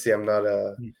obviously I'm not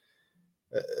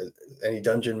any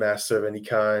dungeon master of any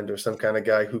kind or some kind of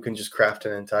guy who can just craft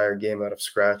an entire game out of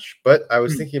scratch. But I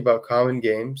was thinking about common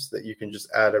games that you can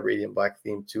just add a Radiant Black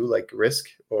theme to, like Risk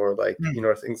or like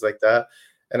things like that.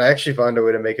 And I actually found a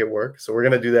way to make it work. So we're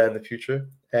gonna do that in the future.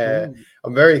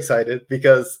 I'm very excited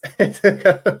because it's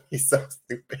gonna be so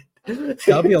stupid.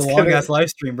 That'll be a long ass live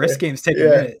stream. Risk games take a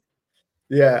minute.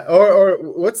 Yeah. Or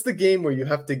what's the game where you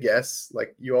have to guess?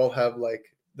 Like you all have like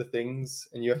the things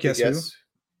and you have to guess.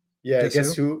 Yeah,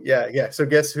 guess who? Yeah. So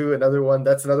guess who? Another one.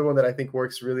 That's another one that I think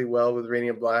works really well with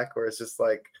Radiant Black, where it's just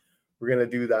like we're gonna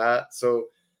do that. So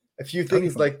a few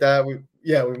things like that. We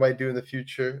might do in the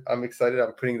future. I'm excited.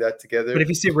 I'm putting that together. But if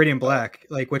you say Radiant Black,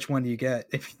 like which one do you get?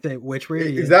 If you say which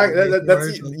Radiant, exactly.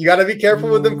 That's you got to be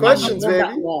careful with them questions,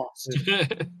 baby. Lost.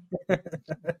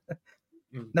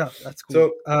 No, that's cool.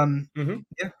 So, mhm.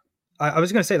 yeah. I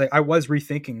was gonna say, like, I was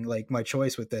rethinking like my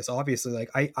choice with this. Obviously, like,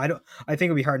 I think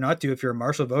it'd be hard not to if you're a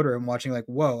Marshall voter and watching. Like,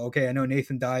 whoa, okay, I know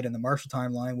Nathan died in the Marshall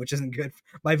timeline, which isn't good.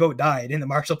 My vote died in the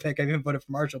Marshall pick. I even voted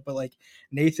for Marshall, but like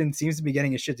Nathan seems to be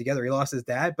getting his shit together. He lost his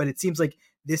dad, but it seems like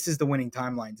this is the winning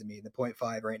timeline to me, the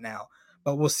 0.5 right now.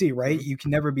 But we'll see, right? You can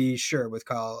never be sure with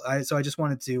Kyle. So I just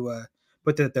wanted to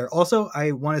put that there. Also,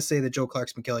 I want to say that Joe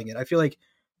Clark's been killing it. I feel like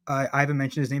I haven't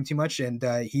mentioned his name too much, and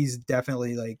he's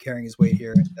definitely like carrying his weight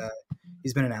here. And,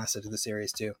 he's been an asset to the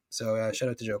series too. So shout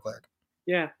out to Joe Clark.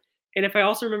 Yeah, and if I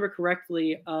also remember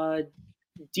correctly,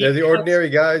 they're the ordinary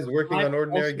guys working on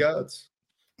ordinary gods.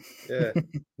 Yeah,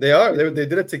 they are. They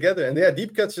did it together, and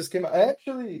Deep Cuts just came out.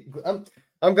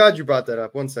 I'm glad you brought that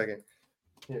up. 1 second.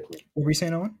 What were you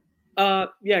saying, Owen?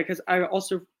 Yeah, because I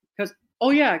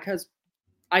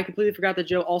completely forgot that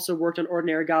Joe also worked on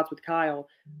Ordinary Gods with Kyle.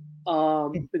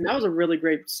 And that was a really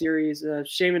great series.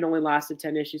 Shame it only lasted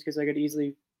 10 issues because I could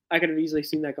have easily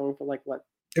seen that going for like what?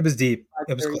 It was deep.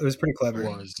 It was pretty clever.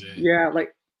 Yeah,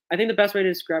 like I think the best way to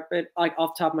describe it, like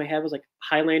off the top of my head, was like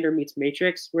Highlander meets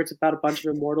Matrix, where it's about a bunch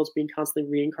of immortals being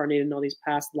constantly reincarnated in all these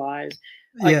past lives.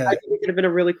 I think it could have been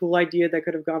a really cool idea that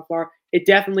could have gone far. It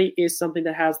definitely is something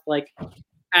that has like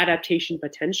adaptation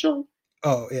potential.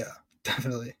 Oh yeah,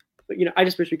 definitely. But I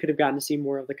just wish we could have gotten to see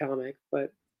more of the comic.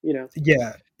 But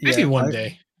maybe one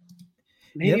day.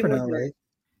 Maybe never one know, day. right?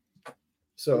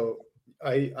 So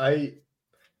I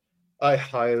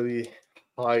highly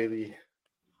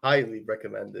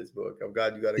recommend this book. I'm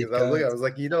glad you got it because I was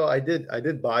like, I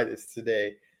did buy this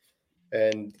today,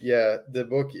 and yeah, the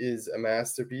book is a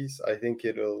masterpiece. I think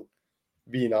it'll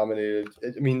be nominated.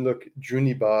 I mean, look,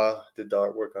 Juni Ba did the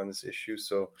artwork on this issue,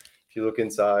 so if you look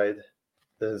inside,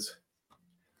 there's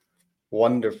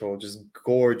wonderful, just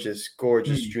gorgeous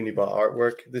Juni Ba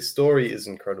artwork. This story is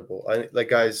incredible.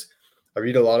 Guys, I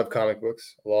read a lot of comic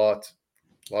books, a lot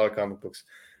of comic books.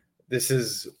 This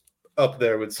is up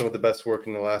there with some of the best work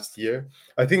in the last year.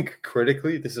 I think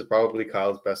critically, this is probably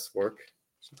Kyle's best work.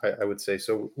 I would say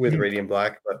so with Radiant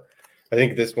Black, but I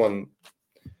think this one,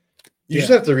 You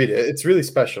just have to read it. It's really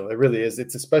special. It really is.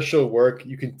 It's a special work.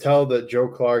 You can tell that Joe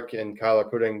Clark and Kyle are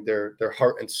putting their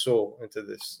heart and soul into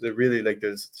this. They're really like,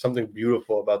 there's something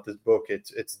beautiful about this book.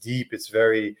 It's deep. It's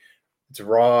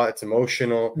raw. It's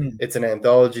emotional. It's an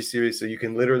anthology series, so you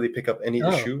can literally pick up any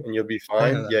issue and you'll be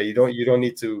fine. Yeah, you don't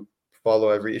need to follow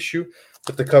every issue,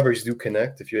 but the covers do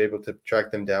connect if you're able to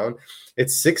track them down.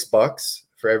 It's $6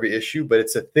 for every issue, but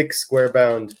it's a thick square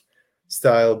bound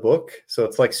style book, so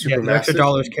it's like super massive. Extra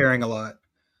dollars carrying a lot.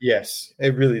 Yes,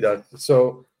 it really does.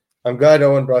 So I'm glad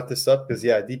Owen brought this up because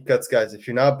deep cuts, guys, if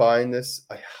you're not buying this,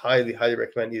 I highly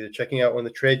recommend either checking out when the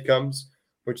trade comes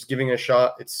or just giving it a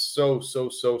shot. It's so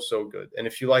good. And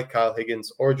if you like Kyle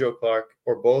Higgins or Joe Clark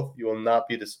or both, you will not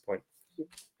be disappointed.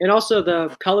 And also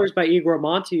the colors by Igor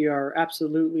Monti are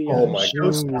absolutely oh my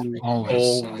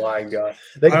god,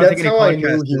 like that's how I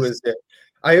knew he was there.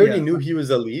 I already knew he was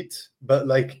elite, but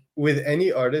like with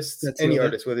any artist,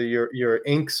 whether your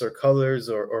inks or colors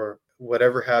or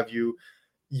whatever have you,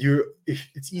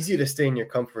 it's easy to stay in your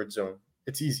comfort zone.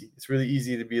 It's easy. It's really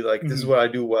easy to be like, this is what I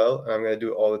do well, and I'm going to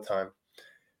do it all the time.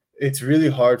 It's really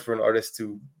hard for an artist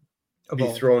to be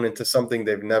thrown into something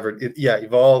they've never,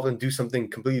 evolve and do something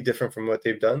completely different from what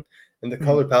they've done. And the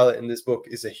color palette in this book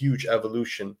is a huge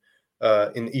evolution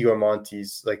in Igor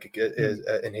Monti's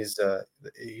in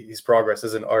his progress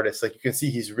as an artist. Like you can see,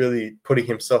 he's really putting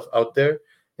himself out there,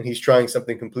 and he's trying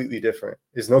something completely different.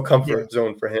 There's no comfort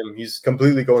zone for him. He's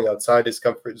completely going outside his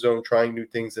comfort zone, trying new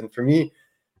things. And for me,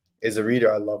 as a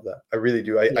reader, I love that. I really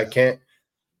do. I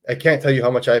can't tell you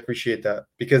how much I appreciate that,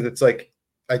 because it's like,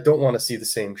 I don't want to see the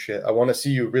same shit. I want to see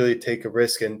you really take a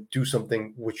risk and do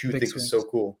something which you think is so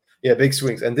cool. Yeah, big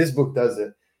swings. And this book does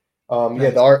it.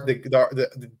 Nice. The art,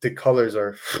 the colors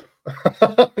are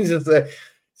just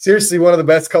seriously one of the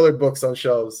best colored books on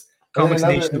shelves. Comics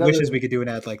Nation wishes we could do an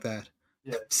ad like that.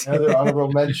 Yeah, another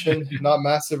honorable mention, not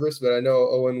MassiveVerse, but I know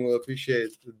Owen will appreciate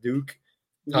the Duke.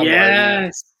 Tom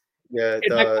Riley. Yeah,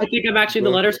 I think I'm actually in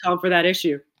the letters column for that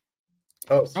issue.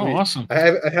 Oh, sweet. Awesome!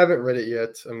 I haven't read it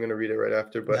yet. I'm gonna read it right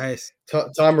after. But nice.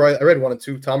 Tom Riley, I read 1 and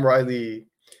 2. Tom Riley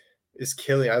is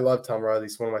killing. I love Tom Riley.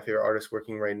 He's one of my favorite artists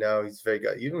working right now. He's very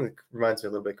good. He even reminds me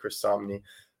a little bit of Chris Somney,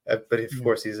 but of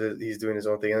course he's doing his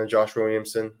own thing. And then Josh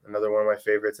Williamson, another one of my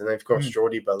favorites. And then of course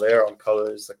Jordi Belair on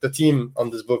colors. Like the team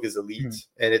on this book is elite,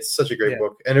 and it's such a great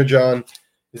book. Energon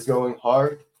is going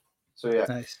hard. So yeah.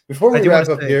 Nice. Before we wrap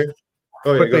up here.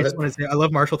 Oh, yeah, I just want to say, I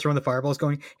love Marshall throwing the fireballs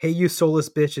going, hey, you soulless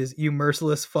bitches, you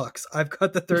merciless fucks. I've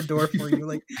got the third door for you.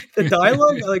 Like the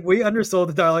dialogue, like we undersold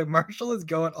the dialogue. Marshall is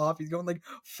going off. He's going like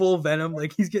full Venom.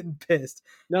 Like he's getting pissed.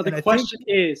 Now the question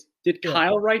is, did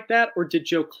Kyle write that or did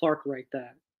Joe Clark write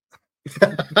that?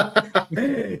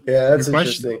 Yeah, that's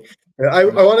interesting. I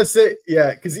want to say,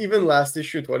 because even last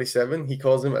issue 27, he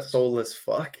calls him a soulless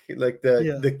fuck. Like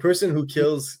the person who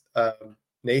kills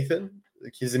Nathan.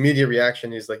 Like his immediate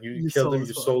reaction is like, you killed him,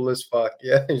 you soulless fuck.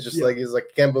 Yeah, he's like,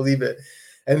 can't believe it.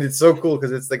 And it's so cool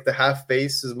because it's like the half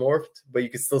face is morphed, but you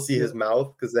can still see his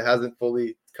mouth because it hasn't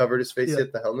fully covered his face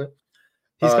yet, the helmet.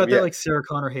 He's got that like Sarah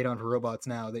Connor hate on robots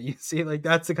now that you see. Like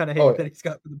that's the kind of hate that he's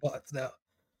got for the bots now.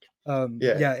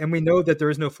 And we know that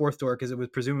there is no fourth door because it was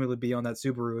presumably be on that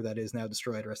Subaru that is now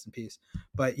destroyed. Rest in peace.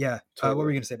 But what were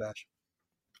you gonna say, Batch?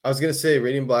 I was gonna say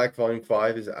Radiant Black Volume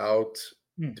 5 is out.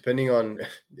 Depending on,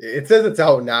 it says it's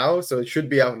out now, so it should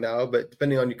be out now. But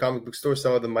depending on your comic book store,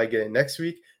 some of them might get it next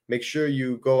week. Make sure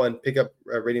you go and pick up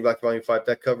Radiant Black Volume 5.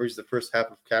 That covers the first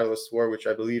half of Catalyst War, which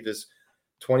I believe is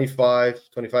 25,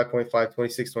 25.5,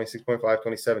 26, 26.5,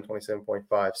 27,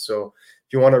 27.5. So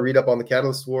if you want to read up on the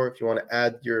Catalyst War, if you want to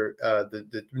add your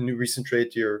the new recent trade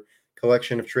to your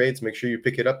collection of trades, make sure you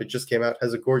pick it up. It just came out,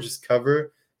 has a gorgeous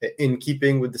cover in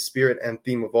keeping with the spirit and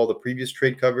theme of all the previous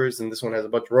trade covers. And this one has a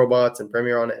bunch of robots and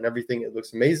Premiere on it and everything. It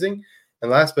looks amazing.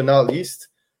 And last but not least,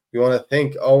 we want to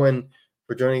thank Owen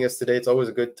for joining us today. It's always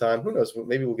a good time. Who knows?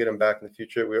 Maybe we'll get him back in the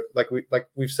future. We're like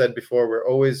we've said before, we're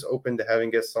always open to having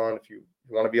guests on. If you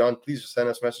want to be on, please just send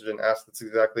us a message and ask. That's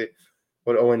exactly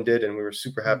what Owen did. And we were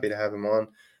super happy to have him on.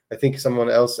 I think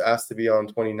someone else asked to be on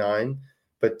 29.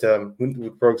 But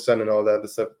with Rogue Sun and all that, the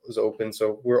stuff was open.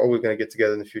 So we're always going to get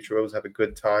together in the future. We always have a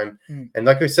good time. And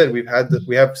like I said,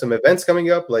 we have some events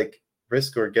coming up like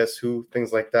Risk or Guess Who,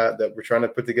 things like that we're trying to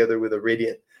put together with a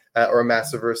Radiant or a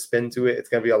MassiveVerse spin to it. It's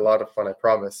going to be a lot of fun, I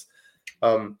promise.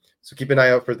 So keep an eye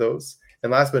out for those.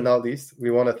 And last but not least, we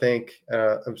want to thank,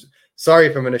 I'm sorry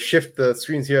if I'm going to shift the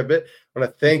screens here a bit. I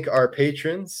want to thank our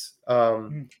patrons,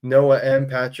 Noah M,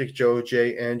 Patrick, Joe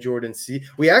J, and Jordan C.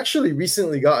 We actually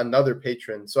recently got another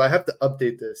patron, so I have to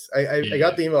update this. I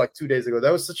got the email like 2 days ago.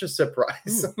 That was such a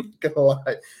surprise. I'm not gonna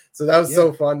lie. So that was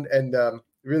so fun. And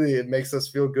really, it makes us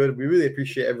feel good. We really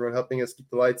appreciate everyone helping us keep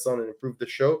the lights on and improve the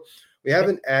show. We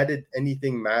haven't added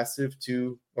anything massive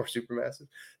or super massive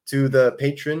to the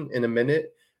Patreon in a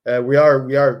minute. We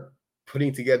are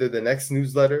putting together the next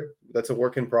newsletter. That's a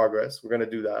work in progress. We're going to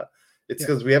do that. It's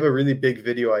because we have a really big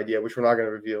video idea, which we're not going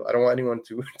to reveal. I don't want anyone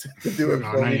to do it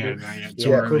before we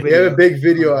do. We have a big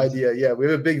video idea. Yeah, we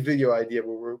have a big video idea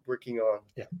we're working on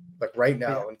like right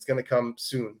now, and it's going to come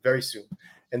soon, very soon.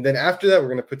 And then after that, we're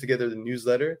going to put together the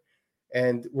newsletter,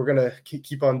 and we're going to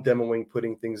keep on demoing,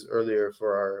 putting things earlier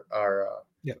for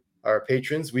our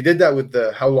patrons. We did that with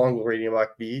the How Long Will Radiant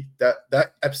Black Be?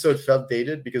 That episode felt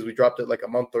dated because we dropped it like a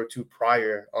month or two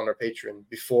prior on our Patreon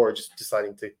before just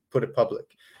deciding to put it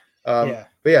public. But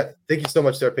yeah, thank you so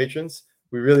much to our patrons.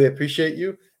 We really appreciate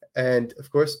you. And of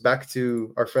course, back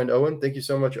to our friend Owen. Thank you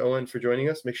so much, Owen, for joining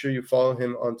us. Make sure you follow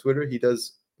him on Twitter. He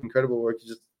does incredible work. He's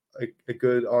just a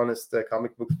good, honest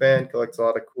comic book fan, collects a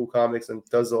lot of cool comics, and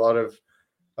does a lot of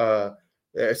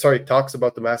talks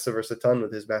about the MassiveVerse a ton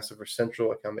with his MassiveVerse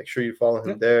Central account. Make sure you follow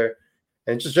him there.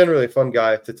 And just generally a fun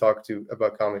guy to talk to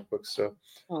about comic books. So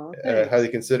highly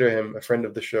consider him a friend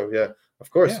of the show. Yeah,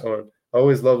 of course, Owen.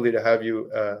 Always lovely to have you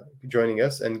joining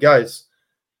us. And guys,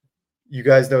 you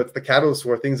guys know it's the Catalyst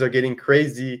War. Things are getting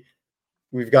crazy.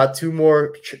 We've got 4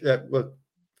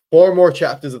 more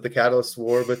chapters of the Catalyst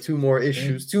War, but 2 more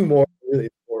issues, 2 more, really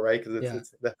 4, right? Because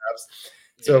it's the halves.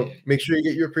 So make sure you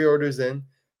get your pre-orders in.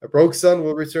 Rogue Sun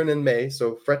will return in May,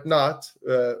 so fret not,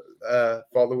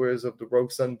 followers of the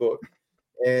Rogue Sun book.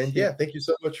 And thank you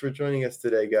so much for joining us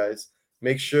today, guys.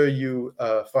 Make sure you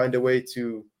find a way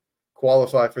to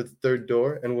qualify for the third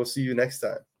door, and we'll see you next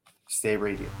time. Stay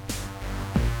radiant.